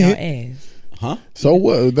spot is in your ass. huh? So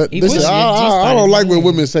what? Listen, your G-spot I don't is like when in.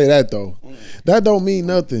 women say that though. That don't mean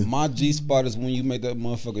nothing. My G spot is when you make that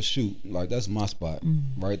motherfucker shoot. Like that's my spot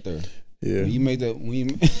right there. Yeah. When you make that,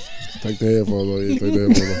 Take the headphones on. Yeah, take the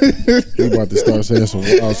headphones on. You about to start saying some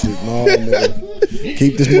wild shit. No, nigga.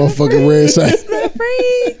 Keep this motherfucking red side.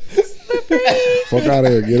 Fuck out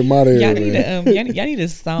of here. Get him out of here, Y'all man. need y'all need a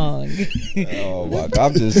song. oh my God,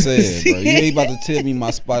 I'm just saying, bro. You ain't about to tell me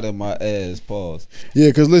my spot in my ass. Pause. Yeah,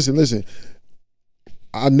 because listen.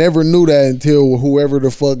 I never knew that until whoever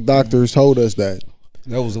the fuck doctors told us that.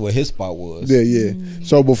 That was what his spot was. Yeah.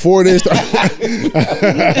 So before this, time,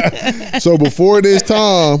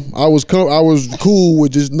 I was cool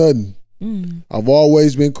with just nothing. I've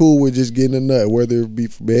always been cool with just getting a nut, whether it be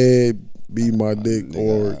for bed, be my dick,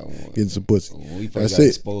 or getting some pussy. When we That's first got it.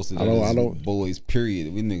 exposed to that, I don't. boys.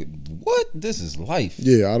 Period. We nigga, what? This is life.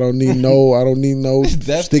 Yeah, I don't need no.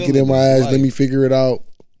 That Stick it in feeling my is ass. Let life. me figure it out.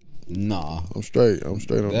 Nah, I'm straight on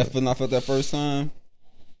that that. feeling I felt that first time.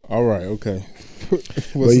 All right, okay. But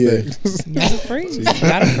What's yeah. next? Not a free.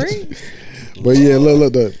 Not a free. But yeah,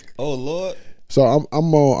 look. Oh Lord. So I'm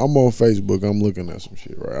on Facebook. I'm looking at some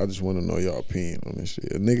shit, right? I just want to know y'all opinion on this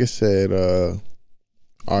shit. A nigga said,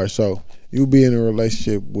 all right, so you be in a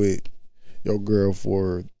relationship with your girl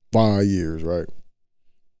for 5 years, right?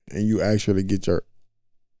 And you actually get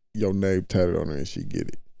your name tatted on her and she get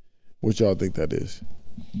it. What y'all think that is?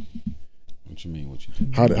 What you mean? What you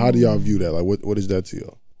think? How do y'all view that? Like, what is that to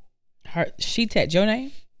y'all? She tapped your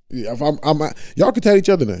name? Yeah, if y'all can tat each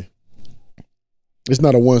other name. It's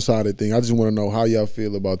not a one-sided thing. I just want to know how y'all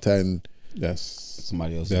feel about tatting. That's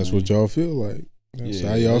Somebody else. That's what y'all feel like. That's Yeah,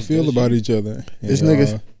 how y'all that's- feel that's about you. each other. And This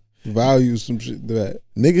niggas- y'all value some shit that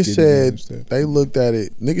Niggas get said names tatted. they looked at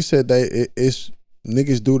it. Niggas said it's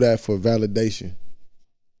niggas do that for validation.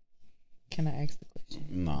 Can I ask the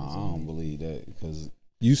question? Nah, I don't believe that because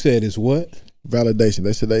You said it's what? Validation.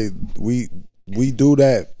 They said we do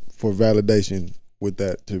that for validation with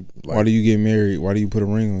that to like. Why do you get married? Why do you put a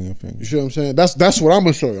ring on your finger? You see what I'm saying? That's what I'm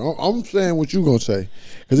gonna show you. I'm saying what you gonna say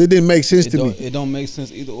because it didn't make sense to me. it don't make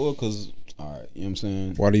sense either or. Because all right, you know what I'm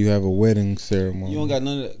saying. Why do you have a wedding ceremony? You don't got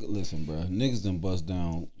none of that. Listen, bro, niggas done bust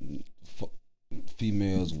down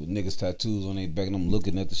females with niggas tattoos on their back and I'm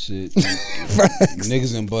looking at the shit.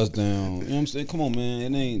 Niggas done bust down. You know what I'm saying? Come on,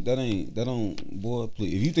 man. That don't, boy,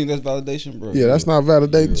 please. If you think that's validation, bro. Yeah, that's not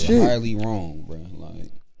validating you're shit. highly wrong, bro. Like,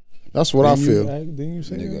 That's what I feel. Didn't you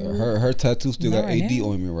say nigga, that? her tattoo still Not got right AD now.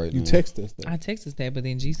 on me right You now. text us that. I texted that, but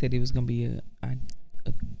then G said it was gonna be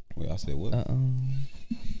Wait, I said what?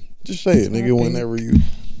 Just say it, nigga. Whenever you.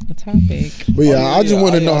 a topic. But yeah, Oh, yeah, I just yeah.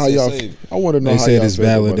 want to Oh, know yeah, how I said y'all. save. I want to know They how said y'all it's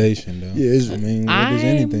feel about it. validation, though. Yeah, it's- I mean, what is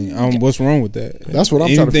anything? I'm- What's wrong with that? That's what I'm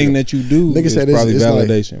trying to Anything figure. that you do Nigga is said it's- probably it's like-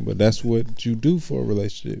 validation, but that's what you do for a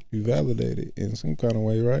relationship. You validate it in some kind of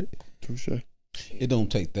way, right? Touche. It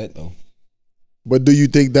don't take that though. But do you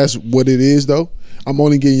think that's what it is though? I'm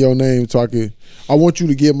only getting your name talking. I want you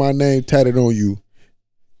to get my name tatted on you.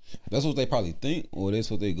 That's what they probably think, or that's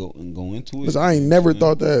what they go into it. Cause I ain't never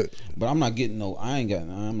thought that. But I'm not getting no. I'm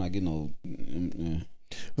not getting no.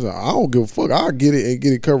 I don't give a fuck. I'll get it and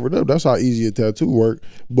get it covered up. That's how easy a tattoo work.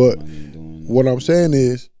 But what I'm saying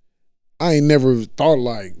is, I ain't never thought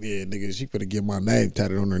like, yeah, nigga, she finna get my name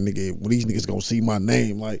tatted on her, nigga. When these niggas gonna see my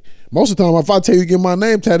name, like most of the time, if I tell you to get my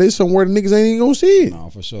name tatted, it's somewhere the niggas ain't even gonna see it. No,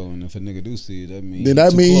 for sure. And if a nigga do see it, that means Then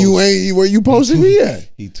that mean you ain't where you supposed to be at.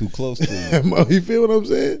 He too close to it. You feel what I'm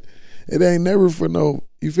saying? It ain't never for no.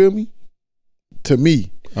 You feel me? To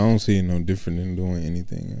me, I don't see it no different than doing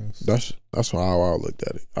anything else. that's how I looked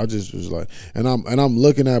at it. I just was like, and I'm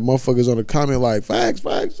looking at motherfuckers on the comment like facts.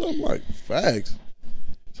 I'm like facts.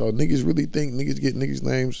 So niggas really think niggas get niggas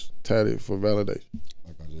names tatted for validation.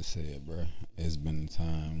 Like I just said, bro, it's been a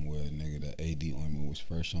time where nigga the AD ointment was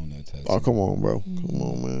first on that tattoo. Oh come on, bro. Come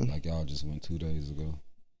on, man. Like y'all just went 2 days ago.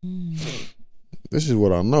 This is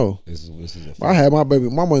what I know. This is a I had my baby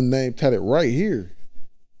mama's name tatted right here.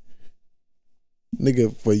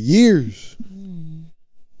 Nigga, for years.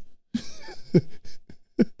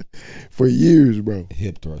 For years, bro.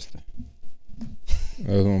 hip thruster.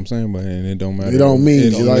 That's what I'm saying, but and it don't matter. It don't mean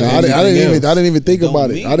It don't like mean I anything didn't even think It don't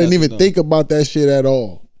about it. mean I didn't even nothing, think about that shit at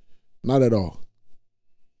all. Not at all.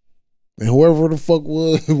 And whoever the fuck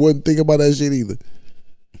wasn't thinking about that shit either.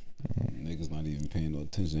 Niggas not even paying no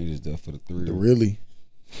attention. They just there for the thrill. Really?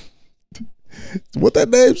 What that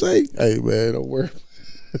name say? Hey man, don't worry.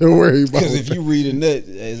 Don't worry about it. Because if you reading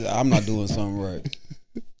that, I'm not doing something right.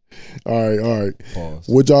 All right. Pause.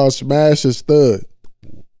 Would y'all smash a stud?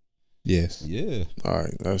 Yes. Yeah. All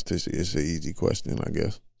right, it's an easy question, I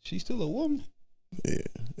guess. She's still a woman. Yeah,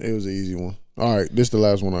 it was an easy one. All right, this is the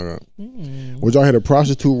last one I got. Would y'all hit a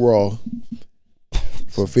prostitute raw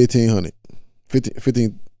for 1,500?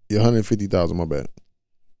 150,000. My bad.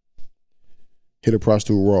 Hit a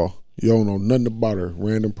prostitute raw. You don't know nothing about her.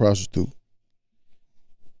 Random prostitute.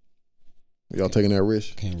 Y'all taking that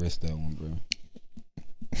risk? Can't risk that one, bro.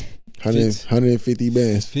 150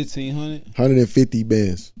 bands. 1,500. 150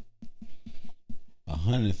 bands.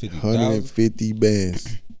 150,000. 150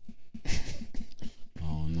 bands.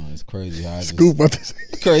 Oh no, it's crazy. How I Skoot about to say.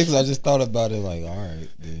 it's crazy 'cause I just thought about it. Like, all right,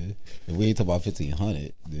 then. If we ain't talking about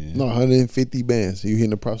 1,500, then No, 150 bands. You hitting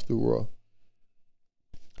the prostitute raw.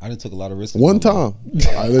 I done took a lot of risks. One time.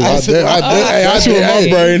 I That's what my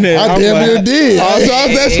brain had. I I'm damn like, near did. That's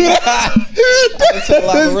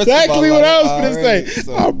exactly what I was gonna say.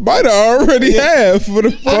 So. I might have already have for the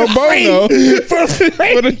pro bono. For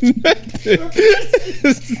the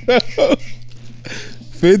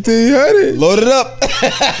 1,500. Load it up.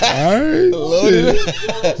 All right. Load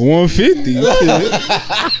it up. 150.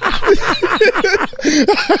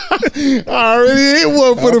 I already hit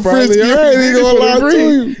one for the probably frisky. I ain't gonna lie to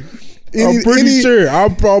you. I'm pretty sure.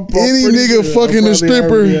 I'm Any pretty nigga sure fucking I a probably stripper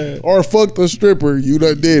already have. or fucked a stripper, you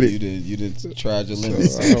done did it. You did tried your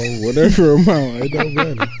limits. Whatever amount, it don't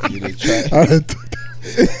matter. You did try.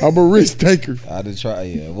 I'm a risk taker. I did try.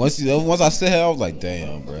 Yeah. Once I said her, I was like,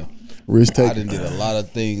 damn, bro. Risk I taker. done did a lot of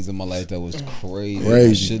things in my life that was crazy. Crazy.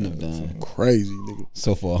 I shouldn't have done. Crazy, nigga.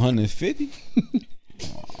 So for 150,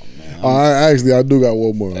 I do got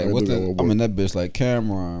one more. hey, I what do got the? one I more. mean that bitch like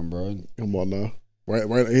Cameron, bro. Come on now. Right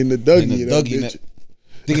in the Dougie. In the that Dougie, bitch.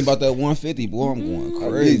 thinking about that 150, boy, I'm going I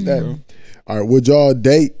crazy, get that. bro. All right, would y'all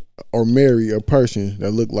date or marry a person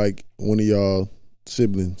that looked like one of y'all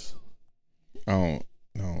siblings? I don't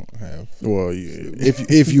have. Well, yeah,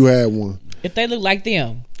 if you had one, If they look like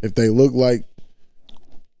them, if they look like,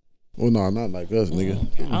 well, no, not like us, nigga.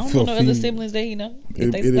 I don't know no other siblings that you know.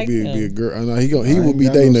 If they It'd look be like a them. girl. No, he I would ain't be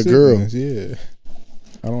got dating no a girl. siblings, Yeah.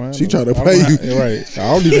 I don't have. She trying to I don't pay have- you. Right.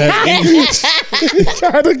 I don't even have any.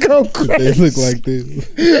 Trying to go crazy. They look like this.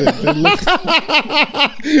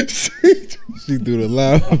 She threw the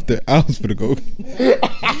loud up there. I was gonna go. Threw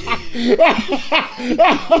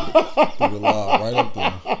the lob right up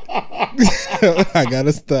there. I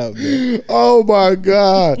gotta stop. Man. Oh my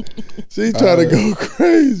God, she trying to go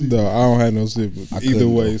crazy. No, I don't have no siblings. I Either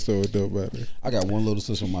couldn't, way, though. so it don't matter. I got one little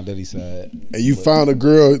sister on my daddy's side. And you found a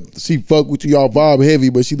girl, she fuck with you, y'all vibe heavy,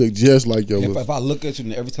 but she look just like your. If I look at you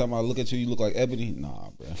and every time I look at you, you look like Ebony. Nah,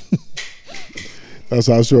 bro. That's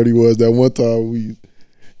how shorty was that one time.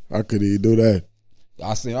 I couldn't even do that. I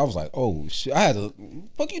was like, oh shit. I had to.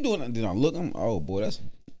 Fuck you doing? Then I look. Oh boy, that's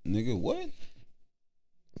nigga. What?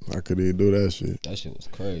 I couldn't even do that shit. That shit was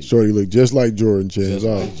crazy. Shorty looked just like Jordan Chance. Just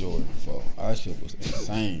like Jordan. Fuck. That shit was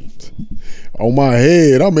insane. On my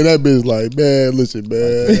head, I'm in that bitch like, man, listen,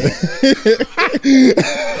 man.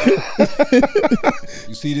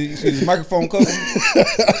 You see this microphone cover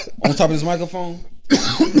on top of this microphone?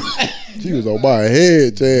 She was on my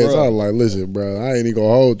head, Chance. Bruh. I was like, listen, bro, I ain't even gonna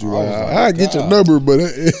hold you. I was like, I get your God. number, but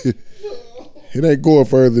it ain't going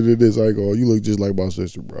further than this. I go, you look just like my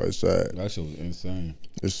sister, bro. It's sad. That shit was insane.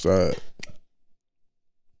 It's sad.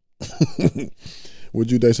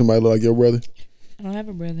 Would you date somebody look like your brother? I don't have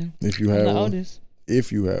a brother. If you I'm had the one? oldest.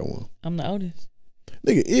 If you had one. I'm the oldest.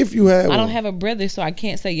 Nigga, if you had one. I don't have a brother, so I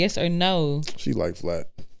can't say yes or no. She like flat.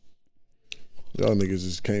 Y'all niggas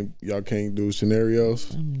just can't do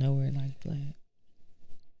scenarios. I'm nowhere like that.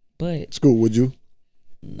 But School, would you?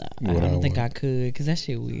 nah, What I I don't think want. I could because that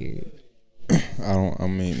shit weird.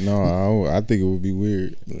 I think it would be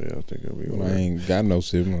weird. Yeah, I think it'd be I weird. ain't got no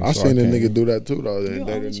siblings. I so seen a can't- nigga do that too though. You And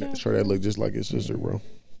only they child? sure that look just like his sister, bro.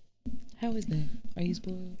 How is that? Are you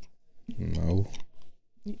spoiled? No.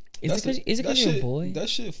 Is it because you're a boy? That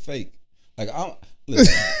shit fake. Like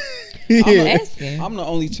listen, I'm asking. I'm the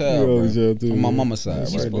only You child, only bro, child too, on my yeah. mama's side,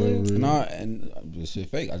 You right? spoiled? Nah, and this shit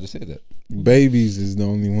fake. I just said that. Babies is the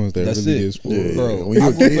only ones that That's really it. get spoiled. Yeah. Bro, When you I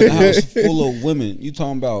a grew up in a kid. house full of women. You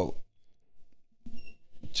talking about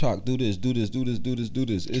Chalk, do this.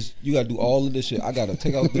 It's, you gotta do all of this shit. I gotta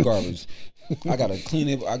take out the garbage. I gotta clean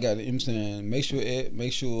it. I gotta, you know what I'm saying, make sure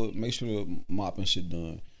the mop and shit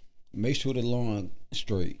done. Make sure the lawn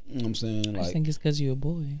straight. You know what I'm saying? I just Like, think it's because you're a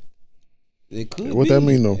boy. It could. What be. that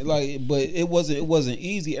mean though? Like, but it wasn't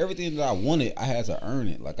easy. Everything that I wanted, I had to earn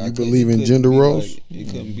it. Like, I believe in gender roles? Like, it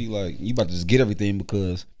couldn't be like you about to just get everything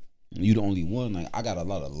because you the only one. Like, I got a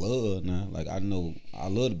lot of love now. Like, I know I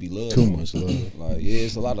love to be loved. Too much love. Like, yeah,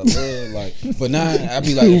 it's a lot of love. Like, but now I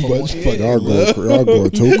be like, Too much Fuck, y'all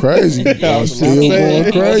going too crazy. Y'all still going It's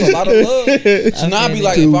a crazy. lot of love. So now I be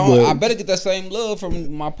like, Too if I much. better get that same love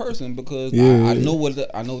from my person because Yeah. I know what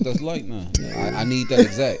that's like now. I need that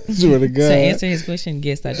exact. Swear to God. To answer his question,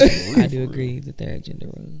 yes, I do. I do agree that there are gender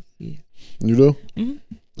roles. Yeah. You do? The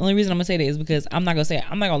only reason I'm gonna say that is because I'm not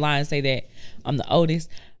gonna lie and say that I'm the oldest.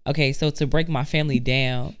 Okay, so to break my family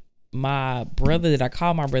down, my brother that I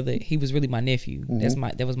call my brother, he was really my nephew.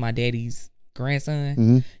 That was my daddy's grandson,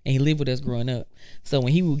 and he lived with us growing up. So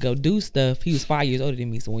when he would go do stuff, he was 5 years older than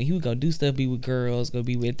me. So when he would go do stuff, be with girls, go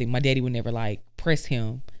be with everything, my daddy would never like press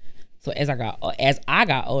him. So as I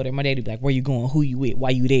got older, my daddy would be like, "Where you going? Who you with? Why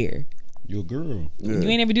you there?" You're a girl. You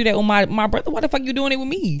ain't ever do that with my brother. Why the fuck you doing it with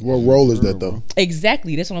me? What role is that though?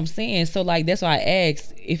 Exactly. That's what I'm saying. So like that's why I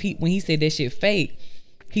asked when he said that shit fake.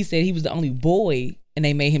 He said he was the only boy and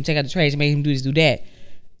they made him take out the trash, made him do this, do that.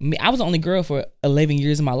 I was the only girl for 11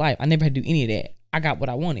 years of my life. I never had to do any of that. I got what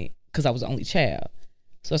I wanted because I was the only child.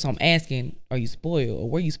 So I'm asking, are you spoiled or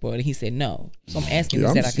were you spoiled? And he said no. So I'm asking,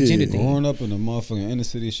 is that like a gender thing? Growing up in the motherfucking inner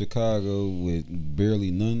city of Chicago with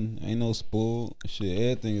barely none, ain't no spoiled shit.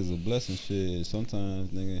 Everything is a blessing. Shit. Sometimes,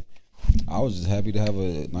 nigga, I was just happy to have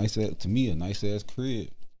a nice ass crib.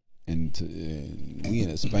 And we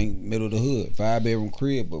in a spank middle of the hood, 5-bedroom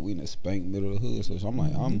crib, but we in a spank middle of the hood. So I'm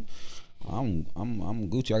like, I'm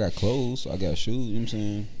Gucci. I got clothes, I got shoes. You know what I'm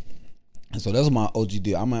saying? And so that's my OG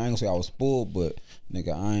deal. I ain't gonna say I was spoiled, but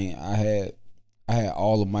nigga, I had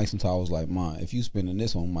all the mics until I was like, "Man, if you spending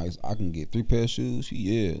this on mics, I can get 3 pair of shoes."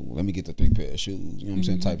 Yeah, well, let me get the 3 pair of shoes. You know what I'm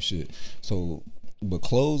saying? Type shit. So, but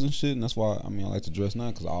clothes and shit, and that's why I like to dress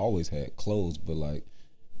now because I always had clothes, but like.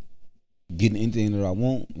 Getting anything that I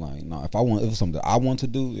want, like, nah, if it was something that I want to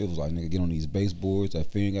do, it was like, nigga, get on these baseboards, that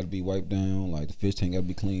fin got to be wiped down, like, the fish tank got to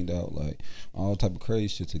be cleaned out, like, all type of crazy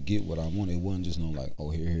shit to get what I want. It wasn't just no, like,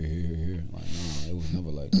 oh, here. Like, nah, it was never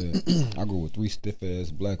like that. I grew with 3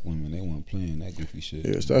 stiff-ass black women. They weren't playing that goofy shit.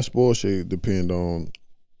 Yes, that spoil shit depend on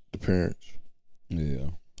the parents. Yeah.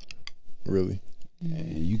 Really.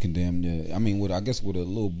 And you can damn near, I mean, with a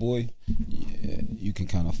little boy, yeah, you can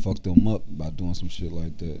kind of fuck them up by doing some shit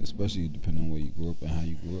like that, especially depending on where you grew up and how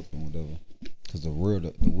you grew up and whatever. Because the world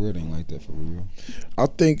ain't like that for real. I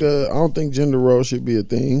don't think gender roles should be a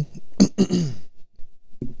thing.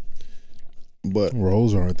 But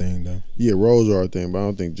roles are a thing though. Yeah, roles are a thing, but I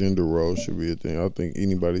don't think gender roles should be a thing. I think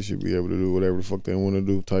anybody should be able to do whatever the fuck they want to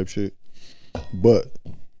do type shit. But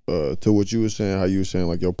to what you were saying, how you were saying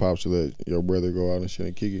like your pops would let your brother go out and shit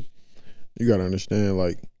and kick it, you gotta understand,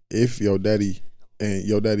 like, if your daddy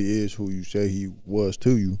is who you say he was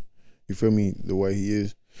to you, you feel me, the way he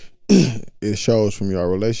is, it shows from your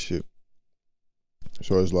relationship.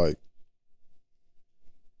 So it's like,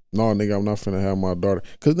 no, nigga, I'm not finna have my daughter,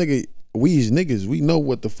 cause nigga, we as niggas, we know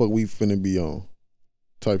what the fuck we finna be on.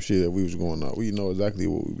 Type shit that we was going on. We know exactly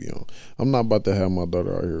what we be on. I'm not about to have my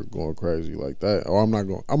daughter out here going crazy like that. Or I'm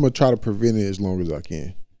gonna try to prevent it as long as I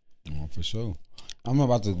can. Oh, for sure. I'm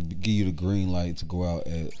about to give you the green light to go out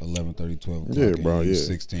at 11:30, 12 o'clock. Yeah, bro. Yeah.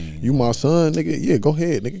 16. You my son, nigga. Yeah, go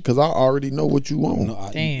ahead, nigga. Cause I already know what you want. No,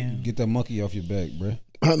 Damn. Get that monkey off your back, bro.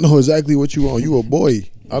 I know exactly what you want. You a boy.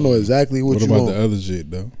 I know exactly what you want. What about the other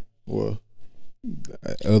shit though? What?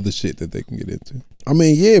 Other shit that they can get into. I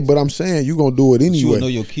mean, yeah, but I'm saying you gonna do it anyway. You know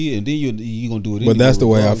your kid, and then you gonna do it. But anyway, that's the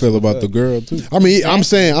way I feel about regardless the of girl too. I mean,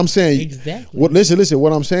 Exactly. I'm saying. Exactly. What? Listen.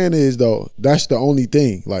 What I'm saying is though, that's the only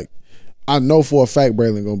thing. Like, I know for a fact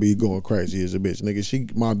Braylon gonna be going crazy as a bitch, nigga. She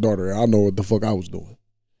my daughter. I know what the fuck I was doing.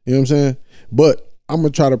 You know what I'm saying? But I'm gonna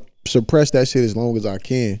try to suppress that shit as long as I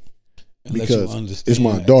can. And let Because you understand, it's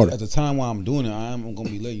my daughter. At the time while I'm doing it, I'm gonna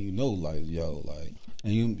be letting you know, like, yo, like,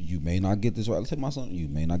 and you may not get this right. Let's take my son. You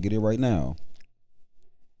may not get it right now,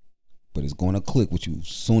 but it's going to click with you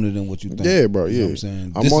sooner than what you think. Yeah, bro. You know Yeah. what I'm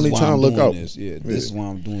saying? I'm This only is why trying to I'm look doing out. This. Yeah, this is why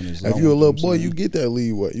I'm doing this. If you a little boy, you get that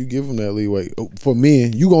leeway. You give them that leeway. For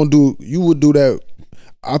men, you would do that.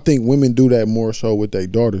 I think women do that more so with their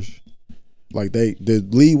daughters. Like the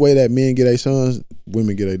leeway that men get their sons,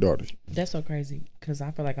 women get their daughters. That's so crazy because I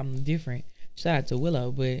feel like I'm different. Shout out to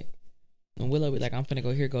Willow, but when Willow be like, I'm finna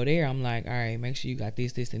go here, go there, I'm like, all right, make sure you got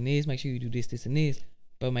this, this, and this. Make sure you do this, this, and this.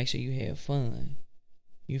 But make sure you have fun.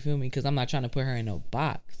 You feel me? Because I'm not trying to put her in no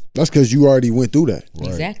box. That's because you already went through that. Right.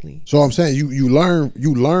 Exactly. So I'm saying you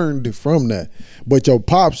learned from that. But your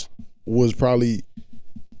pops was probably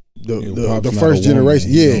the first generation.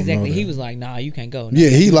 Yeah, Exactly. He was like, nah, you can't go. Yeah,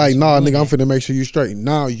 he like, nah, nigga, I'm finna make sure you straight.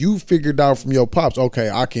 Now you figured out from your pops, okay,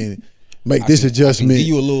 I can make this adjustment. I can give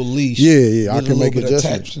you a little leash. Yeah, I can make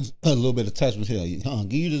adjustments. A little bit of attachments here.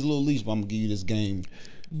 Give you this little leash, but I'm gonna give you this game.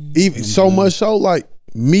 Even so much so, like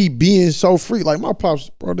me being so free, like my pops,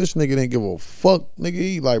 bro, this nigga didn't give a fuck, nigga.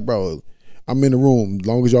 He like, bro, I'm in the room. As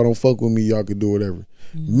long as y'all don't fuck with me, y'all can do whatever.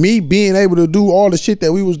 Me being able to do all the shit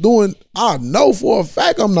that we was doing, I know for a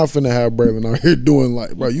fact I'm not finna have Braylon out here doing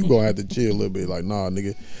like, bro, you gonna have to chill a little bit. Like, nah,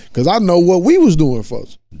 nigga. Cause I know what we was doing,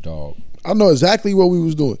 folks. Dog. I know exactly what we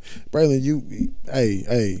was doing. Braylon,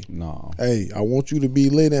 hey, I want you to be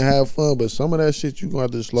lit and have fun, but some of that shit you gonna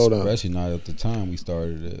have to slow down. Especially not at the time we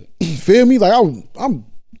started it. Feel me? Like I'm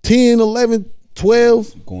 10, 11,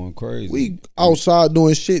 12. Going crazy. We outside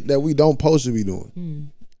doing shit that we don't supposed to be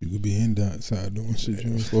doing. You could be inside doing shit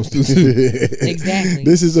you ain't supposed to do. Exactly.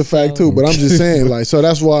 This is a fact too, but I'm just saying, like, so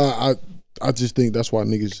that's why I just think that's why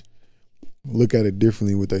niggas look at it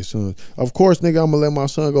differently with their sons. Of course, nigga, I'm gonna let my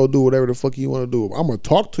son go do whatever the fuck he want to do. I'm gonna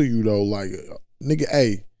talk to you though, like, nigga,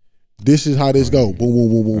 hey, this is how this go. Boom, boom,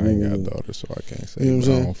 boom, boom, I ain't boom. got daughters, so I can't say. You know what I'm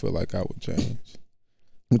saying? I don't feel like I would change.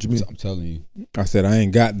 What you mean? I'm telling you. I said I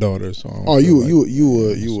ain't got daughters, so I don't Oh, feel you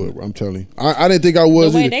would. I'm telling you. I didn't think I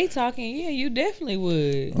was The way either. they talking, yeah, you definitely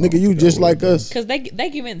would. Nigga, you just like us. Cause they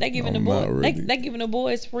giving the I'm boy not really. they giving the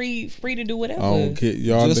boys free to do whatever. I don't care.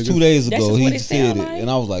 Y'all Just niggas, 2 days That's ago, just what he it said sound it, like. and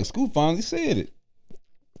I was like, "Scoot finally said it."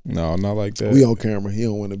 No, not like that. We on camera. He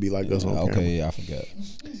don't want to be like us on camera. Okay, yeah, I forgot.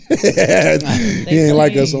 He ain't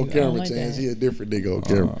like us on I don't camera, like Chance. that. He a different nigga on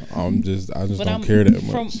camera. I just But don't care that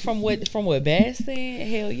much. From what Bass said,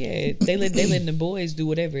 hell yeah, they letting the boys do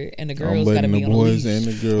whatever, and the I'm girls gotta letting be the on a boys leash. and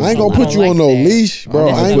the girls. I ain't gonna I put don't you on like no that. leash, bro.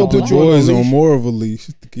 That's I ain't what gonna I put the you on boys no on leash. more of a leash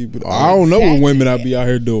to keep it. I don't know what Exactly. women I be out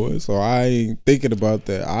here doing, so I ain't thinking about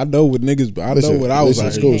that. I know what niggas. I know what I was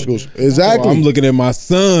out here doing. Exactly. So I'm looking at my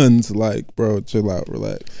sons like, bro, chill out,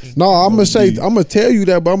 relax. No, I'm gonna tell you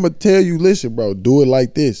that, but I'm gonna tell you, listen, bro, do it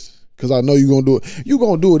like this. Cause I know you gonna do it. You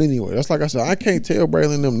gonna do it anyway. That's like I said. I can't tell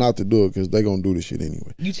Braylon and them not to do it because they gonna do the shit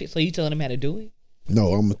anyway. So you telling them how to do it?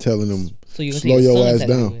 No, I'm telling them So you gonna slow tell your sons ass how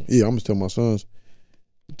to do down. it? Yeah, I'm gonna tell my sons.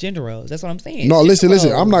 Gender roles. That's what I'm saying. No, Gender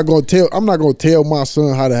listen. I'm not roles. gonna tell my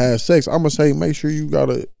son how to have sex. I'm gonna say make sure you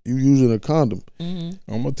using a condom. I'm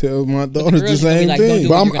gonna tell my daughters the girls gonna be same like, don't thing. do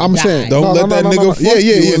But it, I'm you're gonna saying die. Don't let that nigga fuck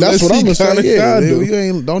you Yeah. That's unless what I'm he gonna got a say. Yeah, condom.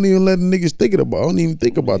 you don't even let the niggas think about. I don't even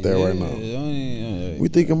think about that right now. We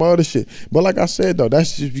thinking about other shit. But like I said though,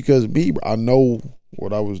 that's just because me. I know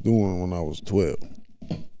what I was doing when I was 12.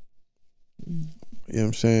 You know what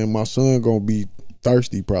I'm saying? My son gonna be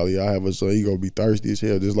thirsty probably. I have a son, he gonna be thirsty as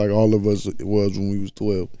hell, just like all of us was when we was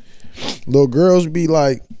 12. Little girls be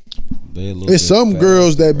like, there's some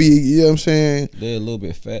girls that be, you know what I'm saying? They're a little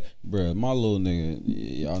bit fat. Bruh, my little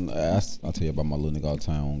nigga, I'll tell you about my little nigga all the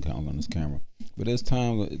time on this camera. But this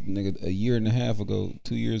time, nigga, a year and a half ago,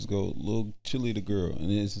 2 years ago, little Chili the girl, and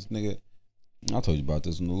it's this nigga, I told you about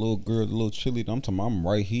this, and the little girl, the little Chili, I'm talking about, I'm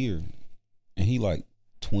right here, and he like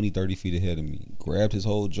 20, 30 feet ahead of me, grabbed his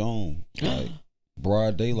whole Joan, like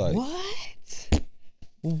broad daylight.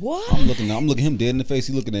 What? I'm looking him dead in the face.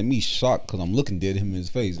 He looking at me shocked because I'm looking dead at him in his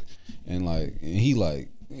face, and he like,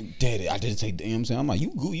 Daddy, I didn't say, you know what I'm saying? I'm like,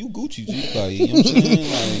 you Gucci, G. Like, you know what I'm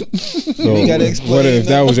saying? Like, So you gotta explain. what if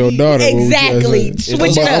that was your daughter? What would you Exactly. say?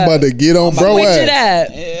 Switch it I'm up. about to get on bro Switch it ass.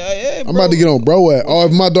 up. Yeah, I'm about to get on bro ass. Oh,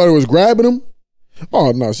 if my daughter was grabbing him,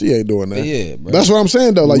 oh no, she ain't doing that. Yeah, bro. That's what I'm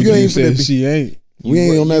saying though. Like Would you ain't say finna be, she ain't. we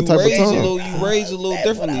ain't on that type of raise time. You raise a little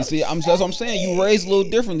differently. See, that's what I'm saying. You raise a little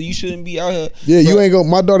differently. You shouldn't be out here. Yeah, you ain't gonna.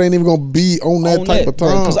 My daughter ain't even gonna be on that type of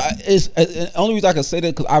time. Because it's the only reason I can say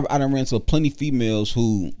that because I done ran into plenty females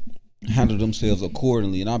who handle themselves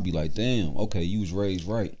accordingly, and I'll be like, damn, okay, you was raised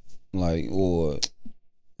right, like, or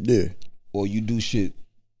you do shit.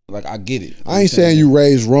 Like, I get it. I ain't saying you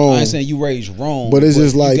raised wrong. I ain't saying you raised wrong. But it's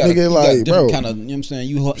just like, you nigga, gotta like, bro. kind of, you know what I'm saying?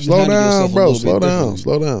 You Slow handle down, yourself bro. a little Slow bit down. differently.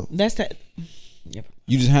 Slow down. That's that.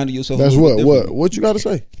 You just handle yourself. That's a little bit differently. what you got to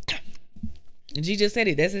say. G just said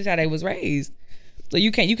it. That's just how they was raised. So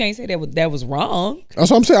you can't say that was wrong.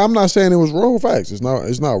 That's what I'm saying. I'm not saying it was wrong. Facts. It's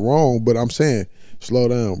not wrong. But I'm saying slow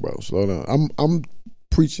down, bro. Slow down. I'm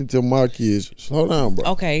preaching to my kids. Slow down,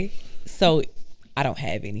 bro. Okay, so I don't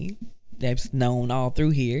have any. That's known all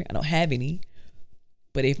through here. I don't have any.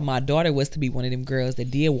 But if my daughter was to be one of them girls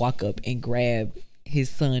that did walk up and grab his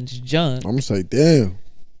son's junk, I'm gonna say, damn.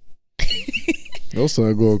 Your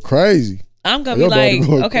son going crazy. I'm gonna Your be like, daughter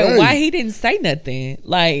going okay, crazy. why he didn't say nothing?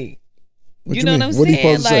 Like, What you you know mean? what I'm What he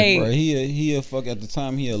saying? supposed to say? Like, Bro, he a fuck at the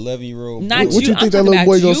time. He 11-year-old. not What you I'm think that talking little about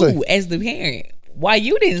boy gonna you say? as the parent. Why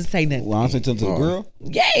you didn't say nothing? Well, I'm saying to the girl.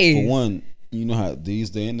 Yes. For one, You know how these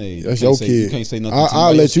day and age, That's you can't your say, kid. You can't say nothing.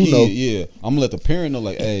 I'll let you know. Yeah, I'm gonna let the parent know.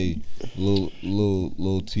 Like, hey,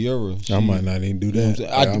 little Tiara. I might not even do You know what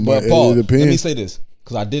that. I'm saying? might- But Paul, it let me depends. say this,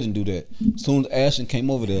 because I didn't do that. As soon as Ashton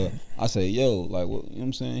came over there, I said, yo, like, what, you know what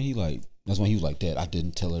I'm saying? He like, that's when he was like, Dad, I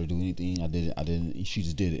didn't tell her to do anything. I didn't. She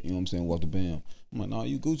just did it. You know what I'm saying? Walk the bam. I'm like, nah,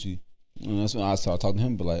 you Gucci. And that's when I started talking to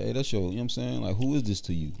him, but like, hey, that's your, you know what I'm saying? Like, who is this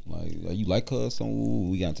to you? Like, you like her? So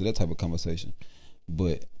we got into that type of conversation.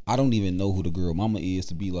 But I don't even know who the girl mama is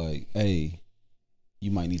to be like, hey,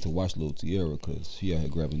 you might need to watch little Tiara because she out here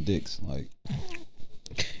grabbing dicks. Like,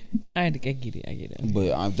 I get it.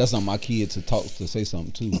 but that's not my kid to say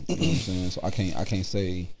something to. You know what I'm saying? So I can't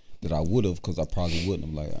say that I would have because I probably wouldn't.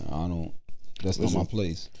 I'm like, I don't. That's not my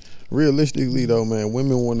place. Realistically though, man,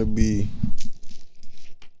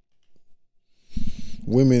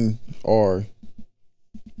 women are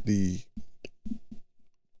the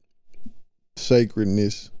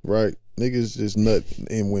sacredness, right? Niggas just nut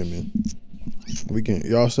in women.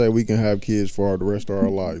 Y'all say we can have kids for the rest of our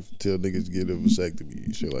life till niggas get a vasectomy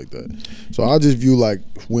and shit like that. So I just view like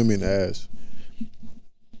women as, you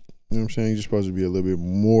know what I'm saying? You're just supposed to be a little bit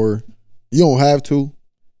more. You don't have to.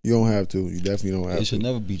 You definitely don't have to. It should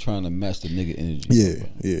never be trying to match the nigga energy.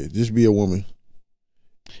 Yeah. Just be a woman.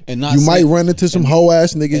 And not You might saying, run into some hoe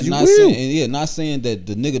ass niggas. and You not will. saying, not saying that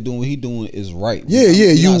the nigga doing what he doing is right. Yeah.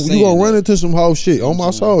 You gonna run into some hoe shit on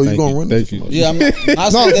my soul. You gonna run into some hoe shit. Yeah, I'm not No,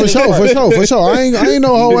 saying for that sure. I ain't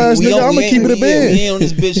no hoe ass nigga. I'm gonna keep it a We band. ain't on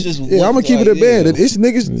this bitch just. Yeah, I'm gonna keep it a band. It's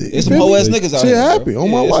niggas. It's some hoe ass niggas out Shit here. bro. happen on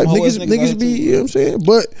my Yeah, life. some hoe ass Niggas out be. here too, You know what I'm saying?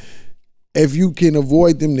 But if you can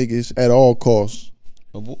avoid them niggas at all costs,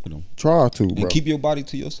 avoid them try to, bro. and keep your body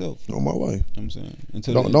to yourself. On my life. You know what I'm saying?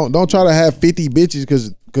 Until Don't try to have 50 bitches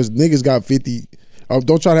because niggas got 50.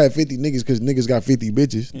 Don't try to have 50 niggas because niggas got 50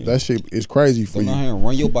 bitches. Yeah. That shit is crazy for Don't go you. here and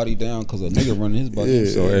run your body down because a nigga running his body. Yeah.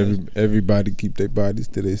 So everybody keep their bodies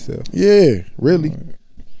to themselves. Yeah, really.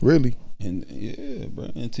 And yeah, bro.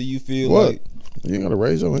 Until you feel What? like You ain't gotta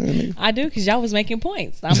raise your hand, nigga. I do because y'all was making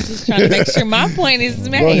points. I'm just trying to make sure my point is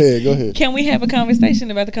made. Go ahead. Can we have a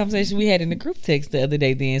conversation about the conversation we had in the group text the other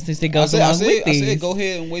day? Then, since it goes along with I these. said, go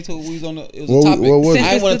ahead and wait till we was on the. It was What- a topic. what was it? I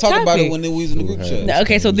didn't want Since to it's talk the about it topic. when we was in the group chat. No,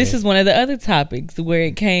 okay, so this is one of the other topics where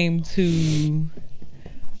it came to,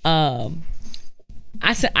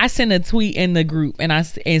 I sent a tweet in the group and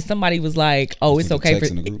somebody was like, "Oh, it's Sent a okay for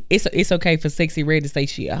text in the group? it's okay for Sexy Red to say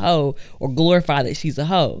she a hoe or glorify that she's a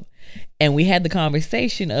hoe." And we had the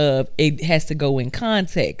conversation of it has to go in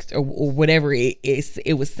context or whatever it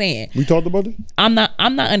was saying. We talked about it? I'm not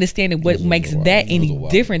understanding what makes that any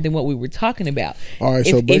different than what we were talking about. All right,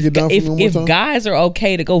 so break it down for me one more time. If guys are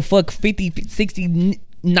okay to go fuck 50, 60,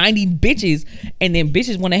 90 bitches and then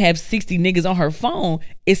bitches want to have 60 niggas on her phone,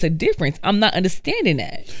 it's a difference. I'm not understanding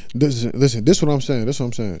that. Listen, this is what I'm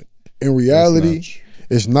saying. In reality,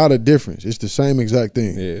 it's not a difference. It's the same exact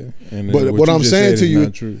thing. Yeah. And But what I'm saying to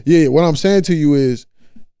you, what I'm saying to you is,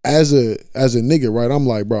 as a nigga, right? I'm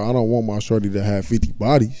like, bro, I don't want my shorty to have 50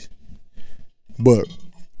 bodies, but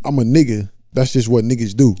I'm a nigga. That's just what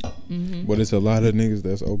niggas do. Mm-hmm. But it's a lot of niggas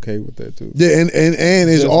that's okay with that too. Yeah, and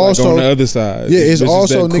it's Just also like on the other side. Yeah, it's bitches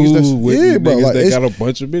also that niggas that's cool with yeah, bro. niggas Like that it's, got a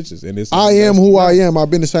bunch of bitches, and it's I am who I am. I've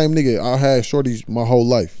been the same nigga. I had shorties my whole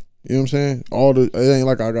life. You know what I'm saying? It ain't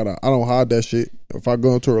like I don't hide that shit. If I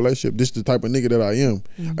go into a relationship, this is the type of nigga that I am.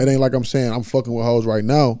 Mm-hmm. It ain't like I'm saying I'm fucking with hoes right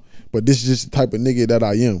now, but this is just the type of nigga that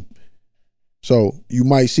I am. So you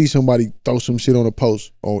might see somebody throw some shit on a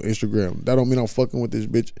post on Instagram. That don't mean I'm fucking with this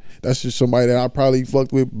bitch. That's just somebody that I probably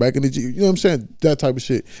fucked with back in the G. You know what I'm saying? That type of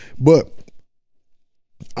shit. But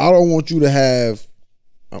I don't want you to have.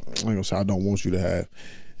 I ain't gonna say I don't want you to have.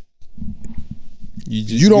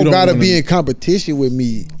 You don't gotta be in competition with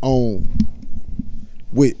me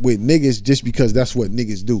with niggas just because that's what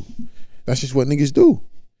niggas do. That's just what niggas do.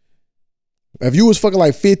 If you was fucking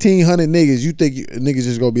like 1,500 niggas, you think niggas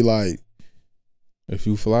just gonna be like, if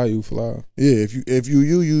you fly, you fly. yeah. If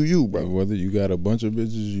you, bro. Whether you got a bunch of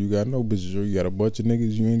bitches, you got no bitches, or you got a bunch of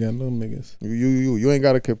niggas, you ain't got no niggas. You ain't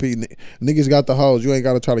gotta compete. Niggas got the hoes. You ain't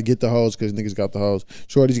gotta try to get the hoes because niggas got the hoes.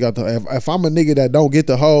 Shorty's got the. If I'm a nigga that don't get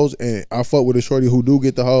the hoes and I fuck with a shorty who do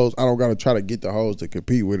get the hoes, I don't gotta try to get the hoes to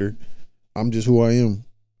compete with her. I'm just who I am.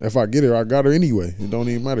 If I get her, I got her anyway. It don't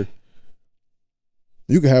even matter.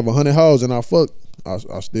 You can have 100 hoes and I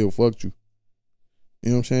still fucked you. You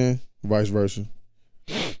know what I'm saying? Vice versa.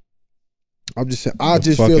 I'm just saying. I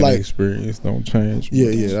just feel like experience don't change. Yeah,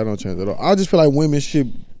 that don't change at all. I just feel like women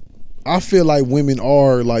should. I feel like women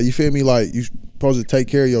are like, you feel me? Like you supposed to take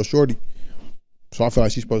care of your shorty. So I feel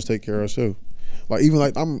like she's supposed to take care of herself. Like even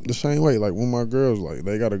like I'm the same way. Like when my girls like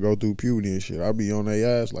they gotta go through puberty and shit, I be on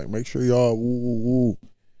their ass like make sure y'all woo.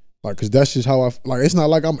 Like, cause that's just how like. It's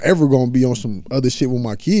not like I'm ever gonna be on some other shit with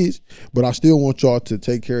my kids, but I still want y'all to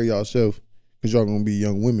take care of yourself, cause y'all gonna be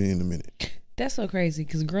young women in a minute. That's so crazy.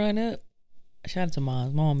 Cause growing up, shout out to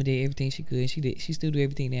mom. My mama did everything she could. She still do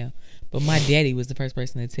everything now. But my daddy was the first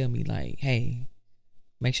person to tell me like, hey,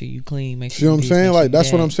 make sure you clean. Make See sure what I'm saying? Like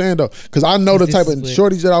that's what I'm saying though, cause I know the type of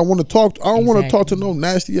shorties that I want to talk to. I don't want to talk to no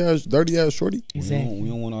nasty ass, dirty ass shorty. Exactly. We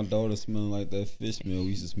don't want our daughter smelling like that fish meal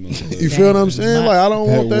we used to smell. You feel what I'm saying? Like I don't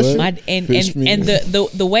want that shit. And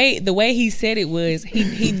the way he said it was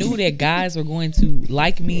he knew that guys were going to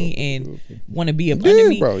like me and want to be up under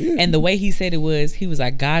me. Bro, yeah. And the way he said it was he was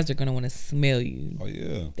like, guys are gonna want to smell you. Oh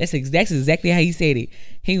yeah. That's exactly how he said it.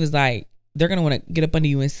 He was like, they're gonna want to get up under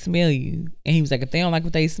you and smell you. And he was like, if they don't like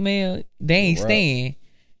what they smell, they ain't staying.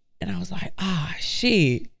 And I was like,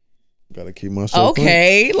 shit. Gotta keep myself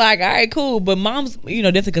okay, like, all right, cool. But mom's,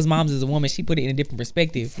 definitely because mom's is a woman, she put it in a different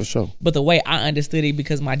perspective. For sure. But the way I understood it,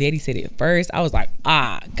 because my daddy said it first, I was like,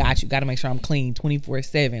 got you. Got to make sure I'm clean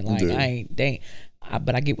 24/7. Like, I ain't,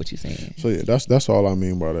 but I get what you're saying. So yeah, that's all I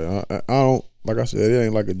mean by that. I don't, like I said, it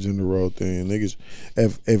ain't like a gender role thing. Niggas,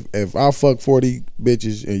 if I fuck 40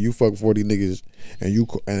 bitches and you fuck 40 niggas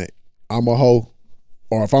and I'm a hoe,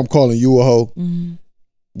 or if I'm calling you a hoe,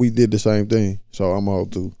 we did the same thing. So I'm a hoe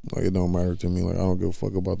too. Like it don't matter to me. Like I don't give a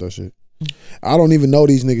fuck about that shit. I don't even know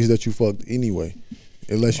these niggas that you fucked anyway.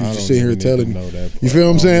 Unless you just sit here telling me. You feel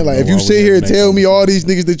what I'm saying? Like if you sit here and tell me all these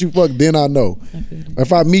niggas that you fucked, then I know.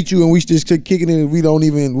 If I meet you and we just kicking it and we don't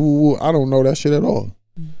even, I don't know that shit at all.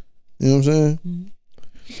 You know what I'm saying?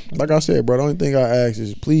 Like I said, bro, the only thing I ask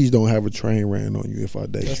is please don't have a train ran on you if I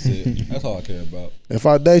date you. That's it. That's all I care about. If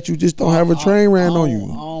I date you, just don't have a train ran on you.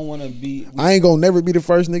 I don't want to be. I ain't gonna never be the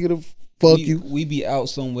first nigga to fuck you. We be out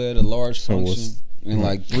somewhere at a large function. And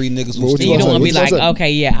like 3 niggas will You don't want to be like,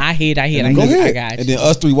 okay, yeah, I hit, I got you. And then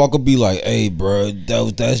us 3 walk up, be like, hey, bro,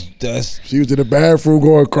 that's. She was in the bathroom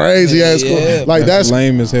going crazy ass. Yeah, like that's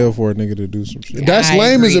lame as hell for a nigga to do some shit. That's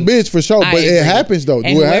lame as a bitch for sure, but it happens though.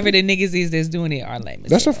 And whoever the niggas is that's doing it are lame.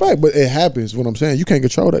 That's a fact, but it happens. What I'm saying, you can't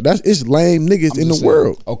control that. It's lame niggas in the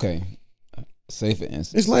world. Okay, say for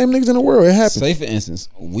instance, it's lame niggas in the world. It happens. Say for instance,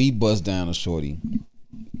 we bust down a shorty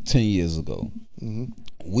 10 years ago.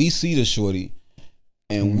 We see the shorty.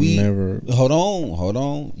 And we never hold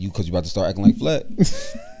on, because you about to start acting like flat.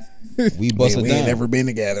 We bust her down. We ain't never been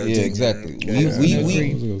together. Yeah, exactly.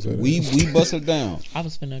 We bust her down. I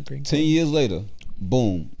was finna agree. 10 years later,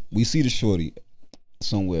 boom, we see the shorty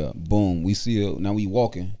somewhere. Boom, we see her. Now we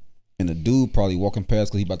walking, and the dude probably walking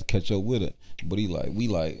past because he about to catch up with her. But we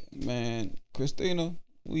like, man, Christina.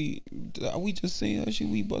 We just seen her.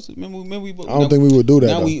 We busted. Remember we busted. I don't think we would do that.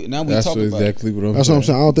 Now we that's talk exactly about what I'm That's saying. what I'm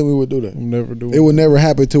saying. I don't think we would do that. I'm never doing it. Would never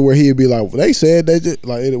happen to where he'd be like, they said they just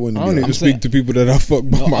like it wouldn't. I don't be need that. to speak to people that I fuck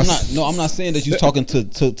by myself. I'm not saying that you talking to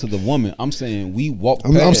the woman. I'm saying we walk.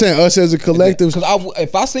 I'm saying us as a collective. Because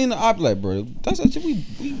if I seen the op, like, bro, that's actually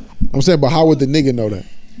we. I'm saying, but how would the nigga know that?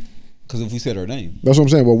 Because if we said her name. That's what I'm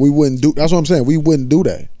saying. But we wouldn't do. That's what I'm saying. We wouldn't do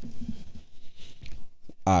that.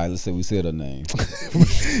 All right, let's say we said her name.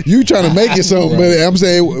 You trying to make it something, but I'm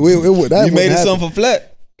saying that you made it something for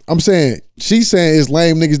flat. I'm saying she's saying it's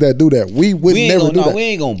lame niggas that do that. We would never do that. We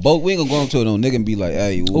ain't gonna go up to no nigga and be like,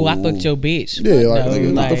 hey, oh, I fucked your bitch. Yeah, like,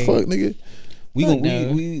 nigga, what the fuck, nigga?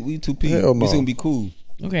 We two people. We gonna be cool.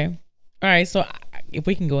 Okay, all right. So if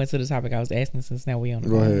we can go into the topic I was asking, since now we on the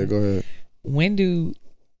go ahead. When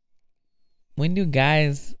do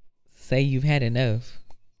guys say you've had enough?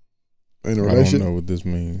 In a relationship? I don't know what this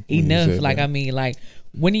means. Enough. Like, I mean, like,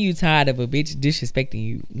 when are you tired of a bitch disrespecting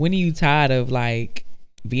you? When are you tired of, like,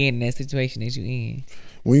 being in that situation that you in?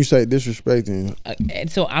 When you say disrespecting.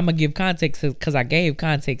 And so I'm going to give context because I gave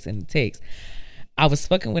context in the text. I was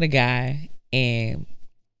fucking with a guy and,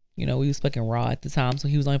 we was fucking raw at the time. So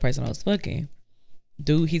he was the only person I was fucking.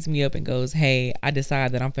 Dude hits me up and goes, hey, I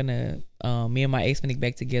decided that I'm finna, me and my ex finna get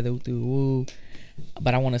back together through woo.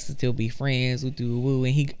 But I want us to still be friends with woo.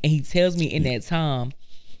 And he tells me in that time,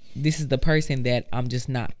 this is the person that I'm just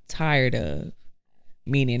not tired of.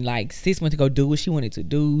 Meaning, like, sis went to go do what she wanted to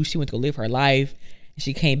do. She went to go live her life. And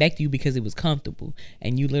she came back to you because it was comfortable.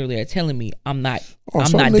 And you literally are telling me I'm not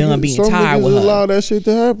done being tired with her. Allow that shit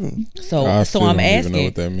to happen. So I'm asking. Know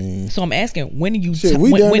what that means. So I'm asking, when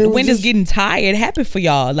when does getting tired happen for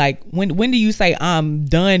y'all? Like, when do you say I'm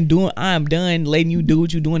done letting you do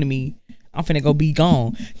what you're doing to me? I'm finna go be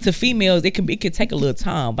gone. To females, it could take a little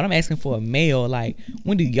time, but I'm asking for a male. Like,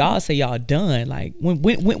 when do y'all say y'all done? Like,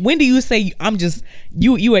 when do you say I'm just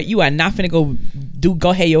you are not finna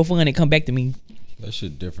go have your fun and come back to me? That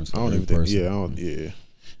shit different. I don't even think. Yeah,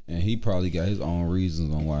 And he probably got his own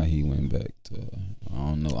reasons on why he went back to. I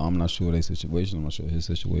don't know. I'm not sure their situation. I'm not sure his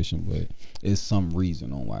situation, but it's some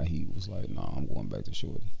reason on why he was like, "Nah, I'm going back to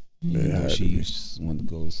Shorty." Yeah, She just wanted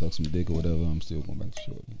to go suck some dick or whatever. I'm still going back to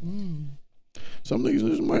Shorty. Some niggas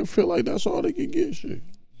just might feel like that's all they can get. Shit.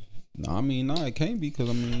 No, I mean, it can't be because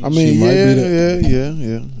She might be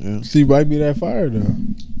yeah. She might be that fire though.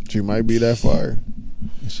 She might be that fire.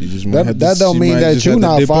 She just might have That to, don't she mean might that just you have to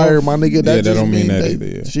not dip fired, off. my nigga. That just don't mean that they- either.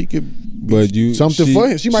 Yeah. She could, But you something she, for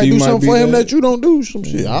him. She might do might something be for him that you don't do. Some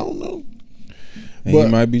shit. I don't know. And but-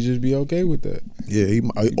 he might be just be okay with that. Yeah, he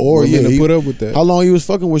or Willing yeah, to he, put up with that. how long you was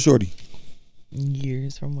fucking with Shorty?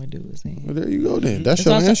 Years from what dude was saying. Well, there you go. Then that's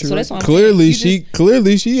So your that's- answer. so that's right? what I'm Clearly,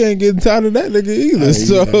 saying. she ain't getting tired of that nigga either. Hey,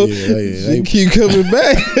 So yeah. she keep coming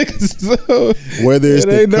back. So Whether it's it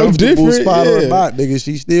the ain't no comfortable different, spot or yeah. not, nigga,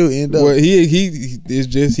 she still end up. well, he it's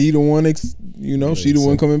just he the one. She the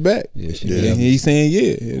one coming back. Yeah, she And did. he's saying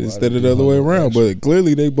instead of the other way around. But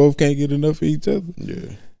clearly, they both can't get enough of each other.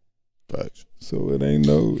 Yeah, facts. So it ain't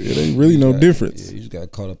really no difference. Yeah, you just got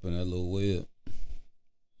caught up in that little web.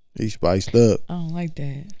 He spiced up. I don't like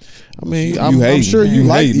that. I mean, You I'm hating. sure you You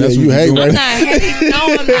like. hating. Yeah, That's you what hate you right I'm now. not hating. No,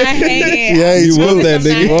 I'm not hating. Yeah, You want that I'm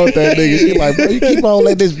nigga. You want that nigga? She like, bro, you keep on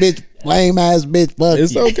letting this bitch, lame ass bitch, fuck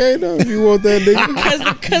It's you. okay though. If you want that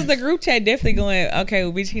nigga. Because the group chat definitely going, okay,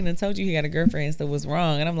 well, bitch, he done told you he got a girlfriend, so what's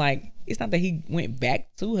wrong? And I'm like, it's not that he went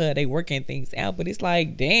back to her. They working things out, but it's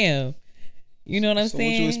like, damn. You know what I'm So what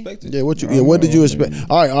saying? you expected? Yeah, what did you expect?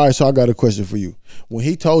 All right. So I got a question for you. When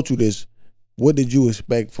he told you this, what did you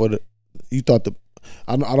expect for the? You thought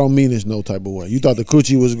I don't mean this no type of way. You thought the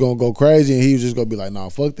coochie was gonna go crazy and he was just gonna be like, nah,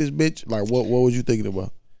 fuck this bitch. Like, what was you thinking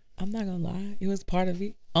about? I'm not gonna lie. It was part of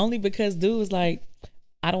it. Only because dude was like,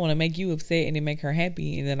 I don't want to make you upset and then make her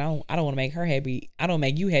happy. And then I don't want to make her happy. I don't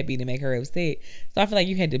make you happy to make her upset. So I feel like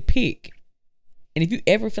you had to pick. And if you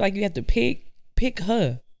ever feel like you have to pick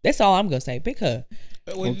her. That's all I'm gonna say. Pick her.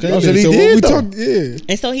 Okay, That's what he so did, we though. talk, yeah.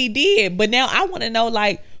 And so he did. But now I want to know,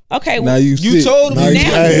 like, okay, Now well, you You sick. told Now me.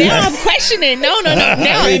 you- now I'm questioning. No. Now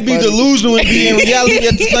Can't be delusional and be in reality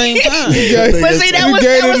at the same time. But see, that You was,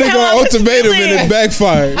 gave that the was nigga how I an was ultimatum feeling. and it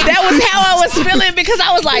backfired. That was how I was feeling because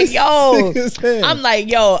I was like, yo, Sick as hell. I'm like,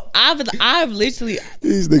 yo, I've literally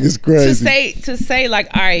These niggas crazy. to say like,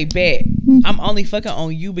 all right, bet I'm only fucking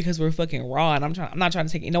on you because we're fucking raw, and I'm not trying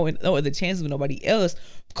to take no other chances with nobody else.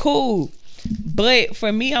 Cool. But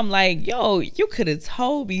for me, I'm like, yo, you could have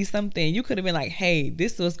told me something. You could have been like, hey,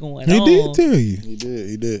 this is what's going He on. did tell you.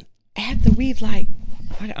 He did. After we've like,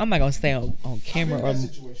 I'm not gonna stay on camera or. that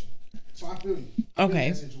situation. So I feel you. I feel Okay.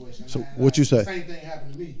 that situation. So And what you say? The same thing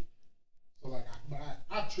happened to me. So like,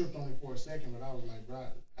 I tripped on it for a second, but I was like, bro,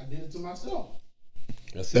 I did it to myself.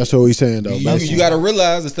 That's what he's saying though. You got to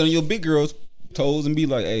realize instead of your big girl's toes and be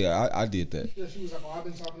like, hey, I did that. Yeah, she was like, oh, I've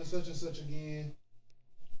been talking to such and such again.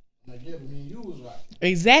 I'm like, yeah, but me and you was right.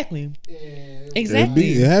 Exactly. And it was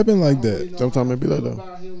Exactly. It happened I like don't that. really know Sometimes how it be I like feel that.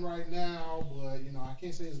 about him right now, but I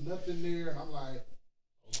can't say there's nothing there. And I'm like,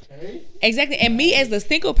 okay. Exactly. And me as a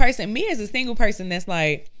single person that's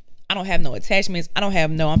like, I don't have no attachments. I'm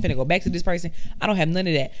finna go back to this person. I don't have none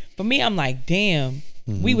of that. For me, I'm like, damn,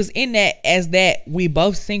 we was in that as that we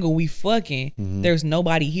both single, we fucking. There's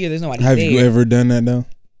nobody here. There's nobody Have there. you ever done that though?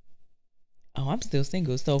 Oh, I'm still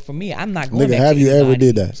single. So for me, I'm not going Nigga, back have to you ever anybody.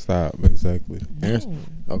 did that? Stop. Exactly. No.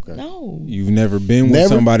 Okay. No. You've never been with Never?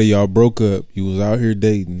 somebody y'all broke up. You was out here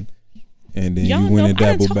dating, and then Y'all you know, went and I done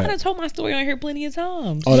dabbled told back. my story on here plenty of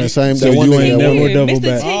times. Oh, that same. So that one you nigga ain't that never went- double Mr.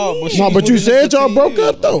 back. 10 Oh, years. but No, but you said y'all broke years,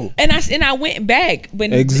 up though. And I went back,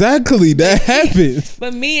 but Exactly. That happens.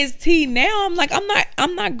 But me as T now, I'm like,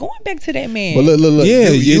 I'm not going back to that man. But look. Yeah,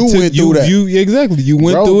 you it took- went through that. Exactly. You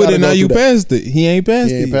went Bro through it, gotta and go now you through that. passed it. He ain't passed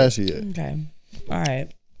He it. ain't yet. passed it yet. Okay. All right.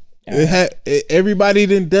 Everybody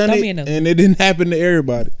didn't done Throw it, me another. and it didn't happen to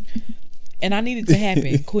everybody. And I need it to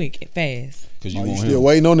happen quick and fast. Because you Are you want still him.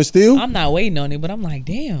 waiting on it still? I'm not waiting on it, but I'm like,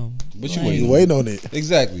 damn. But you Like, You waiting. waiting on it.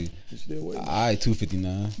 Exactly. You still waiting. All right,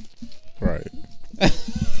 259. Right.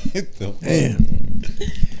 Damn.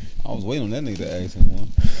 I was waiting on that nigga to ask him one.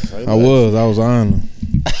 I was on them.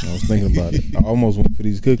 I was thinking about it. I almost went for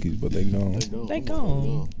these cookies, but they gone. They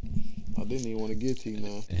gone. I didn't even want to get to you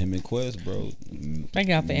now. Him and Quest, bro. Thank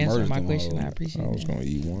y'all for answering murders my them question. all. I appreciate I was it. gonna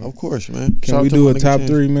eat one. Of course, man. Can Shout we out to do my a nigga top Chance.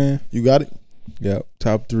 3, man? You got it. Yep.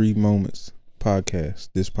 Top 3 moments podcast.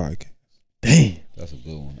 This podcast. Damn. That's a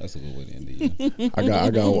good one. That's a good way to end it. Yeah.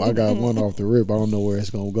 I got one off the rip. I don't know where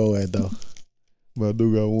it's gonna go at though. But I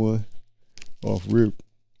do got one off rip.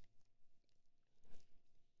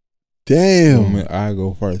 Damn. I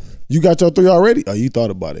go first. You got your 3 already? Oh, you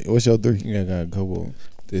thought about it. What's your 3? Yeah, I got a couple.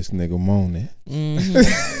 This nigga moaning. Mm-hmm.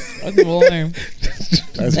 That's warm.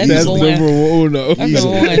 That's That's number one. number uno. That's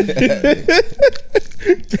number one.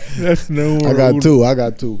 That's number I got uno. two. I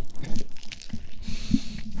got two.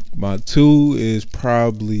 My two is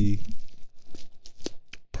probably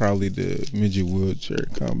the midget wheelchair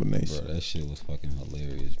combination. Bro, that shit was fucking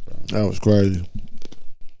hilarious, bro. That was crazy.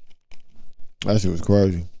 That shit was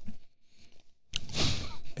crazy.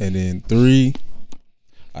 And then three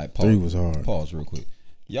All right, pause. was hard. Pause real quick.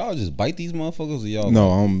 Y'all just bite these motherfuckers or y'all? No,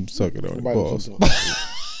 I'm sucking on it. Pause. Pause.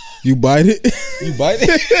 You bite it? You bite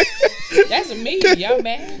it? That's me. Y'all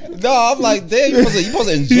mad? No, I'm like, damn, you supposed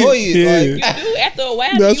to enjoy it. Yeah. Like, You do after a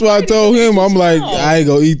while. That's you why I bite it, told it's him. too I'm like, small. I ain't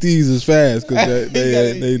gonna eat these as fast because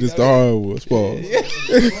they just the hard ones. Pause.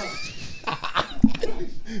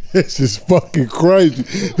 This is fucking crazy.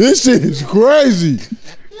 This shit is crazy.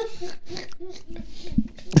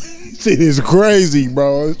 Shit is crazy,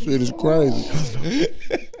 bro. This shit is crazy.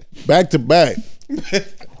 Back to back.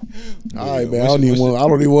 All right, man. I don't even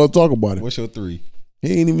want to talk about it. What's your three?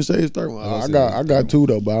 He ain't even say his third one. I got two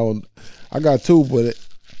though, but I got two, but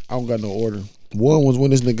I don't got no order. One was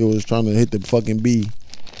when this nigga was trying to hit the fucking B,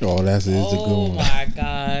 Oh, that's a good Oh one. my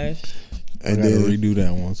gosh. I and gotta then redo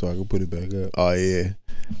that one so I can put it back up. oh yeah,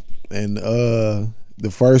 and the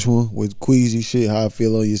first one was queasy shit. How I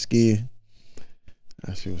feel on your skin.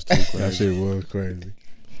 That shit was too crazy. That shit was crazy.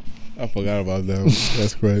 I forgot about that one.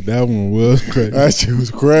 That's crazy. That one was crazy. That shit was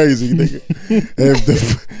crazy, nigga.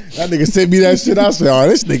 That nigga sent me that shit. I said, "Oh,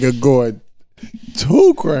 this nigga going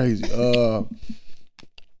too crazy." I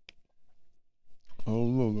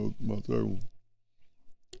don't know my third one.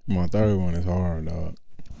 My third one is hard, dog.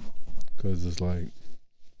 Cause it's like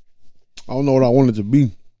I don't know what I wanted to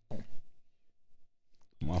be.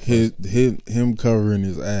 My first, him covering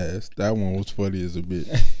his ass. That one was funny as a bitch.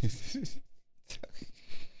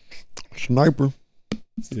 Sniper.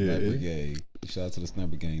 Sniper gang. Shout out to the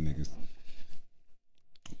Sniper gang niggas.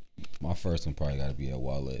 My first one probably got to be at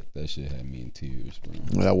Wallet. That shit had me in tears, bro.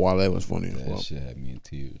 That Wale was funny as That well. shit had me in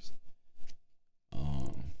tears.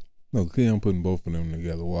 No, I'm putting both of them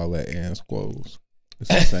together. Wildcat and Squoze. It's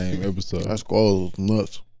the same episode. That squall was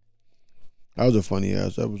nuts. That was a funny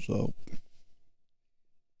ass episode.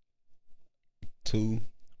 Two.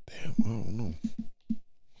 Damn, I don't know.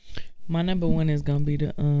 My number one is gonna be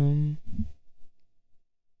the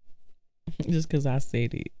just cause I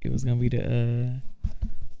said it was gonna be the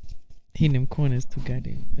hitting them corners too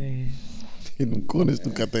goddamn fast. Hitting them corners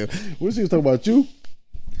too goddamn. What she was talking about you?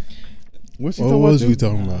 What she What talking about was you? we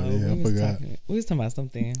talking about? No, Yeah, I we was forgot. we was talking about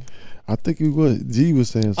something. I think it was G was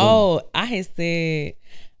saying something. Oh, I had said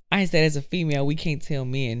as a female, we can't tell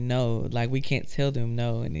men no. Like, we can't tell them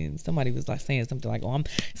no. And then somebody was like saying something like,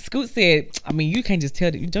 Skoot said, I mean, you can't just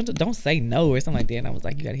tell them, don't say no or something like that. And I was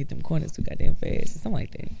like, you gotta hit them corners too goddamn fast. Something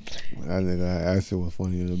like that. That nigga, that shit was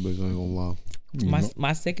funny as a bitch. I ain't gonna lie.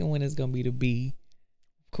 My second one is gonna be the B,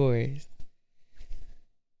 of course.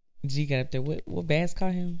 G got up there. What Bass call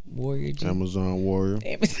him? Warrior G. Amazon Warrior.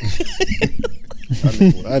 Damn it.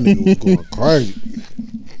 That nigga was going crazy.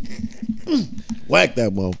 Whack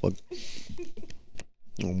that motherfucker.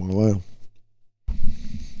 On my life.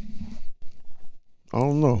 I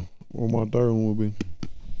don't know what my third one would be.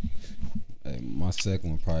 Hey, my second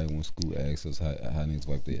one probably when Skoot asked us how niggas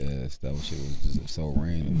wipe their ass. That shit was just so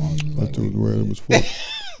random. I was just That like, shit was random as fuck.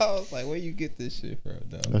 I was like, where you get this shit from,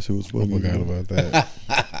 dog? That shit was I funny. forgot about that.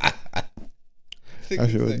 That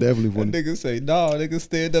shit was definitely funny. Niggas say, no, niggas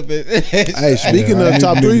stand up and Hey, speaking Yeah, I of need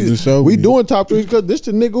top niggas three, to show we me. doing top threes because this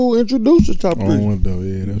the nigga who introduced the top On three. one though,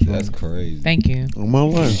 yeah, that's that's right. crazy. Thank you. On my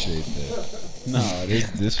line. Appreciate that. Nah,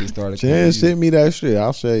 this shit started. Chance sent me that shit.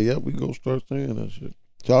 I said, yep, we gonna start saying that shit.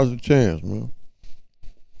 Shout out to Chance, man.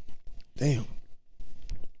 Damn.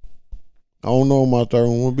 I don't know what my third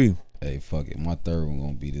one would be. Hey, fuck it. My third one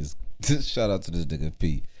gonna be this. Shout out to this nigga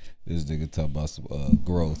P. This nigga talk about some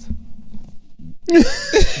growth.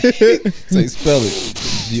 Say spell it.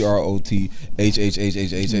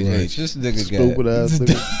 GROTHHHHHH. This nigga Stupid got ass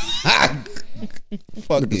nigga.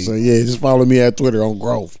 fuck Nigga it. say, yeah, just follow me at Twitter on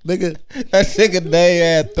growth. Nigga, That nigga name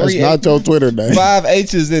had that's three not your Twitter name. 5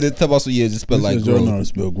 H's in it. Talk about some just spell like This is your know growth. how to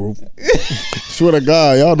spell growth. Swear to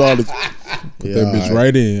God, y'all know how to. Put that bitch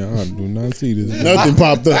right in. I do not see this. Nothing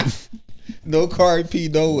popped up. No Cardi P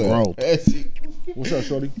nowhere. Growth. That shit- What's up,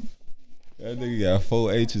 shorty? That nigga got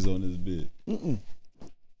 4 H's on this bitch.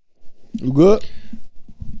 You good?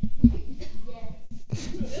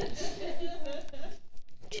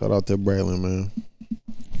 Shout out to Braylon, man.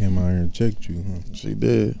 Came out here and checked you, huh? She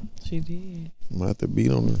did. She did. Might have to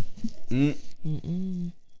beat on her.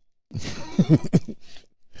 Mm-mm.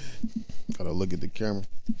 Gotta look at the camera.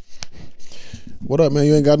 What up, man?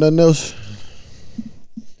 You ain't got nothing else?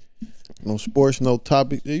 No sports, no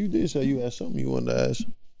topic. Yeah, you did say you had something you wanted to ask.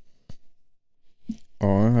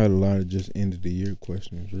 Oh, I had a lot of just end of the year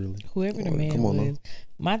questions, really. Whoever the man come on, was.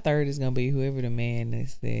 My third is gonna be whoever the man that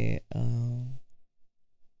said.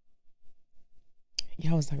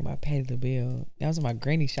 Y'all was talking about Patty LaBelle. Y'all was talking about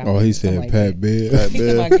granny shopping. Oh, he or something said like Pat that. Bell.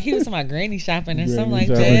 He was talking about granny shopping or Granny something like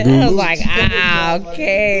shopping that. I was Goose. like,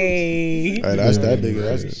 okay. Hey, that's that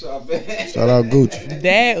nigga. Shout out Gucci.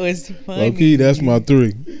 That was funny. Low key, that's my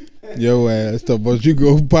 3. Yo ass talk about you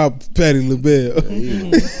go pop Patty LaBelle.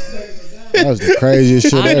 That was the craziest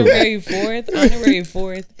shit ever. Honorary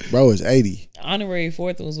fourth. Bro, it's 80. Honorary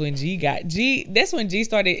fourth was when G. That's when G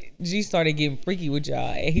started getting freaky with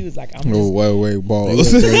y'all, and he was like, "I'm Oh, just." wait,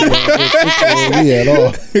 balls. We at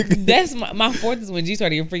all. That's my fourth is when G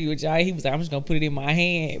started getting freaky with y'all. He was like, "I'm just gonna put it in my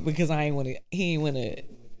hand because he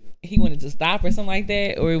wanted to stop or something like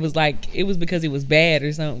that, or it was because it was bad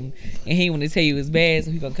or something, and he wanted to tell you it was bad,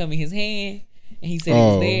 so he gonna come in his hand, and he said it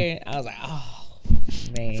was there. I was like, oh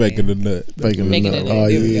man, Faking the nut. Faking the Making nut. a nut. Oh,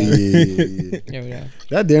 There we go. yeah. There we go.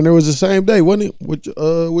 That damn near was the same day, wasn't it?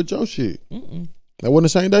 With your shit. Mm-mm. That wasn't the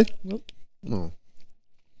same day? Nope. No.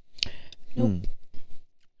 Nope.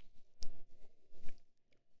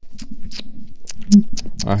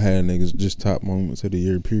 I had niggas just top moments of the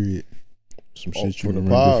year, period. Some shit you for the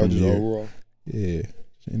remember pod, from the just year. overall. Yeah.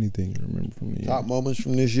 Anything you remember from the year. Top moments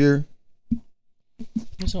from this year.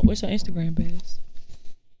 What's your Instagram page?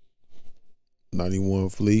 91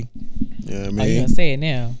 Flea. Yeah, I Oh, you mean. gonna say it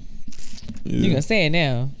now? Yeah. You gonna say it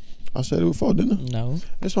now? I said it before, didn't I? No.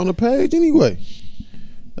 It's on the page anyway.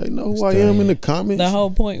 They know who I am in the comments. The whole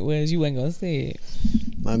point was you wasn't gonna say it.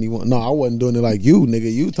 91. No, I wasn't doing it like you,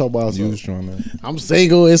 nigga. You talk about You something. was trying to. I'm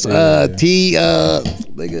single. It's Yeah.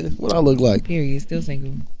 nigga. What I look like? Period. Still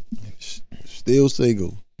single. Still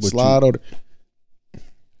single. But Slide on.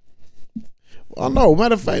 I know.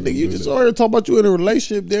 Matter of fact, nigga, you just already talk about you in a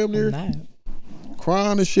relationship, damn I'm near not.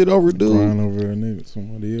 crying and shit over dude. Crying over a nigga,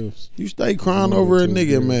 somebody else. You stay crying I'm over a over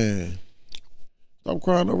nigga, too, man. Stop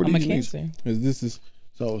crying over I'm a these niggas. Cancer. This is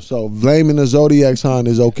So blaming the zodiac sign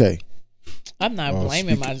is okay. I'm not Oh,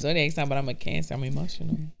 blaming speak- my zodiac sign, but I'm a Cancer. I'm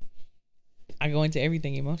emotional. I go into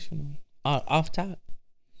everything emotional. Off top.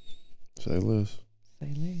 Say less.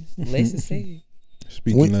 Say less. Less is said.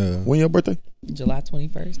 speaking of When your birthday? July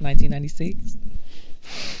 21st, 1996.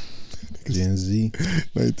 Gen Z.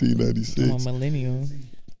 1996. I'm a millennial.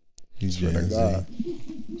 He's Swear to Gen Z. God.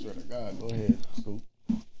 Swear to God. Go ahead. Scoop.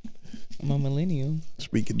 I'm a millennial.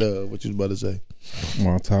 Speaking of, what you was about to say?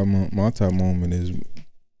 My top moment is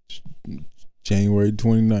January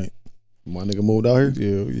 29th. My nigga moved out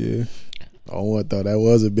here? Yeah. Oh, I thought that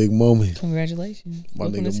was a big moment. Congratulations. My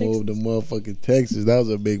Welcome nigga to moved to Texas. motherfucking Texas. That was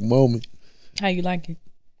a big moment. How you like it?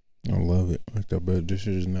 I love it. Like that better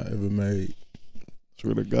decision I ever made.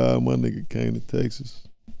 Swear to God, my nigga came to Texas.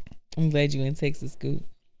 I'm glad you in Texas, Skoot.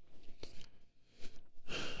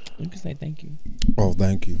 You can say thank you. Oh,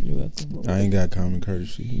 thank you. You're welcome. I ain't got common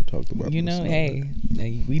courtesy. You talked about You this know, already.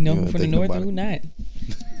 hey, we know You who ain't from the thinking north about and who not.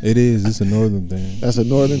 It is. It's a northern thing. That's a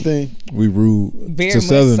northern thing. We rude. Very to much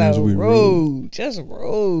Southerners, so. we rude. Rude. Just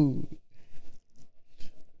rude.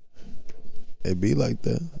 It be like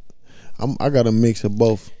that. I got a mix of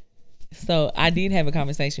both. So I did have a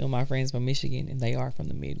conversation with my friends from Michigan, and they are from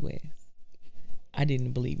the Midwest. I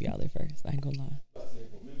didn't believe y'all at first. I ain't gonna lie.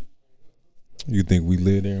 You think we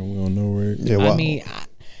live there and we don't know where? Yeah, I mean,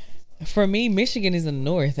 for me, Michigan is the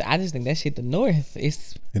north. I just think that shit the north. It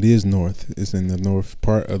is north. It's in the north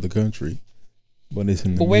part of the country, but it's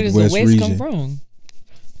in the but where does Midwest the West region. come from?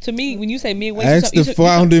 To me, when you say Midwest, Ask the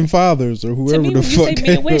founding fathers or to whoever me, the when you fuck. say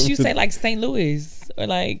came Midwest, up you with say like St. Louis or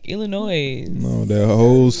like Illinois. No, the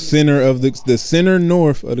whole center of the center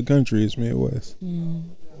north of the country is Midwest. Mm.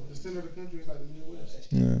 The center of the country is like the Midwest.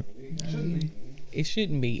 Yeah, It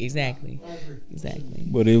shouldn't be exactly.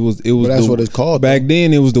 but it was. But that's what it's called. Back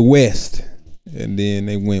then. It was the West, and then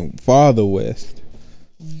they went farther west.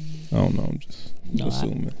 I don't know. I'm just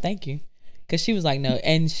assuming. Thank you, because she was like no,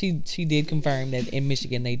 and she did confirm that in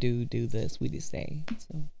Michigan they do the sweetest day.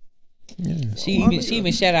 So Yeah. she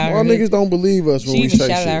even shout out Our her. niggas don't believe us when She we even say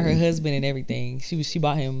shouted shit. out her husband and everything. She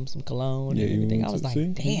bought him some cologne Yeah, and you everything. want I was to like, see?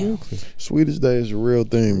 damn. Exactly. Sweetest day is a real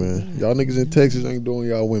thing, man. Y'all niggas in Texas ain't doing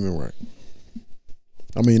y'all women right.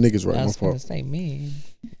 I mean, niggas right. I My was gonna fault. say, man,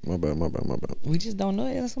 My bad. we just don't know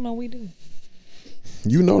it. That's something we do.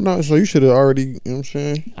 You know not, so you should have already, you know what I'm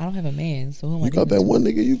saying? I don't have a man, so who am I? You got that giving one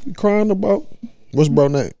nigga you be crying about? What's bro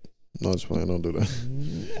name? No, just playing. Don't do that.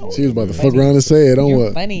 She was about to fuck around and say it. to? Don't You're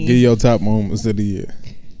what? funny. Give your top moments of the year.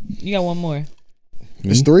 You got one more.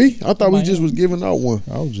 It's 3? I thought we Somebody just was giving out one.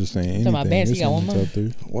 I was just saying So my anything. bad, It's you got in one the more? top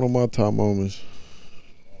 3. One of my top moments.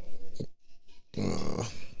 Hit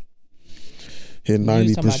You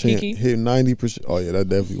was talking about 90%. Kiki? Hit 90%. Oh yeah, that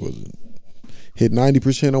definitely wasn't. Hit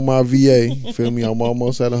 90% on my VA. You feel me? I'm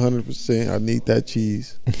almost at 100%. I need that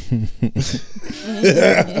cheese.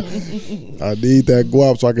 I need that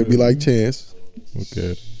guap so I can be like Chance.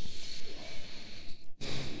 Okay.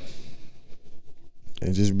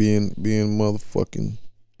 And just being motherfucking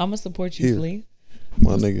I'm gonna support you, Here. Flea.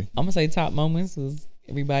 my nigga. I'm gonna say top moments was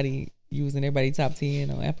you was in everybody top 10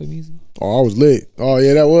 on Apple Music. Oh, I was lit. Oh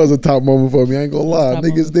yeah, that was a top moment for me. I ain't gonna lie. Top Niggas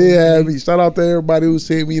moment did for have me. me. Shout out to everybody who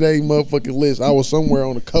sent me that motherfucking list. I was somewhere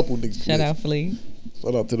on a couple niggas. Shout list. out Flea.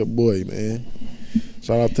 Shout out to the boy, man.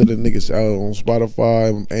 Shout out to the niggas out on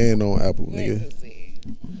Spotify and on Apple, nigga.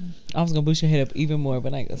 I was gonna boost your head up even more,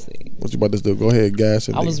 but I ain't gonna say it. What you about to do? Go ahead, gas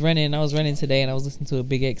it. I was running today, and I was listening to a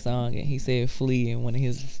Big X song, and he said "Flea" in one of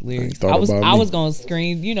his lyrics. thought about I me. was gonna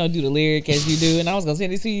scream, do the lyric as you do, and I was gonna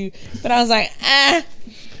send it to you, but I was like, I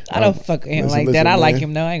don't fuck with him listen, like that. I like man.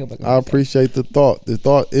 him though. I ain't gonna fuck with I him. appreciate the thought. The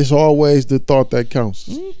thought. It's always the thought that counts.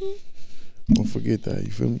 Mm-hmm. Don't forget that.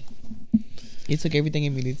 You feel me? It took everything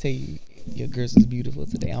in me to tell you your girls is beautiful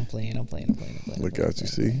today. I'm playing. Look at you,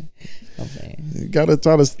 see. I'm playing. You gotta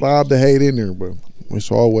try to slide the hate in there, but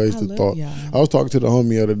it's always I the love thought. y'all. I was talking to the homie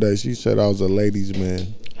the other day. She said I was a ladies'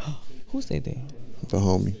 man. Who said that? The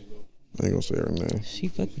homie. I ain't gonna say her name. She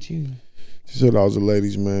fuck with you. She said I was a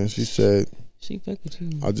ladies' man. She said She fuck with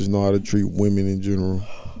you. I just know how to treat women in general.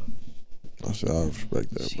 I said I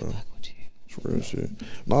respect that, She bro. fuck with you. It's real shit.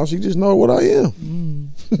 No, she just know what I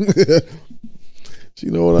am. She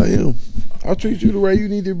know what I am. I treat you the way you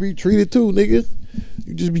need to be treated too, nigga.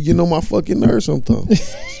 You just be getting on my fucking nerves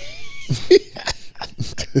sometimes.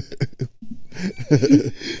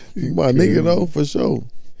 You my nigga though, for sure.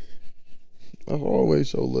 I always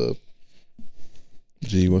show love.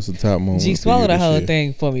 G, what's the top moment? G, for swallow you the this whole year?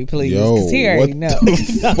 thing for me, please. Yo, Because he already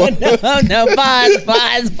what know. No, pause.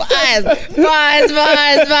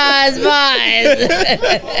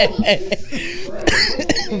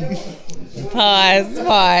 Pause,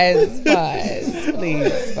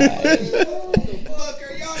 please, pause.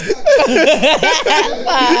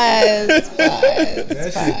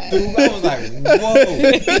 That shit threw. I was like, whoa.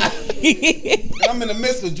 I'm in the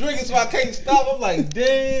midst of drinking, so I can't stop. I'm like,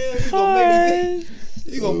 damn,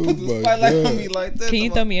 you gonna put the my spotlight God. on me like that? Can you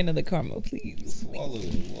throw me another caramel, please? Swallow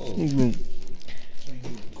it. Whoa.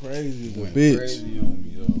 Crazy as a Went bitch. crazy on me,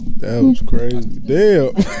 yo. That was crazy.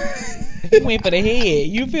 Damn. He went for the head.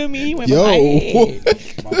 You feel me? He went for Yo. my head.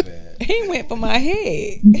 My bad. He went for my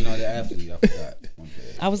head. You know the athlete. I forgot. My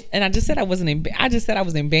bad. I just said I wasn't in. I just said I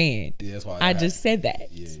was in band. Yeah, that's why I just said that.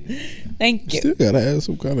 Yeah. Thank you. Still gotta have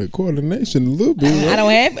some kind of coordination a little bit. I Right?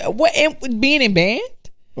 don't have what being in band.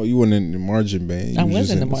 Oh, you weren't in the marching band. I You was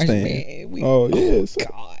just in the marching stand. band. Oh yeah. So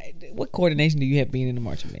God, what coordination do you have being in the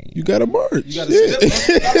marching band? you gotta march. You gotta Yeah.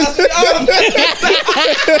 step.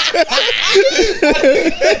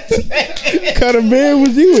 What kind of band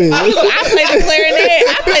was you in? I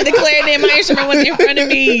played the clarinet. My instrument wasn't in front of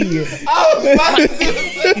me. Don't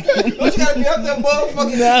you gotta be out there,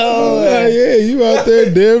 motherfucker? No. Oh, yeah, you out there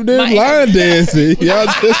damn near My- line dancing. Y'all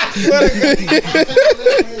just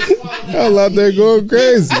y'all out there going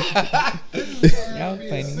crazy. Y'all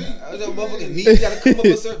funny. Knees gotta come up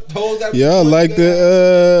a certain toes gotta be Y'all pointed like down.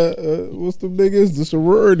 the what's the niggas? The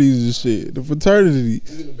sororities and shit. The fraternities.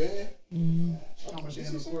 You in the band? How much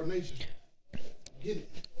in the coordination? Get it.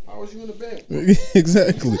 How was you in the band?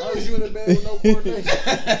 Exactly. How was you in the band with no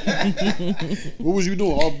coordination? What was you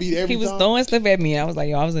doing? All beat every He was time? throwing stuff at me. I was like,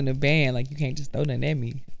 yo, I was in the band. Like, you can't just throw nothing at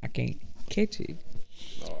me. I can't catch it.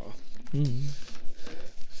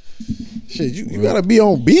 Shit, you gotta be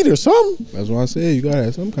on beat or something. That's why I said you gotta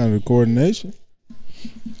have some kind of coordination.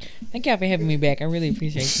 Thank y'all for having me back. I really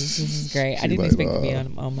appreciate this. This is great. I She didn't like, expect to be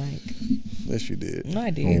on mic. Yes, you did. No, I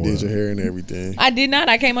You did. did your hair and everything. I did not.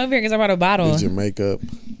 I came up here because I brought a bottle. Did your makeup,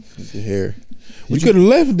 did your hair. You could have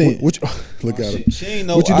left then. What you, look at her. She ain't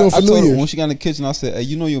know. What you doing for I New told her Year's? when she got in the kitchen, I said, "Hey,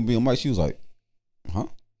 you know you'll be on mic." She was like, "Huh?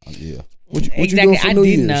 Yeah." What you Exactly. doing for I New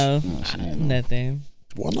didn't Year's? know. No, she didn't know. Nothing.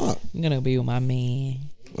 Why not? I'm gonna be with my man.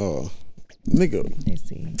 Nigga. Let's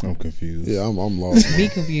see. I'm confused. Yeah, I'm lost. Be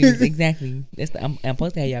confused. Exactly. I'm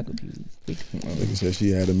supposed to have y'all confused. Be confused. Nigga said she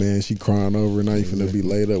had a man, she crying over, and now you finna be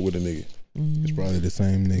laid up with a nigga. It's probably the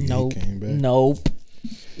same nigga. Nope. He came back. Nope.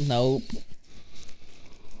 No.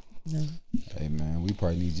 Hey man, we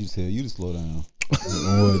probably need you to tell you to slow down.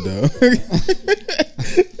 What though?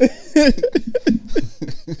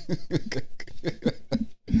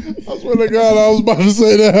 I swear to God, I was about to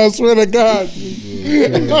say that. I swear to God.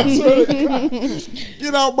 I swear to God.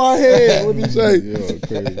 Get out my head. What did he say? Yeah,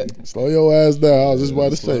 crazy. Slow your ass down. I was just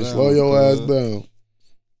about to say, Slow down, slow your ass cuz. down.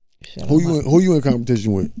 Shout Who out you in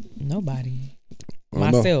competition with? Nobody. I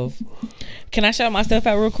don't know. Myself. Can I shout myself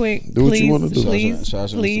out real quick? Do what you wanna do. Please, Shout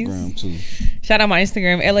out your please. Instagram too. Shout out my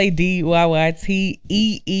Instagram,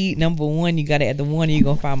 LADYYTEE1. You got it at the one, and you're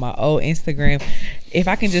going to find my old Instagram. If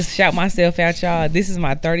I can just shout myself out, y'all, this is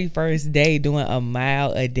my 31st day doing a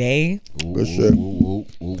mile a day. Good shit.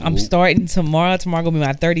 I'm starting tomorrow. Tomorrow going to be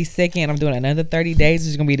my 32nd. I'm doing another 30 days.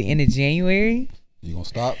 It's going to be the end of January. You gonna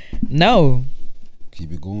stop? No.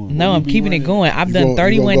 Keep it going. No, I'm keeping it going. I've done gonna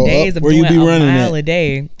 31 go days up? of Where doing you be a running mile at? a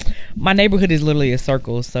day. My neighborhood is literally a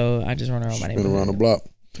circle, so I just run around my Been neighborhood. around the block.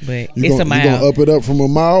 But You it's gonna, a mile. You gonna up it up from a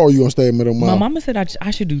mile, or you gonna stay at middle mile? My mama said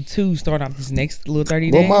I should do 2 starting off this next little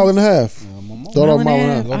 30 Go days. a mile and a half. Start off mile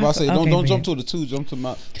and a half. I was about to say, don't Okay, jump man. to the 2. Jump to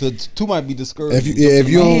the 2 might be discouraging. If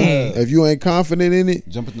you ain't confident in it,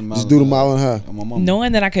 jump at the mile. just do the mile and a half.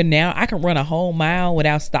 Knowing that I can run a whole mile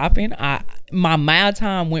without stopping. My mile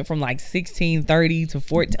time went from like 16:30 to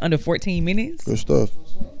under 14 minutes. Good stuff.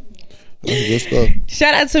 That's good stuff.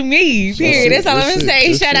 Shout out to me, period. That's all I'm gonna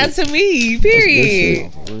say. Shout out to me,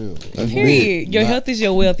 period. That's Period. big. Your health is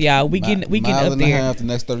your wealth, y'all. We getting mile up and a there. half the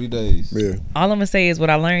next 30 days. Yeah. All I'm gonna say is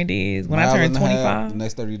what I learned is when I Mile turned and a half 25, the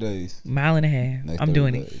next 30 days. mile and a half. Next I'm 30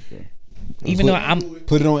 doing days, it. bro. Even though I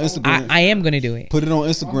Put it on Instagram. am gonna do it. Put it on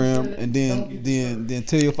Instagram and then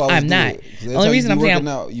tell your followers. I'm not. Do it. 'Cause every Only time reason you I'm be saying working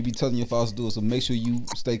out, you be telling your followers to do it. So make sure you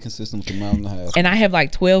stay consistent with the mile and a half. And I have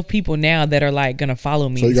like 12 people now that are like gonna follow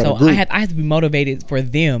me. So you got So a group. I have to be motivated for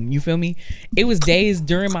them. You feel me? It was days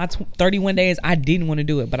during my 31 days I didn't want to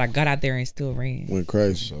do it, but I got out there and still ran. Went For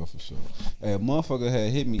crazy. sure, for sure. Hey, a motherfucker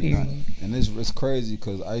had hit me, Period. and it's crazy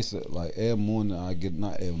because I used to like every morning I get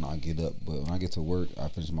when I get up, but when I get to work, I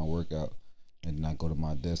finish my workout, and then I go to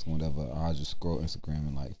my desk and whatever. I just scroll Instagram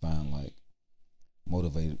and like find like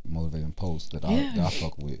motivating posts that I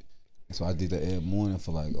fuck with. And so I did that every morning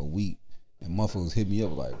for like a week, and motherfuckers hit me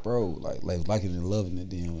up like, bro, like liking and loving it.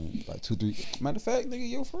 Then like 2-3. Matter of fact, nigga,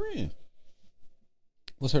 your friend.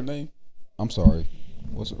 What's her name? I'm sorry.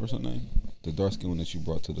 What's her name? The dark skin one that you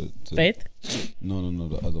brought to the Faith? No,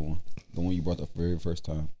 the other one. The one you brought the very first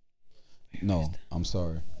time. No, I'm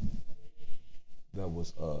sorry. That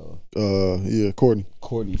was yeah, Courtney.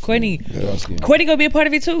 Courtney. Courtney. Dark skin. Courtney gonna be a part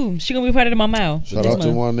of it too. She gonna be a part of my mile. Shout out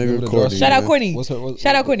to my Remember nigga the Courtney. dark- Shout out man. Courtney.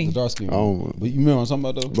 Shout out Courtney. The dark skin. I don't- But you remember what I'm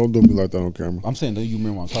talking about though? Don't do me like that on camera. I'm saying that you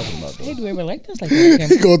remember what I'm talking about They though. do ever like this like that.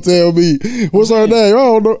 He gonna tell me what's her name? I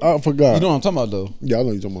don't know. I forgot. You know what I'm talking about though. Yeah, I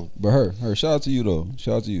know you're talking about. But her. Shout out to you though.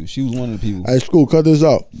 Shout out to you. She was one of the people. Hey, school, cut this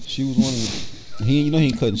out. She was one of the. He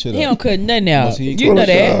ain't cutting shit He out. don't cut nothing out. Must he- You know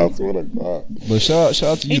that. I swear to God. But shout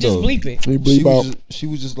out to you He just though. bleep it. He bleep out. She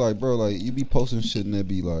was just like, bro, like you be posting shit and that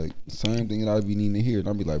be like same thing that I be needing to hear, and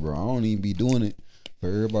I be like, bro, I don't even be doing it for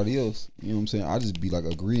everybody else. You know what I'm saying? I just be like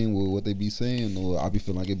agreeing with what they be saying, or I be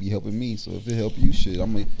feeling like it be helping me. So if it help you, shit,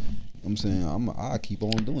 I keep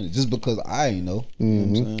on doing it just because I ain't know. You know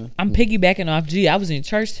what I'm saying? I'm piggybacking off G. I was in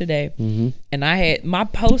church today, and I had my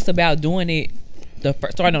post about doing it.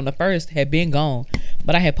 Starting on the first had been gone,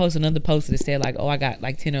 but I had posted another post that said like, "Oh, I got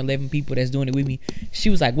like 10 or 11 people that's doing it with me."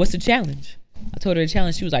 She was like, "What's the challenge?" I told her the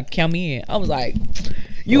challenge. She was like, "Count me in." I was like,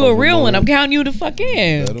 "You a real one? I'm counting you the fuck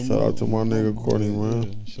in." Shout out to my nigga Courtney, man. Yeah,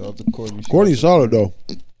 shout out to Courtney. Courtney's solid though.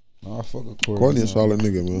 Nah, I fuck with Courtney. Courtney a solid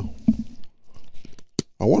nigga, man.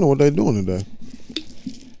 I wonder what they doing today.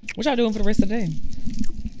 What y'all doing for the rest of the day?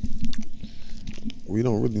 We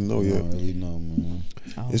don't really know I yet. don't really know, man.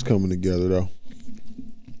 It's coming together though.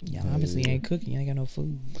 Y'all obviously ain't cooking. Y'all ain't got no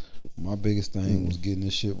food. My biggest thing was getting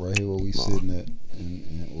this shit right here where we sitting at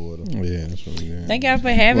in order. Yeah, that's what we got. Thank y'all for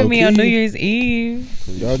having me on New Year's Eve.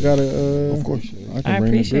 Y'all got a Of course. I can I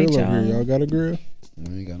bring the appreciate grill over y'all. here. Y'all got a grill?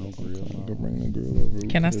 We ain't got no grill. I can bring the grill over.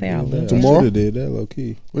 Can I say I love Tomorrow? I should have did that low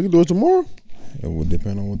key. We can do it tomorrow. It would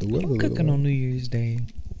depend on what the weather I'm look cooking like. on New Year's Day.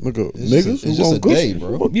 Look at It's niggas. just a- who it's just gonna a cook? day,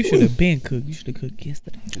 bro. You should have been cooked. You should have cooked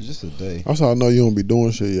yesterday. It's just a day. That's how I know you don't be doing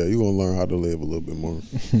shit yet. You gonna learn how to live a little bit more.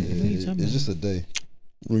 It's just a day.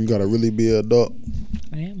 When you gotta really be an adult.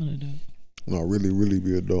 I am an adult. No, really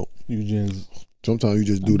be adult. You just Sometimes you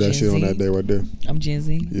just do I'm that Gen shit on Z. that day right there. I'm Gen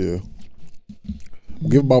Z. Yeah.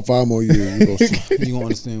 Give about 5 more years. You gonna see. You gonna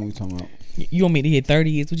understand what we talking about. You want me to hit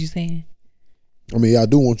 30? Is what you saying? I mean, I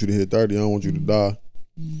do want you to hit 30. I don't want you to die.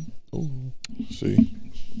 Ooh. See,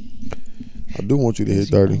 I do want you to hit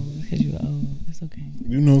 30. Because you old. It's okay.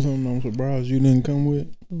 you know something I'm surprised you didn't come with?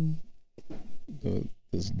 Ooh.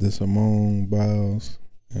 The Simone Biles.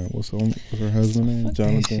 What's her husband name? Fuck that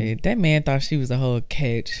Jonathan. shit. That man thought she was a whole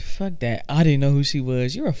catch. Fuck that. I didn't know who she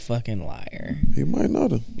was. You're a fucking liar. He might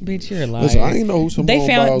not have. Bitch, you're a liar. Listen, I ain't know who Simone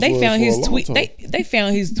Biles was they found for his a long tweet. time. They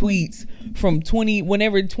found his tweets from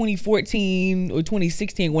 2014 or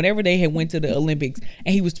 2016, whenever they had went to the Olympics,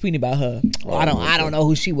 and he was tweeting about her. Oh, I don't know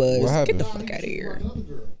who she was. Get the fuck out of here.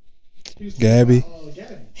 Gabby.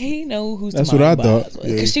 He know who's. That's what I thought.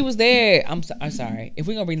 Because she was there. I'm sorry. If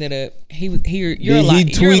we're gonna bring that up, he was here. Did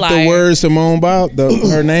he tweet the word Simone Biles,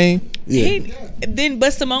 her name? Yeah.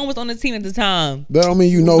 But Simone was on the team at the time. That don't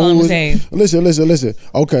mean you know who was. Listen.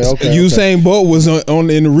 Okay. Usain Bolt was on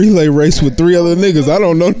in the relay race with 3 other niggas. I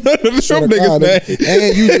don't know none of them niggas' names.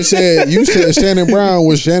 And you said Shannon Brown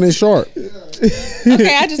was Shannon Sharp.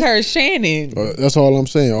 Okay, I just heard Shannon. That's all I'm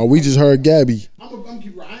saying. Or we just heard Gabby. I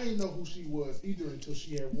didn't know who she was either until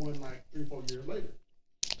she had won like 3-4 years later.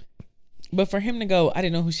 But for him to go, I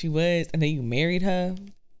didn't know who she was, and then you married her.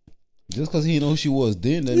 Just because he didn't know who she was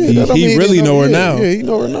then, he really know her now. Yeah, he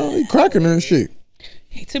know her now. He cracking her and shit.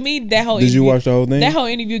 To me, that whole you watch the whole thing? That whole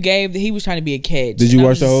interview gave that he was trying to be a catch. Did you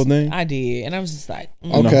watch the whole thing? I did, and I was just like,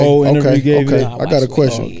 the whole interview gave it? I got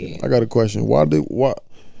a question.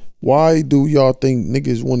 Why do y'all think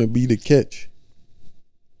niggas want to be the catch?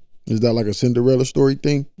 Is that like a Cinderella story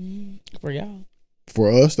thing? For y'all.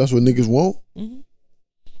 For us, that's what niggas want? Mm-hmm.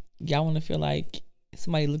 Y'all want to feel like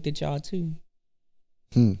somebody looked at y'all too.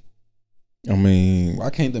 I mean,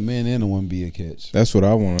 why can't the man and the woman be a catch? That's what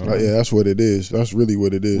I want. Yeah, that's what it is. That's really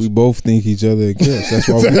what it is. We both think each other a catch.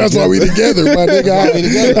 That's why we together, my nigga.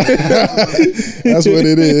 That's what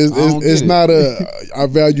it is. It's not I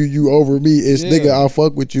value you over me. It's nigga, I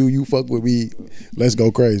fuck with you. You fuck with me. Let's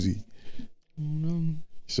go crazy.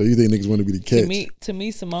 So you think niggas want to be the catch? To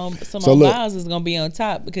me, Simone Biles is gonna be on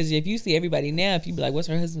top because if you see everybody now, if you be like, "What's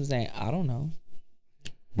her husband's name?" I don't know.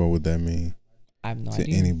 What would that mean? I have no idea.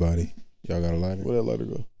 To anybody, y'all got a lighter? Where that lighter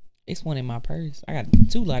go? It's one in my purse. I got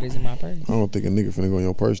 2 lighters in my purse. I don't think a nigga finna go in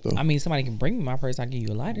your purse though. I mean, somebody can bring me my purse. I'll give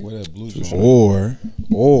you a lighter. Where that blue or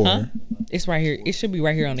huh? It's right here. It should be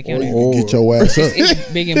right here on the counter. Or you can get your ass up.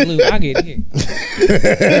 It's big and blue. I'll get it here.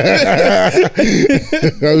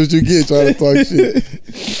 That's what you get trying to talk shit.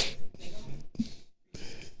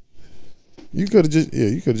 You could have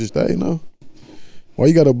just stayed, no? Why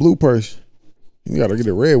you got a blue purse? You gotta get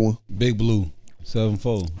a red one. Big blue,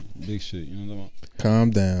 7-4, big shit. You know what I'm talking about?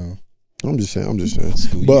 Calm down. I'm just saying.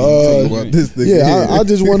 But I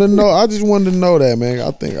just want to know. I just wanted to know that, man.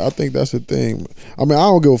 I think that's the thing. I mean, I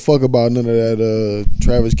don't give a fuck about none of that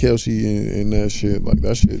Travis Kelce and that shit. Like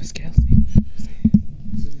that shit.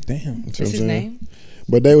 Damn. What's his name?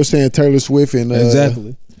 But they were saying Taylor Swift and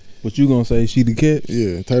exactly. What you gonna say? She the catch?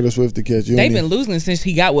 Yeah, Taylor Swift the catch. They've been losing since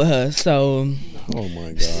he got with her. So. Oh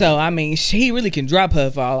my god. So I mean, he really can drop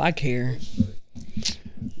her for all I care.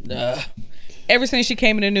 Ever since she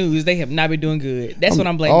came in the news, they have not been doing good. That's what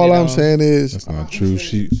I'm blaming. All I'm saying is that's not true. I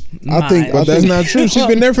think that's not true. She's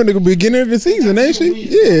been there from the beginning of the season, ain't she?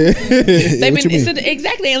 Yeah. They've been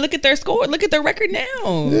exactly, and look at their score. Look at their record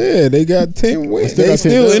now. Yeah, they got 10 wins. They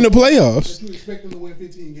still in the playoffs. You expect them to win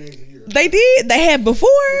 15 games a year. They did. They had before.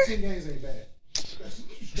 15 games ain't bad.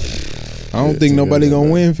 I don't think nobody gonna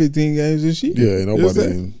win 15 games this year. Yeah,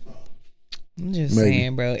 nobody. I'm just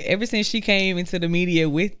saying, bro. Ever since she came into the media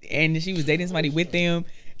and she was dating somebody with them,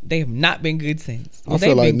 they have not been good since. Well, I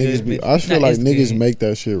feel like niggas make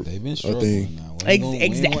that shit. They've been struggling now.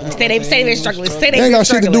 Exactly. Say they've been struggling. Say they ain't got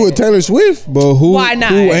shit to do with Taylor Swift. But why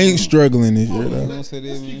not? Who ain't struggling this year though?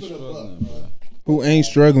 Who ain't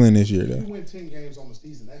struggling this year though? You win 10 games on the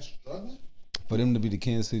season. That's struggling. For them to be the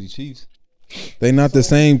Kansas City Chiefs. They not the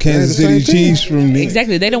same Kansas City Chiefs from the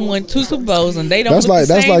exactly. They don't win 2 Super Bowls and they don't. That's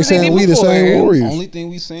like saying we the same Warriors. Only thing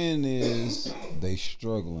we saying is they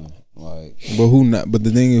struggling. Like, but who not? But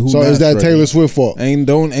the thing is, who? So not is that struggling? Taylor Swift fault? Ain't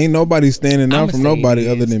nobody standing out from nobody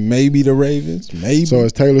other than maybe the Ravens. Maybe. So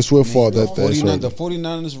it's Taylor Swift fault that the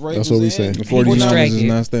 49ers Ravens. That's what we saying. The 49ers is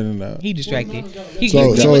not standing out. He distracted.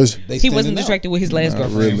 He wasn't distracted with his last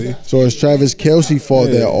girlfriend. Really? So it's Travis Kelce fault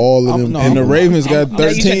that all of them and the Ravens got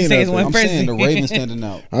 13. I'm saying the Ravens standing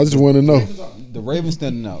out. I just want to know. The Ravens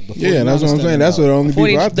standing out. Yeah, that's what I'm saying. That's what the only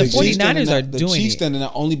people I think. The 49ers are doing it. The Chiefs standing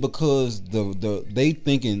out only because they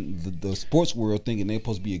thinking the sports world thinking they're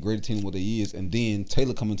supposed to be a greater team than what they is, and then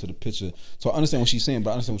Taylor come into the picture. So I understand what she's saying,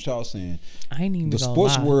 but I understand what y'all saying. I ain't even the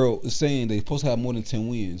sports world is saying they're supposed to have more than 10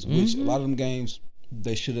 wins, which a lot of them games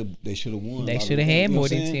they should have won. They should have had more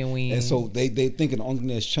than 10 wins. And so they thinking the only thing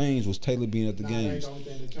that's changed was Taylor being at the games.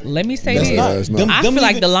 Let me say this. I feel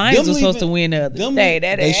like the Lions were supposed to win the other day.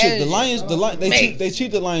 They cheated the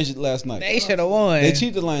Lions last night. They should have won. They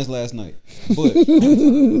cheated the Lions last night. But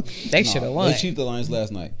they should have won. They cheated the Lions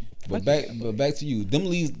last night. But back to you. Them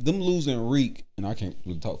losing reek, and I can't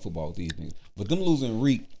really talk football with these things. But them losing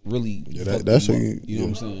reek really. That's what you know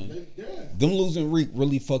what I'm saying. them losing Reek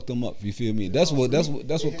really fucked them up. You feel me? That's what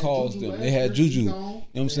caused them. They had Juju. You know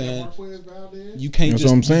what I'm saying? You can't. That's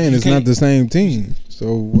what I'm saying. It's not the same team.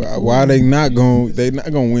 So why they not going? They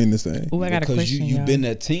not gonna win the same. Ooh, I got a because question. you've been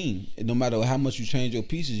that team. And no matter how much you change your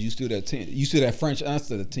pieces, you still that team. You still that franchise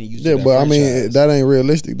to the team. You still Yeah, that but I mean franchise. that ain't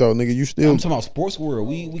realistic though, nigga. You still I'm talking about sports world.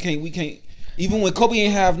 We can't. Even when Kobe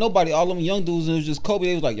ain't have nobody, all them young dudes, it was just Kobe.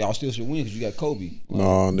 They was like, y'all still should win because you got Kobe. Like,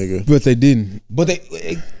 nah, nigga. But they didn't. but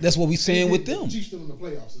that's what we saying with them. G still in the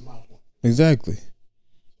playoffs is my point. Exactly.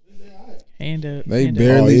 Hand up. They hand up.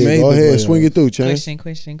 barely made. Go the ahead, playoffs. swing it through, Chance.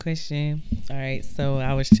 Question. All right, so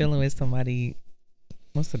I was chilling with somebody.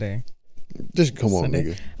 What's today? Just come on, Sunday.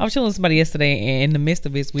 nigga. I was chilling with somebody yesterday, and in the midst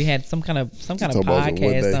of it, we had some kind of Talk about what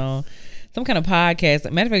podcast day? on. Some kind of podcast.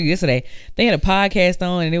 Matter of fact, yesterday they had a podcast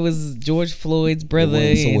on, and it was George Floyd's brother.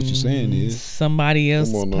 Well, so what and you saying is- somebody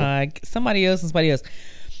else Come on now. somebody else.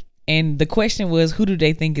 And the question was, who do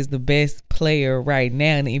they think is the best player right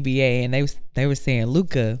now in the NBA? And they were saying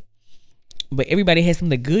Luka. But everybody has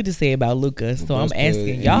something good to say about Luka. So I'm best player in asking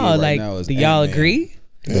the y'all, NBA right now like, is do y'all Ant-Man. agree?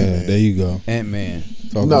 Yeah, there you go. Ant-Man.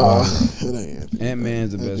 Talk Nah, about it. it ain't.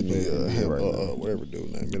 Ant-Man's the best player in the NBA right now. Whatever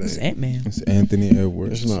dude name it It's ain't. Ant-Man. It's Anthony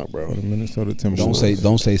Edwards. It's not, bro. For the Minnesota Timberwolves.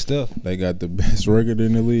 Don't say Steph. They got the best record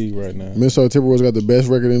in the league right now. Minnesota Timberwolves got the best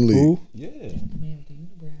record in the league. Who? Yeah.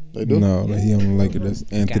 They do. No, he on the Lakers.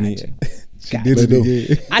 That's Anthony. Got you. She Got did you. it They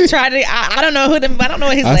do. again. I tried to. I don't know who I don't know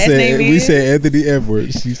what his I last said name we is. said Anthony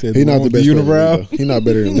Edwards. She said He not the best player in the unibrow. league, though. He not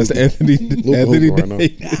better than That's Luka. Anthony. Anthony hooping right now.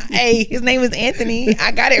 Davis. Hey, his name is Anthony.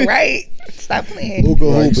 I got it right. Stop playing. Luka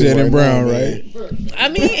Like hooping Shannon right Brown, now, right? man. I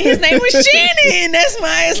mean, his name was Shannon. That's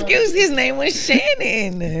my excuse. His name was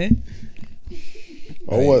Shannon.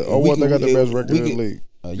 What? They got the best record in the league.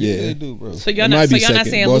 Yeah, Yeah. they do, bro. So It y'all might not. So be y'all not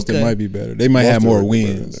second. saying Boston Luka. might be better. They might have Boston more might be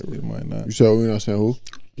better wins. than They might not. You said we not saying who?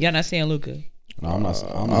 Y'all not saying Luka. No, I'm not.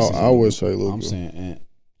 I would say Luka. I'm saying Ant.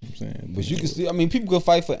 I'm saying, But you can see. I mean, people could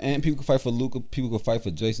fight for Ant. People could fight for Luka. People could fight for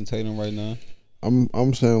Jason Tatum right now.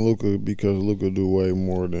 I'm saying Luka because Luka do way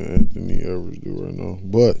more than Anthony Edwards do right now.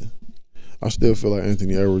 But I still feel like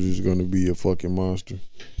Anthony Edwards is going to be a fucking monster.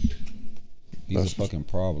 He's a fucking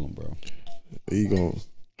problem, bro. He going,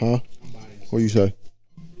 huh? What you say?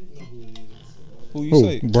 Who you Who?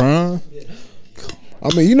 say? Bron.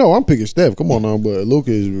 I mean, you know, I'm picking Steph. Come on now, but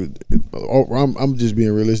Luka is. I'm just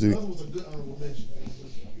being realistic. That was a good honorable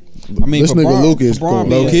mention. I mean, This for nigga Bron- Luka is for Bron cool.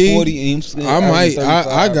 being Low-key, 40 and still I might. averaging I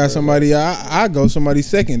 35, got bro. somebody. I go somebody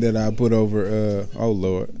second that I put over. Oh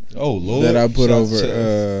Lord. Oh Lord. That I put Shots over.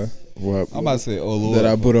 to- What? I'm about to say, oh Lord. That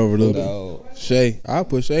I put over Luka. No. Shay. I'll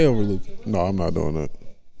put Shay over Luka. No, I'm not doing that.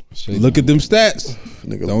 Look at them stats.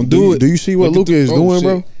 Nigga, Don't do it. Do you see what Look at Luka is the- doing, shit.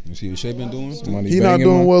 bro? You see what Shay been doing? Somebody He not banging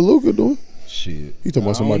doing my- what Luka doing. Shit. He talking about I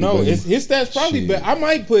don't somebody know. banging. His stats probably Shit. better. I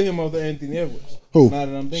might put him over Anthony Edwards. Who? Now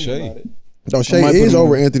that I'm thinking Shay. about it. No, Shay might put is him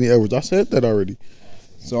over on. Anthony Edwards. I said that already.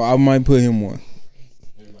 So I might put him one.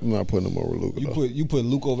 I'm not putting him over Luka. You put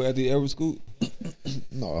Luke over at the Edwards Scoot?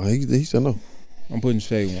 No, he said no. I'm putting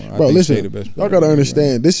Shay one. I Bro, think listen, Shay the best y'all player gotta in the league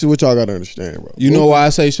understand. This is what y'all gotta understand, bro. right now. You know why I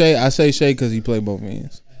say Shay? I say Shay because he played both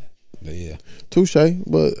ends. Yeah. Touche,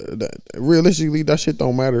 but realistically, that shit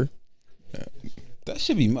don't matter. That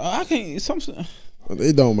should be. I can't.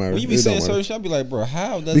 It don't matter. When you be It saying don't matter. certain shit, I be like, bro,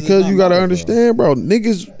 how does Because it not you gotta matter, understand, bro.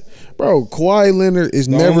 Niggas, bro. Kawhi Leonard is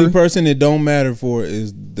The never. only person it don't matter for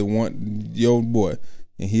is the one your boy,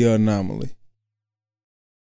 and he an anomaly.